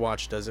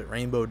Overwatch does it,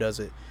 Rainbow does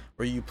it,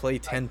 where you play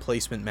 10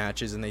 placement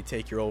matches and they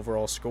take your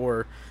overall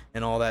score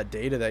and all that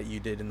data that you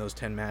did in those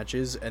 10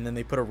 matches and then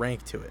they put a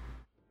rank to it.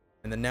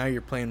 And then now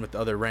you're playing with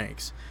other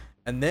ranks.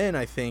 And then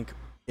I think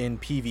in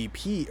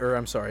PvP, or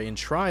I'm sorry, in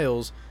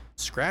Trials,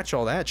 scratch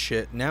all that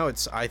shit. Now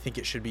I think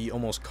it should be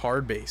almost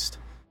card based.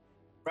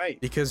 Right.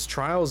 Because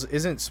Trials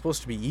isn't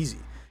supposed to be easy.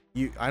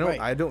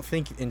 I don't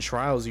think in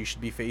Trials you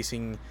should be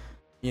facing,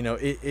 you know,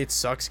 it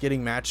sucks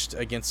getting matched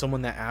against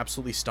someone that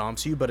absolutely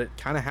stomps you, but it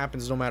kind of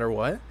happens no matter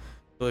what.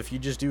 So if you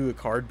just do a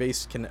card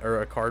based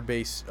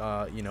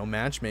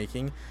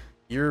matchmaking,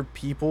 you're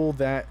people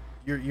that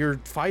you're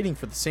fighting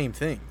for the same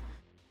thing.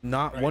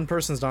 Not one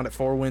person's not at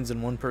 4 wins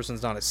and one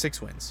person's not at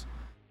 6 wins.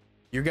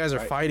 You guys are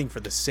fighting for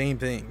the same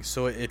thing,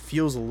 so it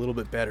feels a little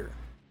bit better.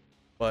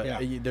 But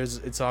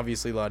it's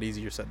obviously a lot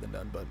easier said than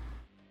done.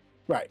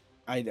 But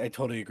I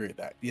totally agree with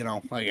that. You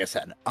know, like I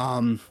said,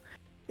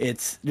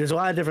 there's a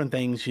lot of different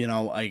things. You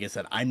know, like I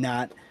said,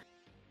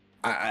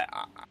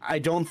 I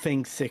don't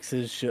think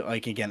sixes should,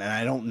 like, again, and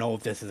I don't know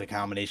if this is a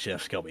combination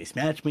of skill-based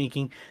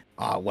matchmaking,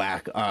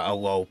 lack a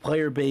low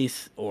player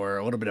base, or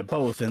a little bit of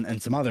both,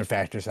 and some other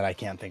factors that I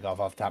can't think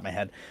of off the top of my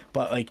head.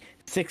 But like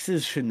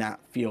sixes should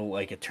not feel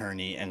like a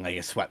tourney and like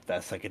a sweat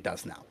fest like it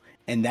does now.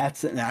 And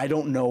I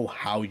don't know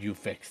how you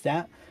fix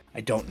that. I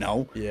don't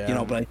know. Yeah. You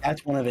know, but like,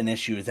 that's one of an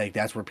issue. Is like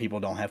that's where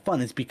people don't have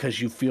fun. It's because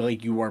you feel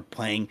like you are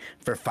playing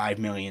for $5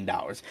 million.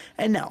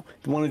 And now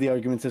one of the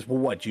arguments is, well,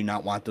 what, do you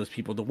not want those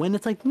people to win?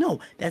 It's like, no,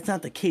 that's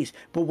not the case.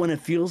 But when it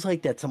feels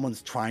like that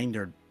someone's trying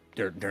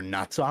their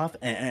nuts off,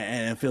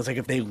 and it feels like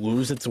if they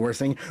lose, it's the worst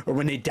thing. Or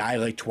when they die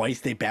like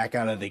twice, they back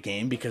out of the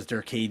game because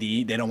their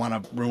KD, they don't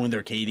want to ruin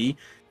their KD.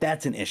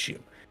 That's an issue.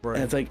 Right.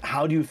 And it's like,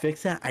 how do you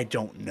fix that? I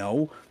don't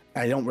know.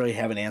 I don't really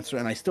have an answer,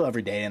 and I still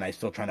every day, and I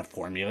still trying to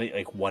formulate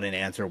like what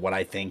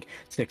I think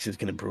sixes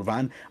can improve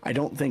on. I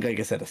don't think, like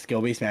I said, a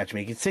skill-based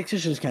matchmaking, sixes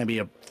is just going to be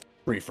a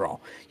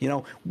free-for-all, you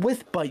know,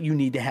 but you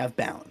need to have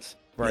balance.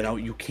 Right. You know,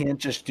 you can't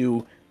just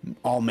do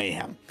all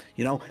mayhem.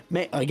 You know,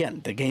 again,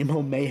 the game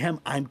mode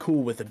mayhem, I'm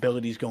cool with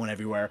abilities going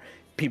everywhere,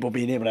 people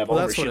being able to have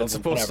that's what it's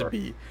supposed to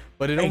be,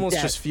 but it almost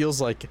just feels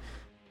like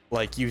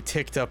you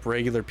ticked up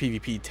regular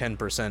PvP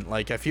 10%.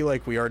 Like I feel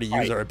like we already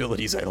use our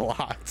abilities a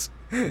lot.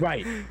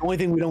 Right. The only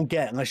thing we don't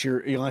get unless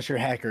you're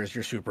hacker is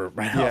your super.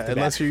 Right. Yeah.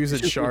 Unless you're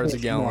using shards a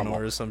gallon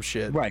or some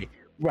shit. Right.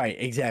 Right.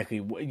 Exactly.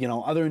 You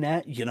know, other than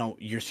that, you know,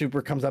 your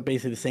super comes up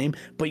basically the same,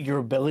 but your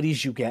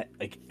abilities you get,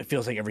 like, it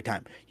feels like every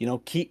time, you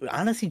know,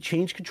 honestly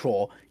change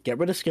control, get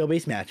rid of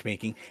skill-based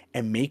matchmaking,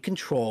 and make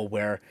control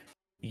where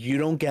you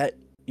don't get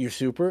your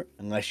super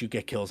unless you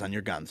get kills on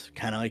your guns.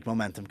 Kind of like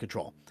momentum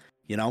control,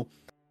 you know,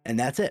 and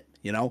that's it,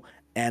 you know.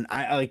 And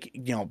I like,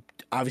 you know,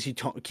 obviously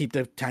keep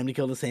the time to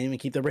kill the same and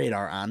keep the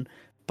radar on,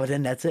 but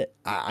then that's it.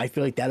 I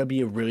feel like that'll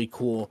be a really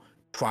cool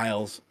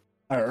Trials,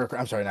 or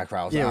I'm sorry, not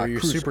Trials. Yeah, where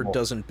your Crucible. super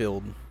doesn't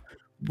build.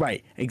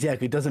 Right,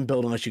 exactly. It doesn't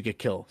build unless you get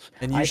kills.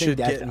 And you should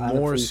get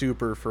more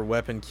super for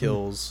weapon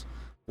kills,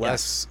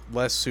 less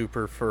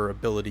super for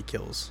ability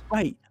kills.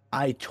 Right.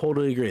 I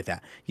totally agree with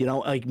that. You know,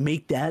 like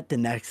make that the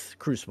next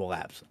Crucible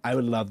Labs. I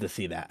would love to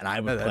see that, and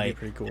I would play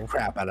the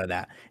crap out of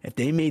that. If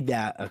they made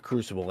that a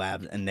Crucible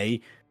Labs and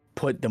they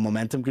put the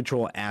momentum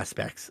control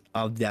aspects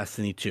of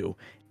Destiny 2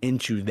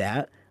 into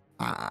that,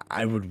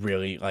 I would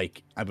really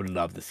like. I would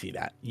love to see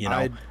that. You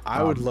know,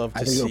 I would love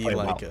to see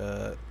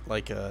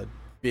like a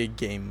big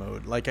game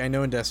mode. Like I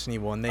know in Destiny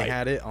 1 they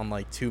had it on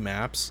like 2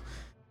 maps,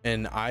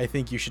 and I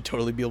think you should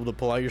totally be able to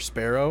pull out your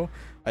Sparrow.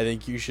 I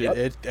think you should.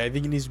 I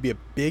think it needs to be a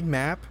big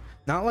map,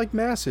 not like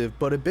massive,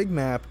 but a big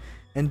map,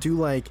 and do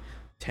like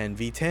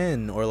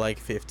 10v10 or like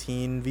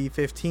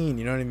 15v15.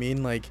 You know what I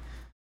mean? Like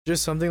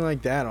just something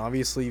like that.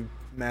 Obviously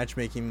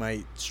matchmaking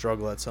might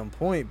struggle at some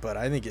point, but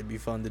I think it'd be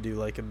fun to do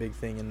like a big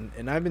thing.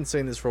 And I've been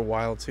saying this for a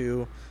while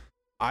too.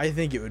 I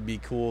think it would be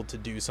cool to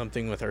do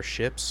something with our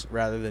ships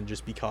rather than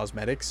just be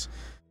cosmetics,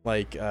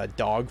 like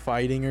dog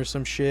fighting or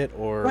some shit,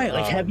 or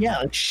like have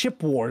like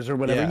ship wars or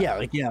whatever.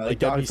 Like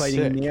dog fighting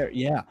in the air.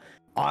 Yeah.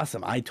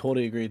 Awesome. I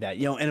totally agree with that.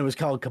 You know, and it was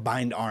called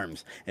Combined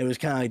Arms. It was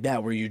kind of like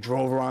that, where you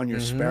drove around your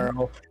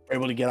Sparrow, were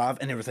able to get off,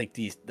 and there was like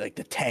these, like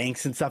the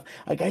tanks and stuff.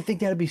 Like, I think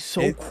that'd be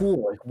so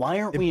cool. Like,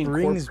 why aren't we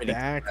brings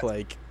back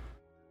like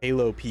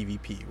Halo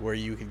PvP, where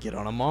you could get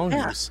on a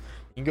mongoose,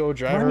 you can go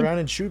drive around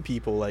and shoot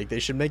people. Like, they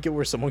should make it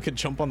where someone could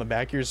jump on the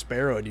back of your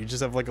Sparrow, and you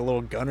just have like a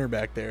little gunner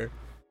back there.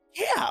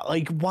 Yeah,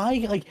 like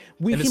why? Like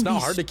and it's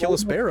not hard to kill a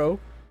Sparrow.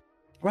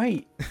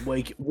 Right.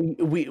 Like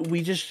we've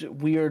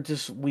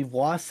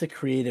lost the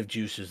creative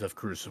juices of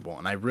Crucible,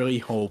 and I really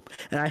hope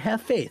and I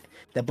have faith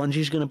that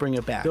Bungie's going to bring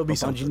it back. There'll be But Bungie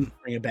something. needs to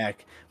bring it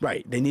back.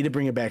 Right. They need to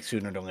bring it back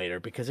sooner than later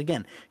because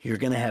again, you're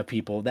going to have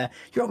people that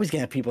you're always going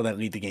to have people that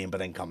leave the game but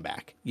then come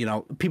back. You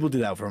know, people do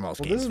that for most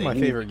Well, games. this is my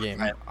favorite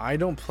game. I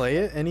don't play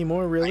it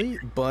anymore really,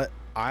 but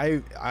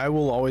I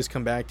will always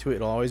come back to it.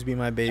 It'll always be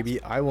my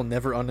baby. I will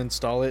never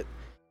uninstall it.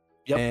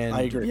 Yep, and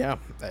I agree. Yeah,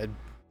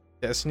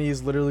 Destiny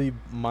is literally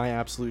my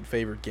absolute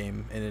favorite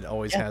game, and it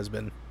always has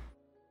been.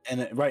 And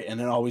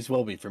it always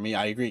will be for me.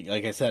 I agree.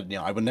 Like I said, you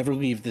know, I would never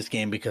leave this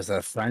game because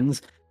of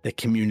friends, the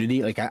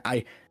community. Like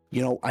I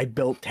you know, I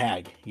built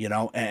Tag, you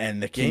know,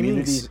 and the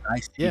communities I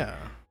see,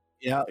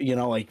 yeah, you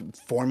know, like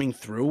forming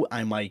through.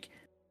 I'm like,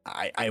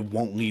 I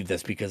won't leave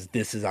this because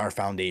this is our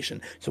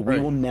foundation. So we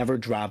will never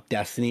drop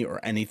Destiny or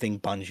anything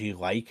Bungie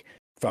like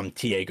from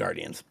TA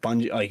Guardians.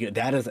 Bungie, like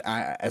that is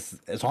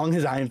as long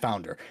as I am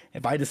founder.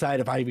 If I decide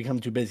if I become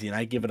too busy and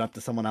I give it up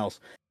to someone else,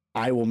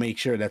 I will make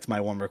sure that's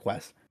my one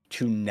request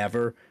to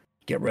never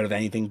get rid of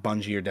anything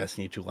Bungie or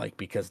Destiny 2 like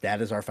because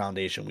that is our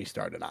foundation we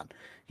started on.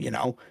 You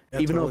know,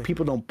 even though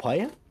people don't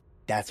play it,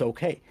 that's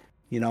okay.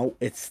 You know,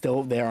 it's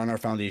still there on our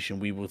foundation.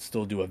 We will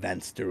still do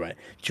events through it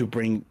to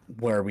bring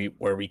where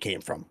we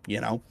came from.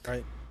 You know,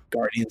 right?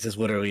 Guardians is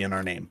literally in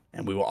our name,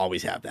 and we will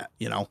always have that.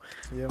 You know,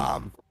 yeah.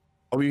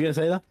 What were you gonna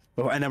say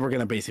though? And then we're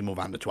gonna basically move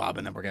on to TWAB,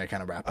 and then we're gonna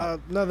kind of wrap up.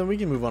 No, then we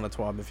can move on to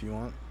TWAB if you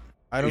want.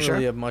 I don't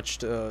really have much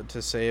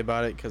to say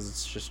about it because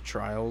it's just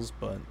trials,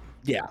 but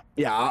yeah,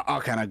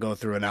 I'll kind of go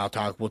through and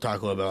we'll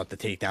talk a little bit about the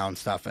takedown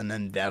stuff, and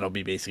then that'll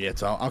be basically it.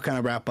 So I'll kind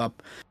of wrap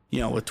up, you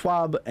know, with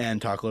TWAB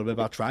and talk a little bit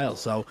about trials.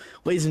 So,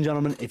 ladies and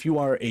gentlemen, if you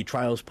are a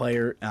trials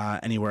player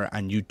anywhere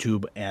on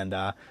YouTube and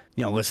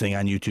you know, listening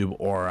on YouTube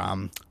or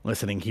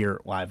listening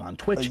here live on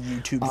Twitch, a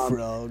YouTube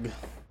frog.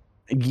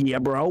 Yeah,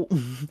 bro.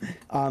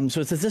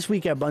 So it says this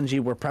week at Bungie,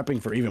 we're prepping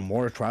for even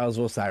more Trials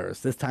of Osiris.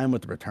 This time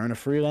with the return of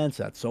freelance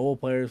that solo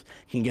players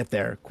can get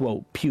their,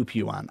 quote,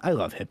 pew-pew on. I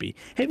love Hippie.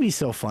 Hippie's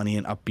so funny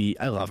and upbeat.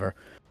 I love her.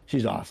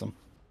 She's awesome.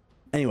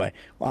 Anyway,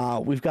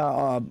 we've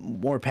got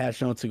more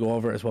patch notes to go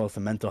over as well as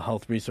some mental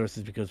health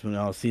resources because we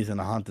know season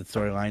the Haunted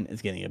storyline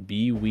is getting a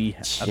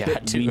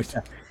bit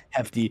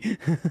hefty.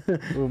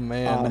 Oh,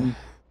 man.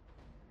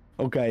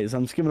 Okay, so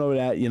I'm skimming over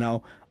that, you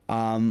know.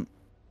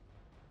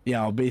 You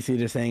know, basically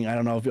just saying, I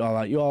don't know if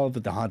you all,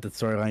 but the Haunted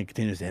storyline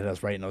continues to hit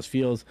us right in those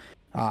feels.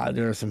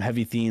 There are some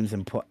heavy themes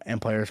and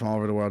players from all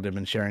over the world have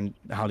been sharing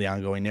how the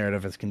ongoing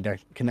narrative is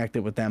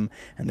connected with them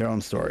and their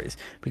own stories.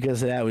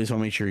 Because of that, we just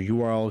want to make sure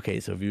you are all okay.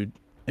 So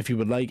if you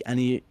would like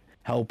any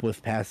help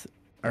with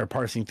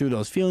parsing through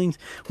those feelings,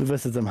 we've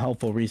listed some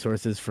helpful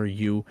resources for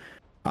you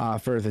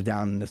further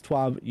down in this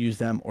TWAB. Use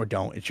them or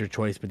don't. It's your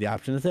choice, but the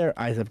option is there.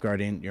 Eyes Up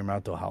Guardian, your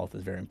mental health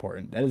is very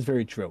important. That is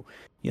very true.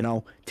 You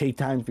know, take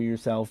time for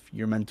yourself.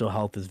 Your mental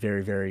health is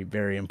very, very,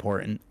 very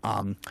important.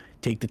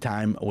 Take the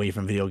time away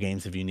from video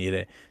games if you need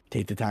it.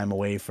 Take the time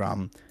away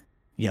from,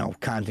 you know,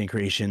 content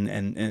creation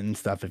and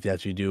stuff if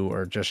that's what you do,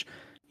 or just,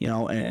 you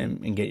know,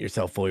 and get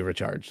yourself fully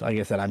recharged. Like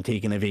I said, I'm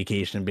taking a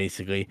vacation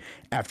basically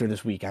after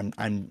this week.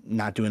 I'm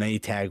not doing any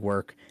tag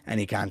work,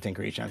 any content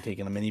creation. I'm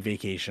taking a mini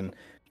vacation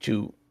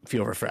to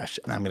feel refreshed,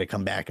 and I'm going to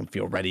come back and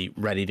feel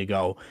ready to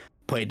go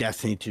play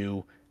Destiny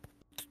 2,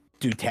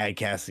 do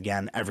TAGcast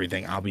again,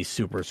 everything. I'll be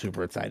super,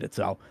 super excited.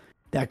 So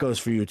that goes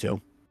for you too.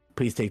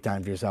 Please take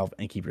time for yourself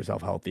and keep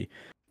yourself healthy.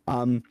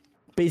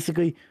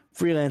 Basically,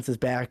 freelance is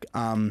back.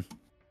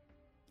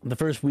 The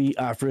first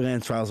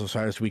freelance Trials of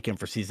Osiris weekend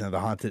for Season of the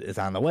Haunted is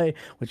on the way,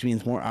 which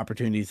means more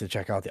opportunities to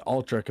check out the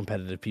ultra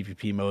competitive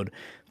PvP mode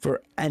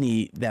for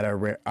any that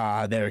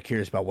are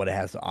curious about what it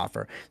has to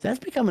offer. So that's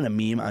becoming a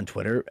meme on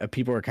Twitter.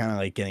 People are kind of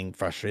like getting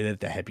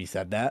frustrated that Hippie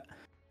said that,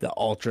 the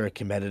ultra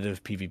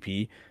competitive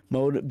PvP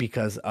mode,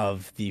 because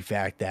of the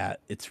fact that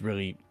it's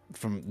really,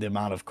 from the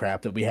amount of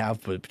crap that we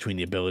have, but between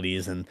the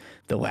abilities and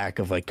the lack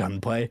of like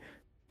gunplay,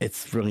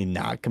 it's really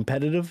not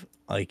competitive.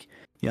 Like,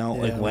 you know,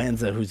 like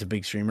Lanza, who's a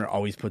big streamer,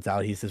 always puts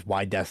out, he says,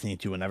 why Destiny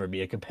 2 will never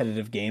be a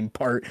competitive game,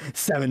 part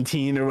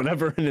 17 or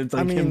whatever, and it's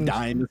like him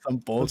dying to some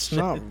bullshit. It's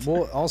not,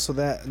 well, also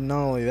that,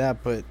 not only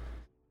that, but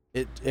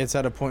it's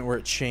at a point where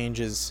it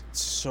changes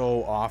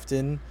so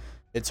often,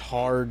 it's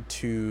hard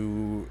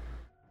to,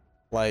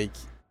 like,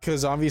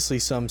 because obviously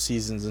some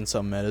seasons and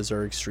some metas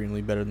are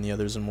extremely better than the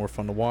others and more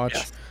fun to watch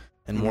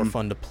and more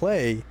fun to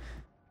play,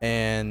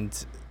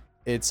 and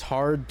it's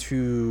hard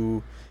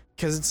to,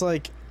 because it's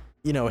like,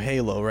 you know,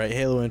 Halo, right?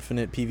 Halo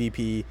Infinite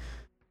PvP,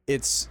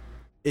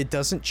 it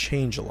doesn't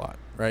change a lot,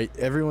 right?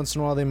 Every once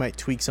in a while they might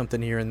tweak something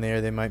here and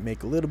there, they might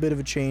make a little bit of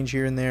a change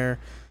here and there,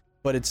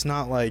 but it's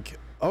not like,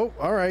 oh,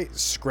 all right,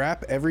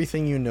 scrap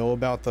everything you know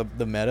about the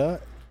meta,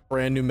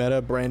 brand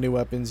new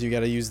weapons, you got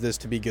to use this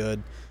to be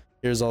good,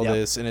 here's all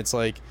this. And it's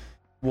like,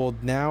 well,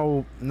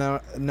 now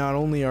not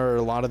only are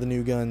a lot of the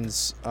new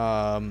guns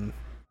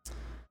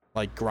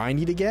like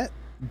grindy to get,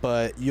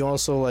 but you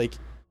also like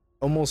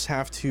almost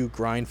have to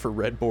grind for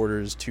red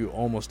borders to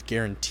almost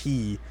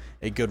guarantee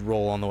a good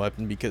roll on the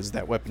weapon, because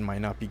that weapon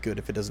might not be good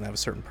if it doesn't have a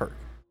certain perk.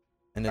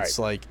 and it's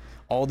like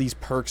all these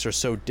perks are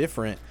so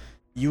different.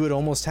 You would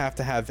almost have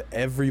to have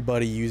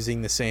everybody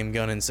using the same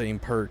gun and same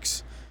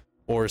perks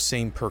or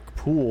same perk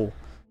pool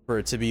for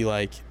it to be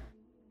like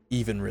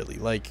even, really.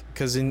 Like,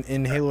 because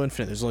in Halo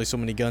Infinite there's only so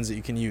many guns that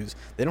you can use.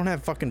 They don't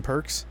have fucking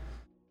perks.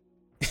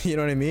 You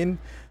know what I mean?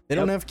 They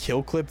don't have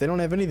kill clip, they don't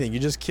have anything. You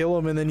just kill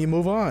them and then you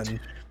move on.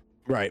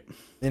 Right.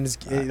 And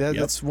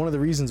that's one of the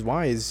reasons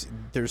why is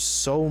there's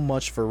so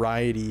much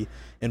variety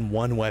in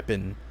one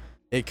weapon.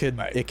 It could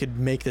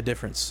make the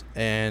difference.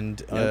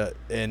 And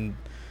and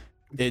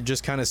it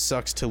just kind of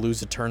sucks to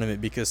lose a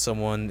tournament because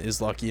someone is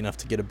lucky enough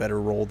to get a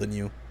better role than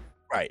you.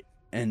 Right.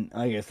 And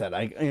like I said,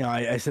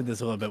 I said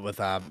this a little bit with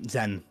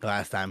Zen the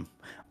last time.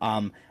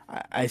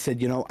 I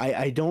said,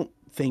 I don't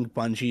think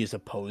Bungie is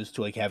opposed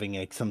to like having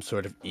like some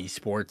sort of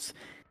esports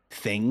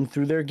thing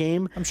through their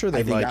game. I'm sure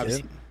they'd like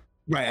it.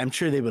 Right. I'm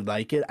sure they would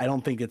like it. I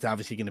don't think it's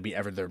obviously going to be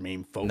ever their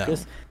main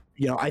focus.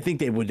 No. I think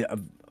they would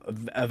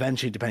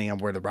eventually, depending on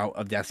where the route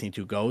of Destiny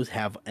 2 goes,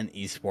 have an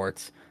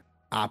esports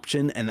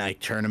option and like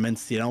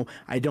tournaments.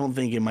 I don't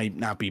think it might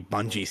not be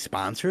Bungie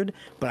sponsored,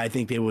 but I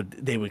think they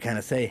would kind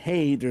of say,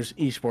 hey, there's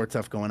esports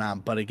stuff going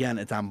on, but again,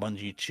 it's on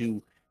Bungie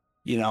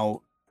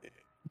to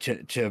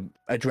to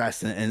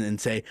address and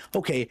say,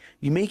 okay,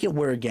 you make it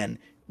where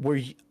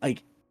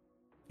like,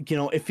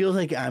 it feels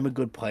like I'm a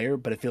good player,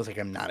 but it feels like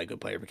I'm not a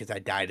good player because I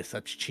die to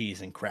such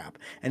cheese and crap.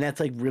 And that's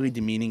like really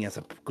demeaning as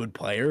a good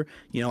player.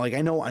 Like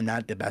I know I'm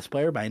not the best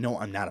player, but I know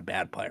I'm not a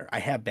bad player. I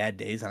have bad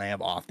days and I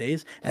have off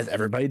days, as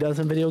everybody does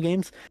in video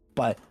games.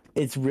 But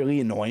it's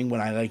really annoying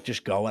when I like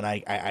just go and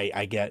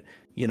I get,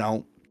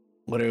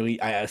 literally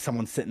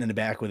someone sitting in the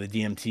back with a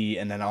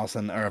DMT, and then all of a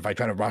sudden, or if I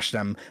try to rush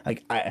them,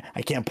 like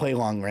I can't play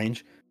long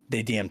range.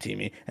 They DMT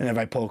me, and if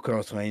I pull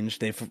close range,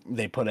 they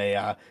put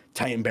a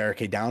Titan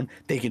barricade down.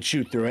 They can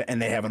shoot through it,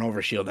 and they have an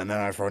overshield, and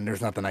then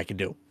there's nothing I can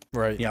do.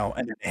 Right.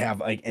 And they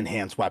have like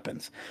enhanced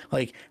weapons.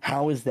 Like,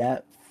 how is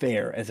that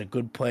fair as a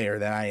good player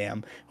that I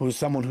am, who's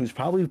someone who's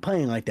probably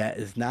playing like that,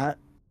 is not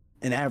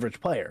an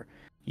average player,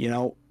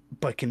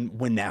 but can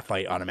win that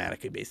fight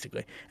automatically,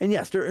 basically. And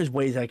yes, there is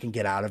ways I can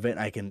get out of it.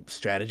 I can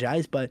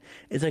strategize, but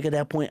it's like at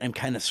that point, I'm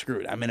kind of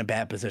screwed. I'm in a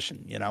bad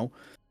position,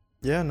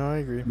 Yeah, no, I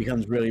agree. It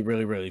becomes really,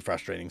 really, really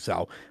frustrating.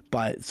 So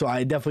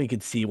I definitely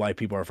could see why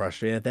people are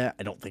frustrated at that.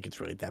 I don't think it's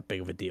really that big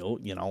of a deal.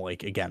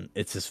 Like, again,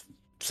 it's just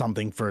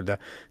something for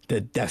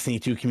the Destiny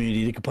 2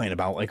 community to complain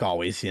about, like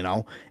always,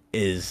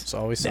 It's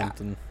always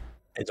something.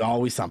 It's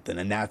always something.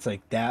 And that's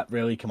like, that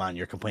really, come on,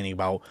 you're complaining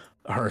about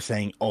her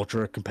saying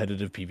ultra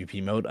competitive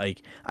PvP mode.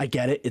 Like, I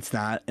get it. It's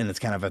not, and it's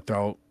kind of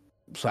a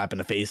slap in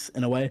the face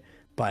in a way,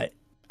 but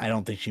I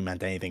don't think she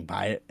meant anything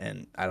by it.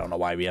 And I don't know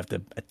why we have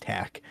to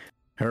attack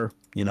her,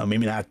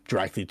 maybe not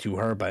directly to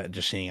her, but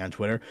just seeing on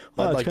Twitter.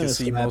 Well, I'd like to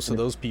see most of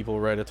those people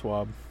write a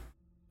TWAB.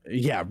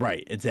 Yeah,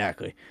 right,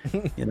 exactly.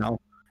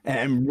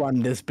 And run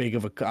this big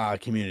of a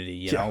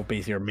community,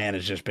 basically, or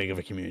manage this big of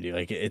a community.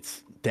 Like,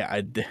 it's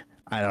I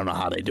don't know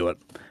how they do it,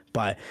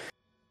 but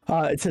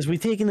it says, we've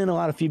taken in a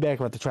lot of feedback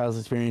about the Trials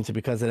experience, and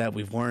because of that,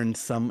 we've learned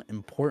some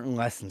important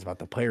lessons about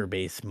the player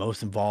base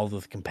most involved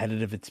with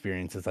competitive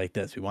experiences like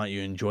this. We want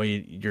you to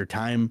enjoy your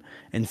time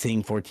and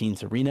seeing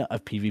 14's arena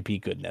of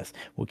PvP goodness.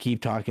 We'll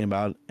keep talking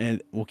about,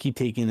 and we'll keep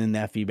taking in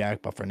that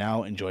feedback, but for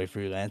now, enjoy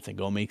freelance and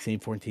go make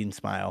St. 14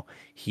 smile.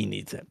 He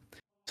needs it.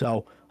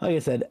 So, like I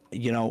said,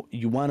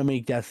 you want to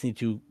make Destiny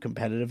 2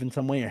 competitive in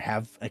some way, or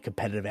have a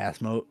competitive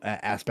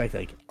aspect,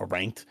 like a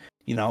ranked,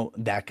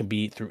 that can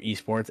be through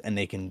esports, and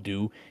they can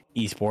do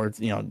esports.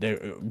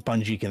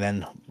 Bungie can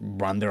then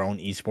run their own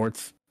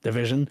esports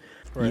division,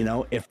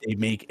 right. If they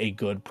make a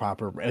good,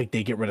 proper, like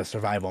they get rid of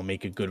survival and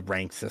make a good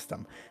ranked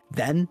system,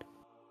 then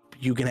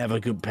you can have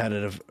a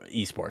competitive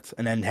esports,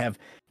 and then have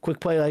quick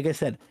play. Like I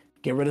said,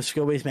 get rid of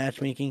skill-based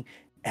matchmaking,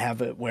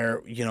 have it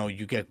where,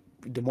 you get,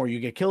 the more you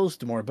get kills,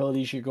 the more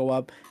abilities you go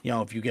up.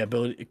 If you get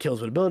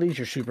kills with abilities,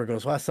 your super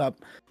goes less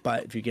up.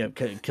 But if you get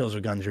kills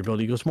with guns, your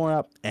ability goes more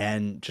up.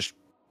 And just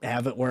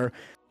have it where,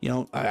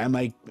 I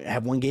might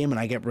have one game and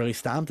I get really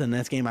stomped, and the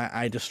next game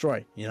I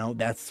destroy.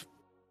 That's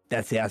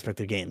the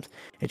aspect of games.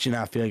 It should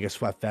not feel like a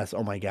sweat fest.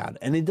 Oh my god!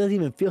 And it doesn't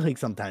even feel like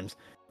sometimes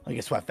like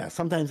a sweat fest.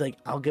 Sometimes like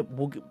I'll get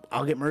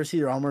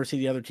mercy, or I'll mercy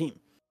the other team.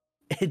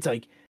 It's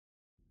like,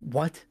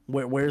 what?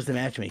 Where's the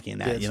matchmaking in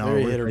that? Yeah, it's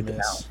very hit or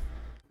miss.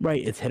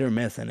 Right, it's hit or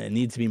miss, and it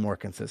needs to be more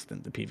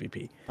consistent, the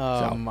PvP.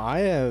 I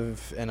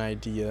have an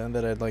idea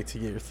that I'd like to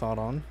get your thought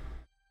on.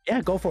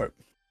 Yeah, go for it.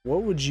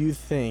 What would you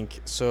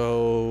think?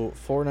 So,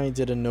 Fortnite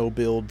did a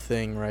no-build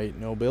thing, right?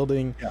 No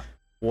building. Yeah.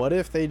 What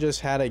if they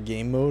just had a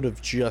game mode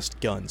of just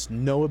guns?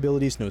 No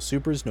abilities, no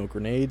supers, no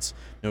grenades,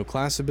 no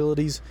class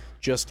abilities,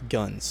 just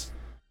guns.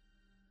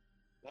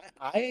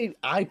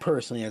 I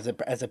personally, as a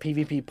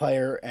PvP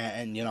player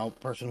and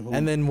person who...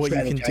 And then what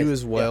you can do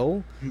as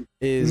well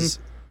is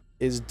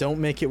don't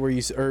make it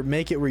where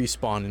make it where you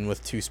spawn in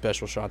with 2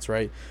 special shots,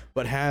 right?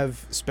 But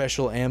have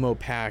special ammo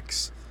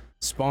packs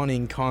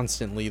spawning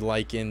constantly,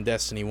 like in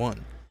Destiny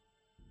 1.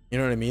 You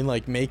know what I mean?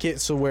 Like, make it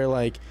so where,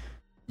 like,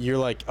 you're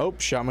like, oh,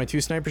 shot my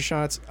 2 sniper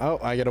shots. Oh,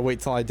 I gotta wait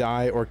till I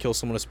die or kill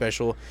someone with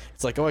special.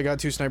 It's like, oh, I got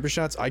 2 sniper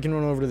shots. I can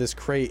run over to this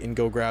crate and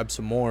go grab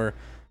some more.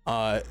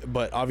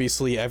 But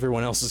obviously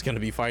everyone else is gonna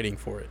be fighting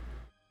for it.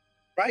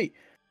 Right.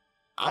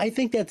 I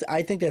think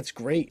that's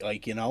great.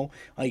 Like,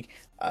 like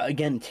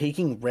again,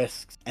 taking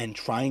risks and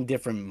trying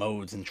different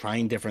modes and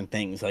trying different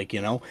things, like,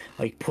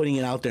 like putting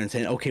it out there and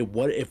saying, okay,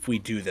 what if we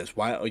do this?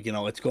 Why,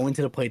 let's go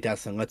into the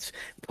playtest and let's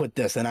put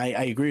this. And I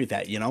agree with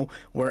that,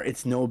 where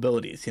it's no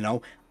abilities,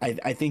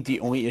 I think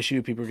the only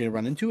issue people are going to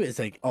run into is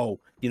like, oh,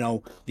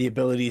 the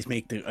abilities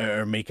make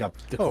up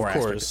the core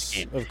aspect of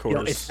the game. Of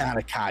course. It's not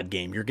a COD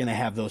game. You're going to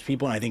have those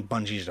people, and I think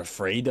Bungie's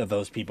afraid of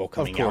those people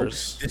coming out.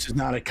 This is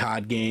not a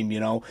COD game,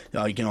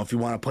 if you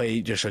want to play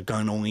just a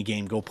gun-only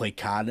game, go play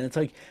COD. And it's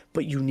like,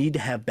 but you need to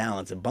have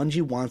balance. And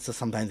Bungie wants to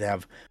sometimes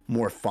have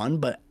more fun,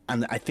 but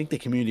I think the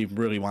community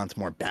really wants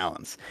more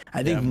balance.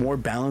 I think more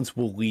balance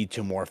will lead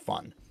to more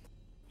fun.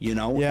 And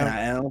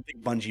I don't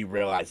think Bungie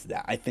realized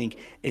that. I think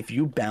if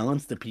you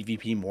balance the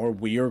PvP more,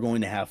 we are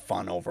going to have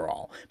fun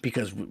overall,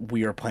 because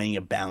we are playing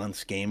a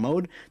balanced game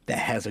mode that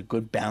has a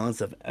good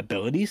balance of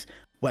abilities,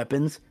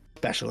 weapons,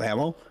 special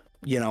ammo,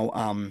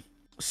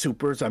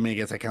 supers. I mean, I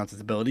guess that counts as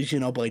abilities,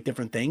 but like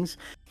different things,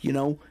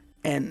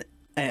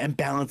 and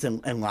balance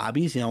in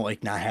lobbies,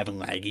 like not having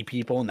laggy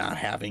people, not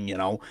having,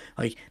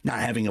 like not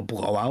having a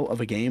blowout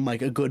of a game,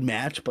 like a good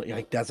match, but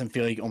like doesn't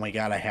feel like, oh my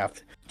God, I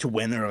have to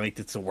win, or like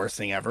it's the worst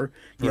thing ever,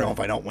 if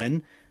I don't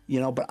win,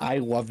 but I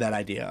love that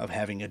idea of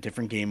having a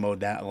different game mode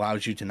that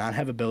allows you to not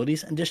have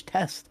abilities and just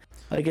test.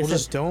 Like I said,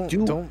 just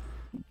don't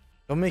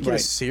make it a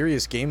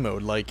serious game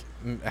mode. Like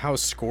how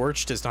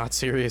Scorched is not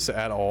serious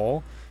at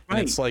all. And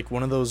it's like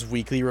one of those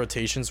weekly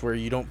rotations where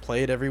you don't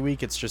play it every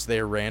week. It's just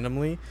there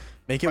randomly.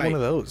 Make it one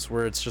of those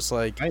where it's just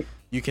like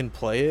you can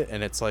play it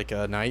and it's like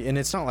a night. And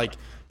it's not like,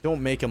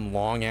 don't make them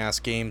long ass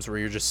games where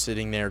you're just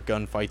sitting there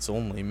gunfights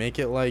only. Make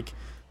it like,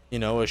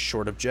 a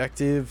short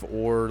objective,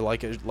 or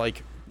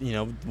like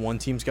one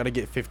team's got to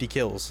get 50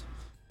 kills.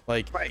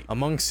 Like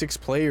among 6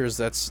 players,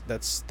 that's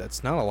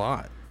not a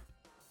lot.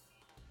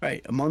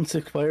 Right, among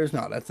 6 players,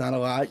 no, that's not a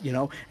lot.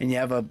 And you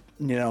have a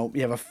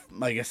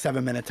like a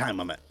 7-minute time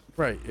limit.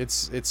 Right, it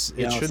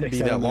shouldn't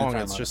be that long.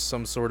 It's just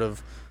some sort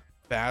of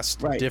fast,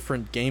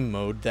 different game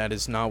mode that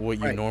is not what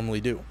you normally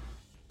do.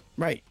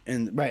 Right,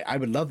 and I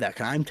would love that,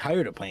 because I'm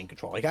tired of playing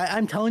Control. Like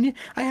I'm telling you,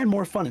 I had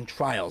more fun in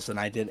Trials than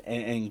I did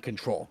in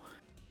Control,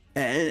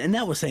 and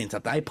that was saying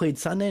something. I played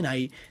Sunday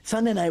night.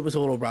 Sunday night was a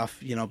little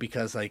rough,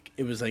 because like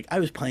it was like I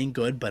was playing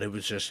good, but it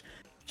was just,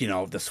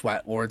 the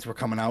sweat lords were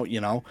coming out,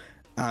 so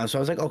I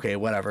was like, okay,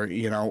 whatever,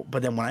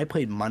 But then when I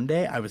played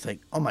Monday, I was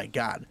like, oh my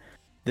God,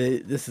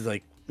 this is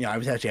like. I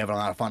was actually having a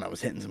lot of fun. I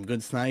was hitting some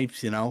good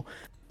snipes, and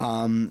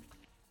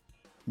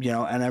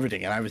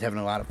everything, and I was having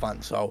a lot of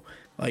fun. So,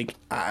 like,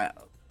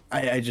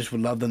 I just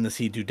would love them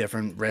to do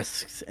different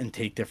risks and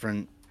take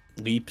different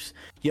leaps.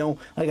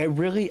 Like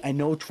I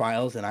know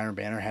Trials and Iron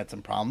Banner had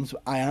some problems.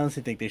 I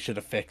honestly think they should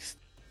have fixed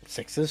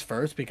 6s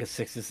first, because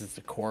 6s is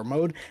the core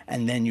mode,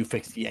 and then you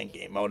fix the end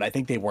game mode. I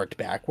think they worked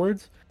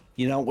backwards,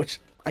 which.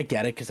 I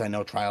get it, because I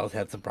know Trials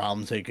had some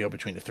problems. So you go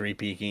between the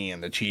 3-peaking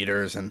and the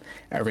cheaters and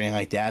everything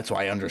like that. So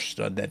I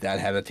understood that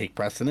had to take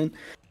precedent,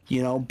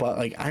 But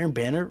like Iron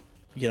Banner,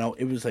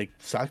 it was like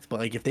sucked. But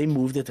like if they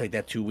moved it to like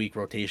that 2-week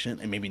rotation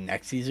and maybe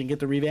next season get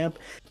the revamp,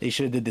 they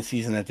should have did the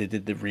season that they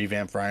did the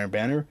revamp for Iron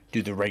Banner,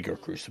 do the regular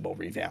Crucible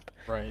revamp.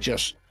 Right.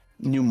 Just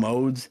new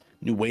modes,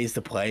 new ways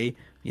to play,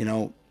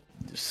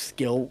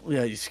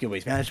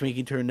 skill-based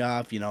matchmaking turned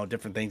off,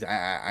 different things.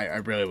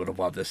 I really would have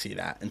loved to see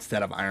that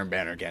instead of Iron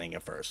Banner getting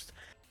it first.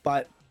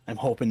 But I'm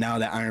hoping now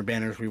that Iron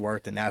Banner's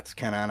reworked and that's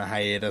kind of on a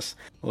hiatus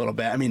a little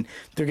bit. I mean,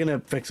 they're going to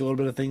fix a little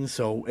bit of things,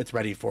 so it's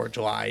ready for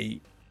July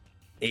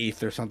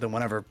 8th or something,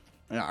 whenever,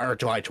 or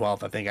July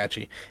 12th, I think,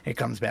 actually, it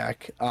comes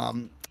back.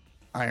 Iron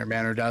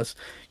Banner does.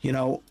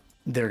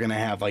 They're going to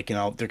have, like, they're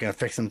going to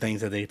fix some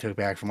things that they took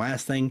back from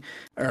last Iron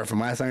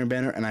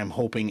Banner, and I'm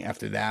hoping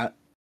after that,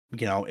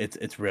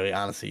 it's really,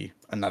 honestly,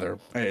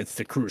 it's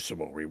the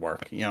Crucible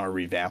rework, a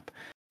revamp,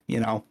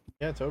 Yeah,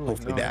 totally.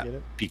 Hopefully that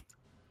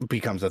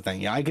becomes a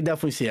thing. Yeah, I could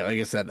definitely see it. Like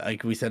I said,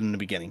 like we said in the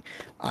beginning,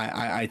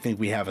 I think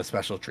we have a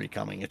special treat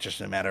coming. It's just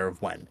a matter of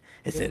when.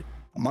 Is it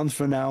a month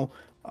from now,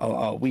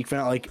 a week from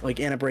now? Like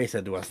Anna Bray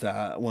said to us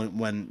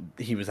when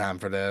he was on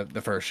for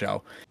the first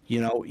show.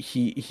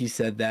 He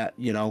said that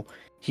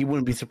he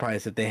wouldn't be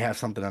surprised if they have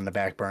something on the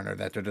back burner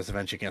that they're just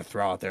eventually going to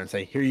throw out there and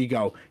say, here you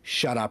go,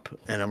 shut up,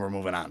 and then we're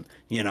moving on.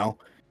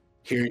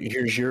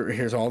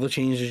 Here's all the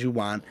changes you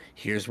want.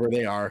 Here's where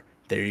they are.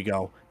 There you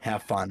go.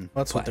 Have fun.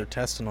 That's what they're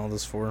testing all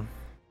this for.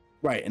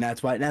 Right, and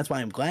that's why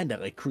I'm glad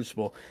that like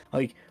Crucible,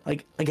 like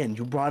again,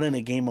 you brought in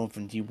a game mode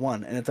from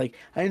D1, and it's like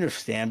I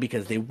understand,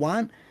 because they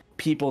want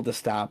people to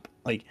stop,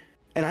 like,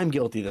 and I'm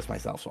guilty of this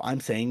myself, so I'm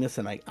saying this,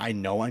 and I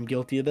know I'm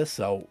guilty of this,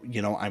 so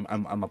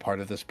I'm a part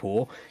of this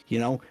pool.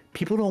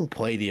 People don't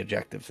play the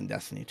objectives in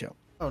Destiny 2.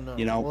 Oh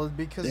no, well,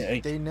 because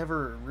they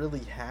never really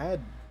had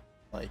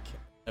like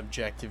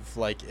objective,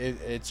 like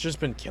it's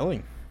just been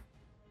killing.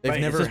 They've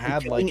right, never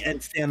had like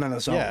and stand on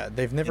its own. yeah,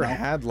 they've never you know?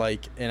 had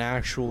like an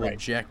actual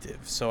objective.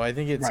 So I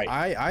think it's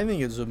I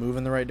think it's a move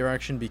in the right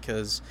direction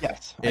because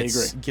Yes, I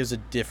it's agree. gives a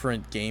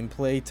different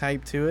gameplay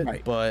type to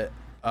it, but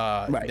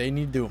they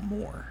need to do it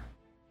more.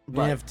 They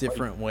need to have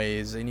different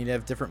ways. They need to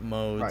have different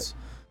modes.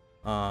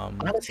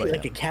 Honestly,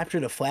 like a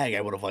capture the flag,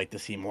 I would have liked to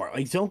see more.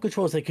 Like zone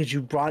control is like because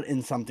you brought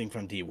in something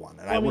from D1,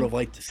 and I would have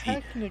liked to see.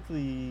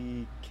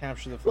 Technically,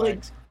 capture the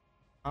flags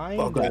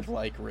kind of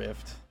like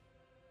Rift.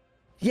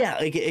 Yeah,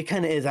 like it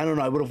kind of is. I don't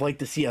know. I would have liked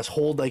to see us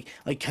hold like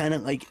kind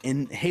of like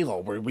in Halo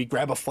where we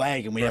grab a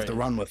flag and we have to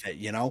run with it.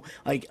 You know,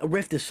 like a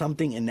Rift is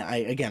something, and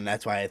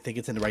that's why I think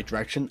it's in the right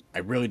direction. I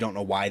really don't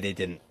know why they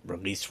didn't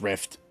release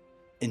Rift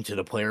into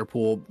the player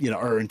pool, you know,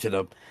 or into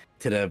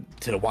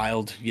the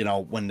wild, you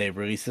know, when they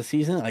released the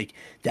season. Like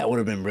that would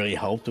have been really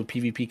helped with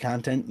PvP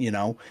content, you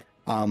know.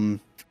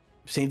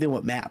 Same thing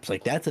with maps.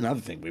 Like that's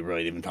another thing we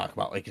really didn't even talk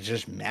about. Like it's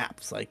just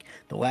maps, like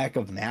the lack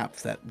of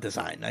maps that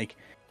design. Like,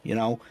 you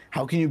know,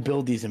 how can you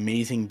build these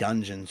amazing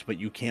dungeons, but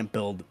you can't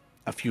build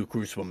a few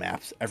Crucible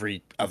maps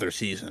every other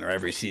season or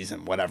every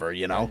season, whatever,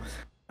 you know?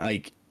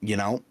 Like, you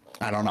know,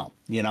 I don't know,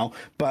 you know?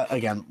 But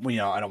again, you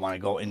know, I don't want to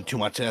go in too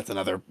much. That's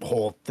another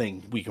whole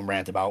thing we can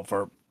rant about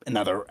for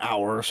another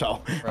hour or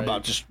so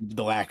about just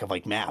the lack of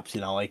like maps,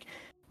 you know, like,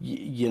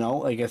 you know,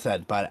 like I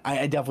said, but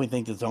I definitely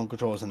think the zone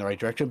control is in the right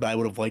direction, but I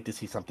would have liked to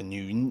see something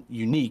new,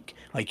 unique,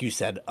 like you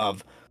said,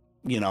 of,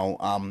 you know,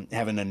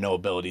 having the no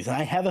abilities. And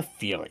I have a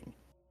feeling,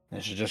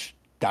 this is just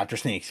Dr.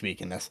 Snake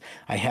speaking this,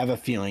 I have a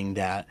feeling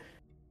that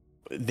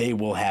they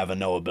will have a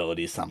no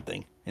ability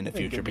something in the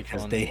future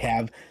because they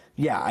have,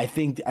 I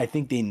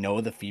think they know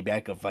the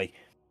feedback of like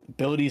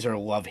abilities are a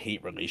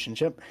love-hate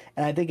relationship.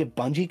 And I think if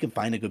Bungie can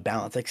find a good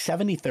balance, like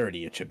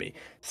 70-30 it should be.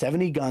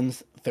 70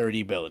 guns,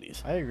 30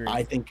 abilities. I agree.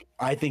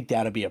 I think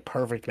that'll be a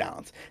perfect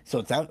balance. So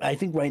it's I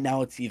think right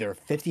now it's either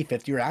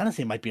 50-50 or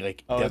honestly it might be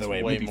like the other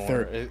way. Way maybe more.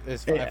 30.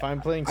 If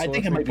I'm playing Solar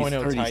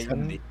 3.0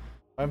 Titan,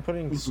 I'm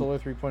putting Solar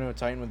 3.0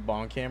 Titan with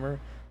Bonkhammer.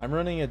 I'm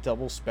running a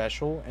double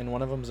special, and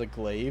one of them's a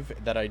glaive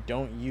that I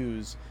don't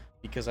use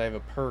because I have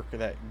a perk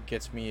that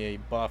gets me a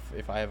buff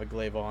if I have a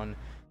glaive on.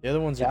 The other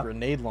one's a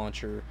grenade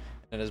launcher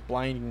that has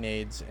blinding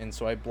nades, and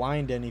so I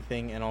blind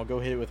anything, and I'll go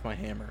hit it with my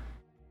hammer.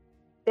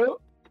 I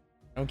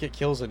don't get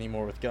kills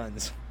anymore with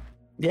guns.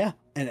 Yeah,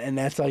 and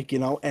that's like, you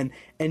know, and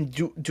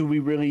do we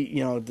really,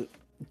 you know,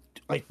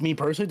 like me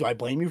personally, do I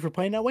blame you for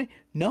playing that way?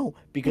 No,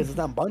 because it's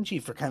not Bungie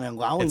for kind of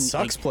allowing. It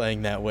sucks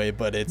playing that way,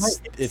 but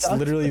it's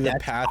literally the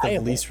path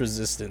of least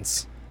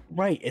resistance.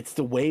 Right, it's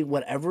the way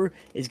whatever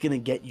is gonna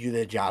get you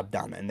the job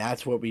done, and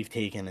that's what we've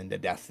taken into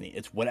Destiny.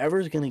 It's whatever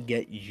is gonna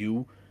get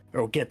you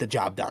or get the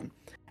job done.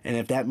 And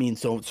if that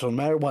means so no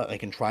matter what,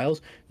 like in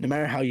trials, no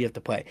matter how you have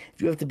to play,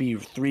 if you have to be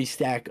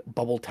 3-stack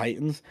bubble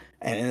titans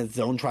and it's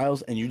zone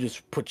trials, and you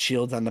just put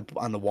shields on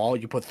the wall,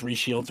 you put 3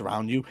 shields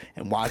around you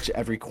and watch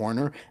every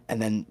corner, and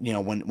then you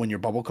know when your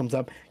bubble comes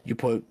up, you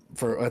put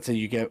for let's say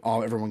you get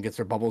everyone gets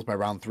their bubbles by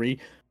round 3,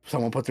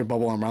 someone puts their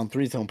bubble on round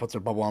 3, someone puts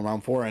their bubble on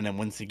round 4, and then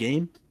wins the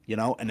game, you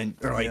know, and then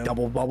or like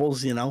double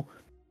bubbles, you know,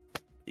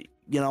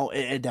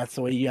 that's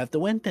the way you have to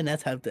win. Then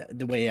that's how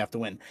the way you have to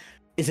win.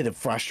 Is it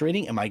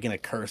frustrating? Am I going to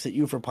curse at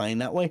you for playing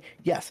that way?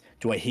 Yes.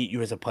 Do I hate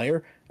you as a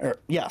player? Or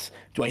yes.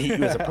 Do I hate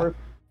you as a person?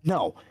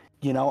 No.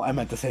 You know, I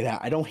meant to say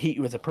that. I don't hate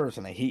you as a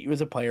person. I hate you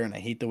as a player, and I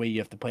hate the way you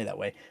have to play that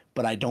way.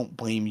 But I don't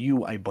blame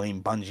you. I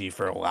blame Bungie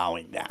for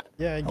allowing that.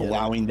 Yeah, I get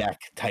allowing that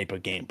type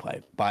of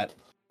gameplay. But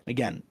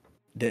again,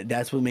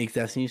 that's what makes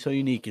Destiny so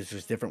unique is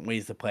there's different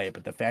ways to play it.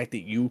 But the fact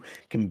that you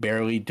can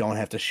don't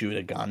have to shoot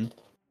a gun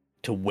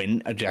to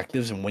win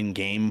objectives and win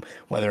game,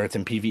 whether it's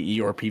in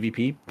PvE or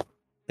PvP,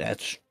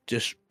 that's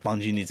just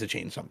Bungie needs to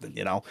change something,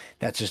 you know.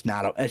 That's just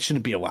not it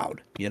shouldn't be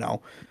allowed, you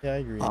know. Yeah, I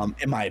agree.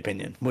 In my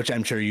opinion, which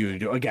I'm sure you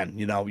do. Again,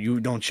 you know, you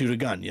don't shoot a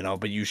gun, you know,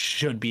 but you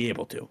should be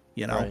able to,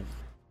 you know. Right.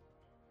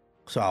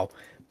 So,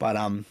 but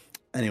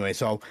anyway,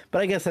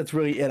 but I guess that's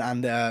really it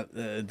on the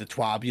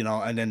TWAB, you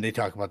know. And then they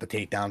talk about the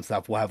takedown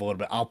stuff. We'll have a little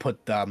bit. I'll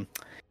put the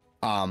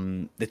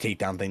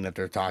takedown thing that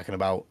they're talking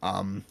about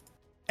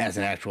as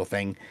an actual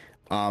thing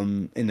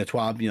in the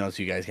TWAB, you know,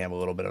 so you guys can have a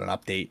little bit of an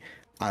update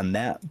on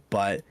that,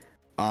 but.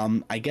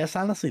 I guess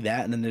honestly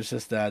that, and then there's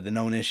just the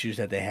known issues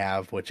that they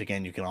have, which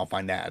again you can all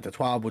find that at the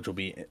TWAB, which will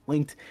be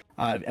linked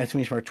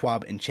exclamation mark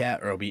TWAB in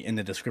chat, or it'll be in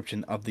the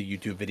description of the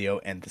YouTube video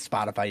and the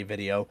Spotify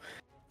video,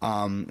 or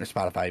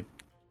Spotify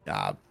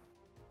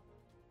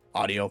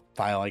audio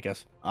file, I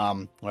guess,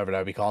 whatever that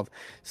would be called.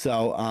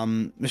 So,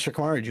 Mr.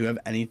 Kamara, do you have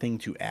anything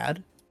to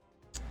add?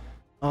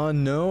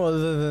 No,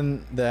 other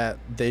than that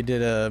they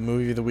did a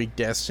movie of the week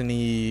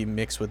Destiny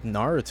mixed with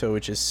Naruto,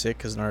 which is sick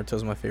because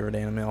Naruto's my favorite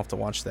anime. I'll have to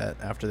watch that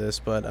after this,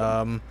 but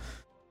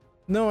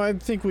no, I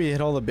think we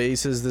hit all the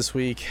bases this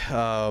week.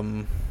 I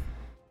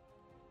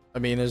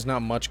mean, there's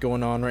not much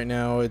going on right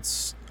now.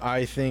 It's,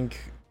 I think,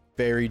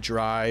 very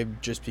dry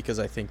just because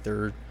I think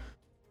they're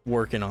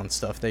working on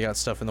stuff. They got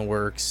stuff in the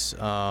works.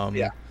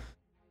 Yeah.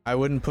 I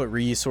wouldn't put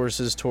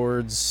resources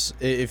towards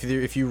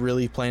if you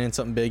really planning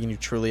something big and you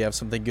truly have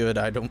something good.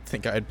 I don't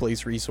think I'd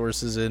place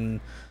resources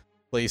in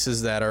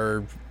places that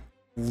are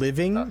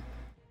living.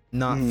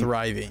 not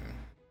thriving.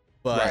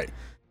 But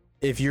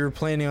if you're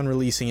planning on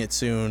releasing it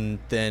soon,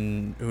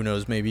 then who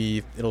knows,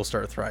 maybe it'll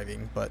start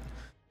thriving. But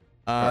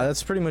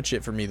that's pretty much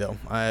it for me, though.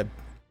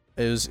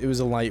 It was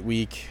a light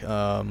week.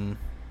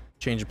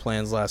 Change of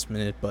plans last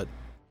minute, but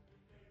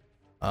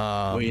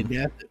we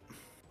adapted.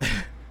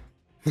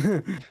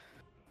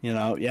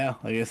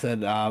 Like I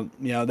said,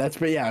 that's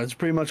pretty. Yeah, it's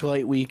pretty much a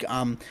late week.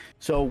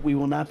 So we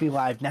will not be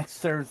live next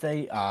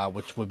Thursday,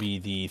 which would be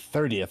the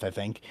 30th, I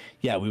think.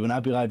 Yeah, we will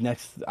not be live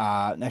next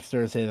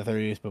Thursday, the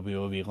 30th, but we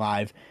will be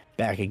live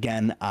back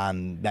again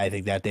on. I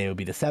think that day will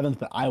be the 7th,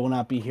 but I will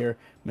not be here.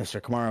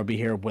 Mr. Kamara will be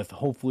here with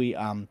hopefully.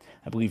 I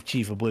believe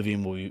Chief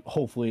Oblivion will be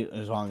hopefully,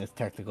 as long as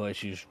technical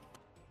issues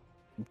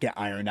get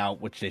ironed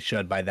out, which they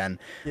should by then.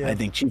 I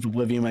think Chief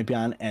Oblivion might be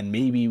on, and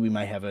maybe we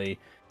might have a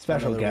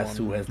special guest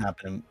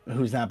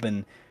who's not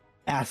been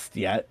asked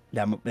yet,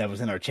 that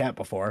was in our chat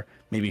before.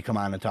 Maybe come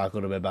on and talk a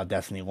little bit about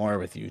Destiny lore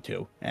with you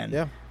too, and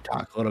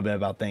talk a little bit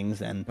about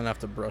things. And I'm gonna have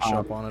to brush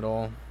up on it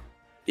all.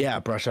 Yeah,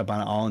 brush up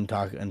on it all and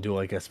talk and do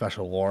like a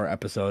special lore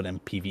episode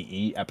and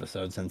PvE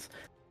episode. Since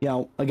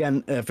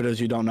again, for those of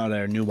you who don't know that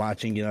are new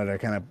watching, that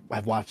kind of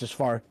have watched this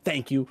far,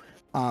 thank you.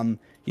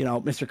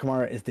 Mr.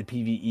 Kamara is the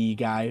PvE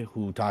guy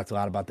who talks a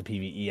lot about the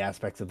PvE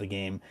aspects of the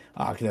game,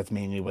 because that's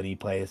mainly what he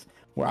plays.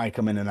 Where I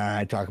come in and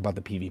I talk about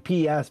the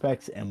PvP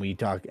aspects, and we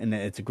talk, and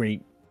it's a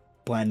great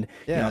blend.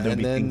 Yeah, there'll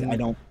be things I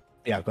don't.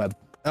 Yeah, go ahead.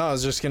 Oh, I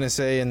was just gonna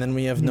say, and then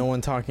we have no one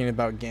talking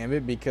about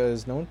Gambit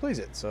because no one plays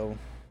it. So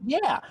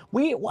yeah,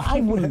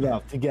 I would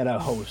love to get a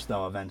host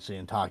though eventually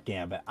and talk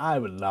Gambit. I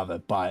would love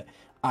it, but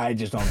I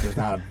just don't. There's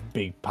not a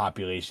big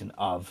population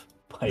of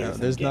players.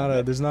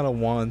 No, there's not a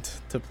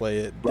want to play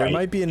it. There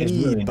might be a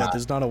need, really but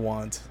there's not a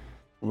want.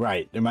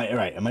 Right. It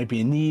might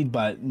be a need,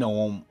 but no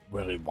one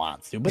really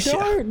wants to. But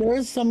there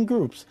is some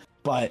groups,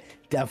 but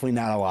definitely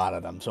not a lot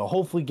of them. So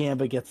hopefully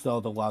Gambit gets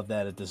the love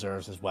that it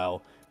deserves as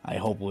well. I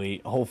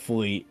hopefully,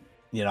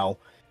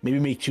 maybe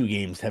make 2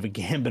 games, have a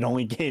Gambit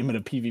only game and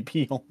a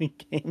PvP only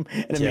game,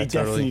 and then make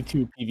Destiny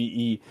 2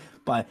 PvE.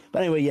 But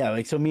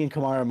anyway, so me and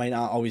Kamara might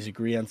not always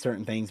agree on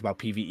certain things about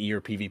PvE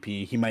or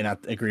PvP. He might not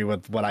agree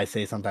with what I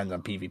say sometimes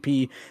on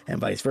PvP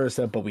and vice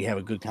versa, but we have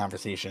a good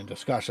conversation and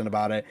discussion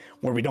about it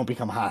where we don't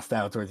become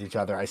hostile towards each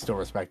other. I still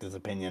respect his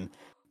opinion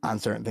on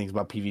certain things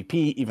about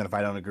PvP, even if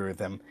I don't agree with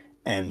him.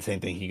 And same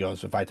thing he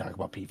goes if I talk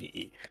about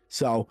PvE.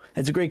 So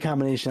it's a great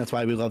combination. That's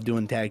why we love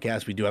doing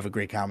TAGcast. We do have a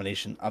great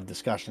combination of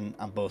discussion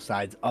on both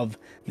sides of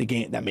the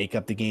game that make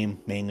up the game,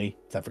 mainly,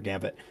 except for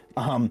Gambit.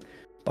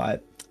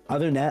 But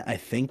other than that, I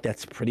think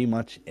that's pretty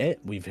much it.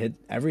 We've hit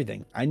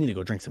everything. I need to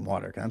go drink some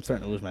water because I'm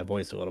starting to lose my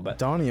voice a little bit.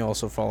 Donnie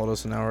also followed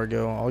us an hour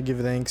ago. I'll give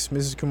thanks.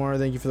 Mrs. Kumar,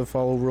 thank you for the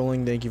follow.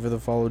 Rolling, thank you for the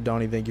follow.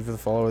 Donnie, thank you for the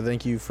follow.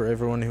 Thank you for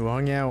everyone who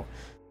hung out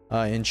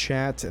in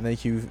chat. And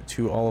thank you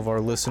to all of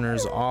our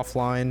listeners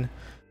offline.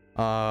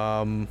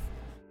 I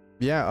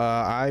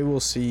will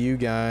see you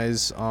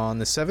guys on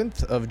the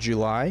 7th of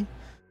July.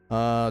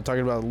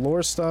 Talking about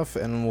lore stuff,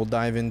 and we'll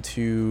dive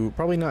into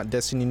probably not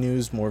Destiny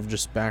news, more of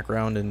just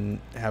background and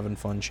having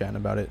fun chatting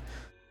about it.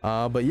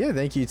 But yeah,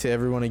 thank you to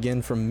everyone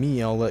again from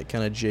me. I'll let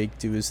kind of Jake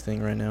do his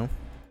thing right now.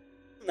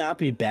 Not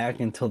be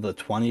back until the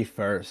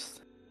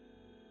 21st.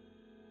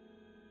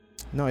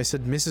 No, I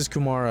said Mrs.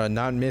 Kumara,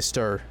 not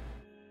Mr.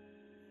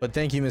 But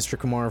thank you, Mr.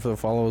 Kumara, for the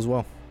follow as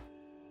well.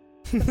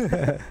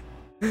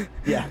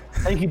 Yeah,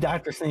 thank you,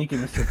 Dr. Snake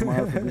and Mr.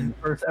 Kumara, for being the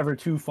first ever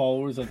 2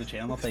 followers of the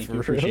channel. Thank you,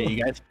 appreciate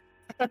you guys.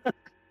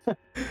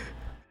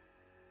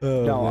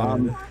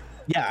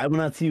 I will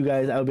not see you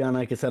guys. I'll be on,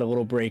 like I said, a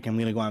little break. I'm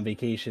gonna go on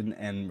vacation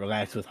and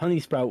relax with Honey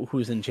Sprout,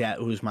 who's in chat,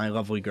 who's my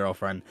lovely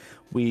girlfriend.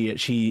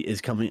 She is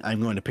coming. I'm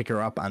going to pick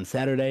her up on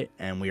Saturday,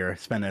 and we are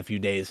spending a few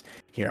days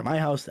here at my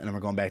house, and then we're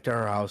going back to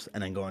her house,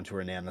 and then going to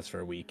her nana's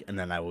for a week, and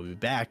then I will be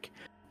back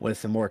with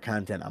some more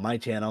content on my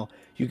channel.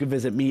 You can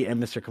visit me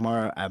and Mr.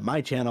 Kamara at my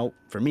channel.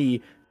 For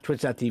me,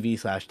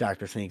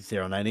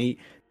 twitch.tv/DrSnake098,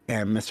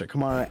 and Mr.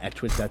 Kamara at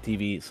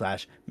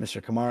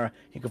twitch.tv/Mr. Kamara.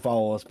 You can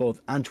follow us both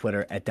on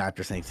Twitter at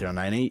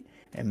DrSnake098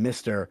 and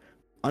Mr.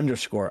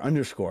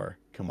 __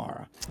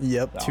 Kamara.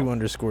 Yep, so, 2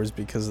 underscores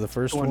because the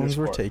first ones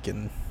were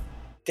taken.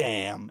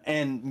 Damn.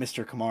 And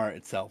Mr. Kamara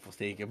itself was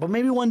taken. But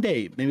maybe one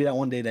day, that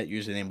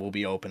username will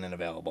be open and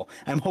available.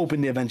 I'm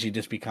hoping to eventually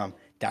just become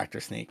Dr.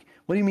 Snake.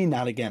 What do you mean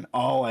not again?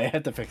 Oh, I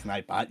have to fix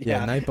Nightbot.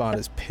 Yeah, Nightbot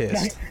is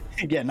pissed.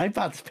 Yeah,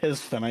 Nightbot's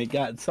pissed tonight.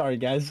 God, sorry,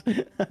 guys.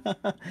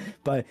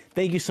 But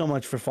thank you so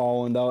much for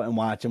following, though, and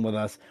watching with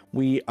us.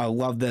 We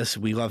love this.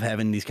 We love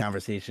having these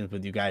conversations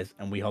with you guys,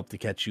 and we hope to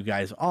catch you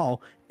guys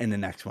all in the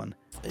next one.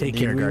 Take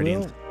care,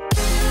 Guardians.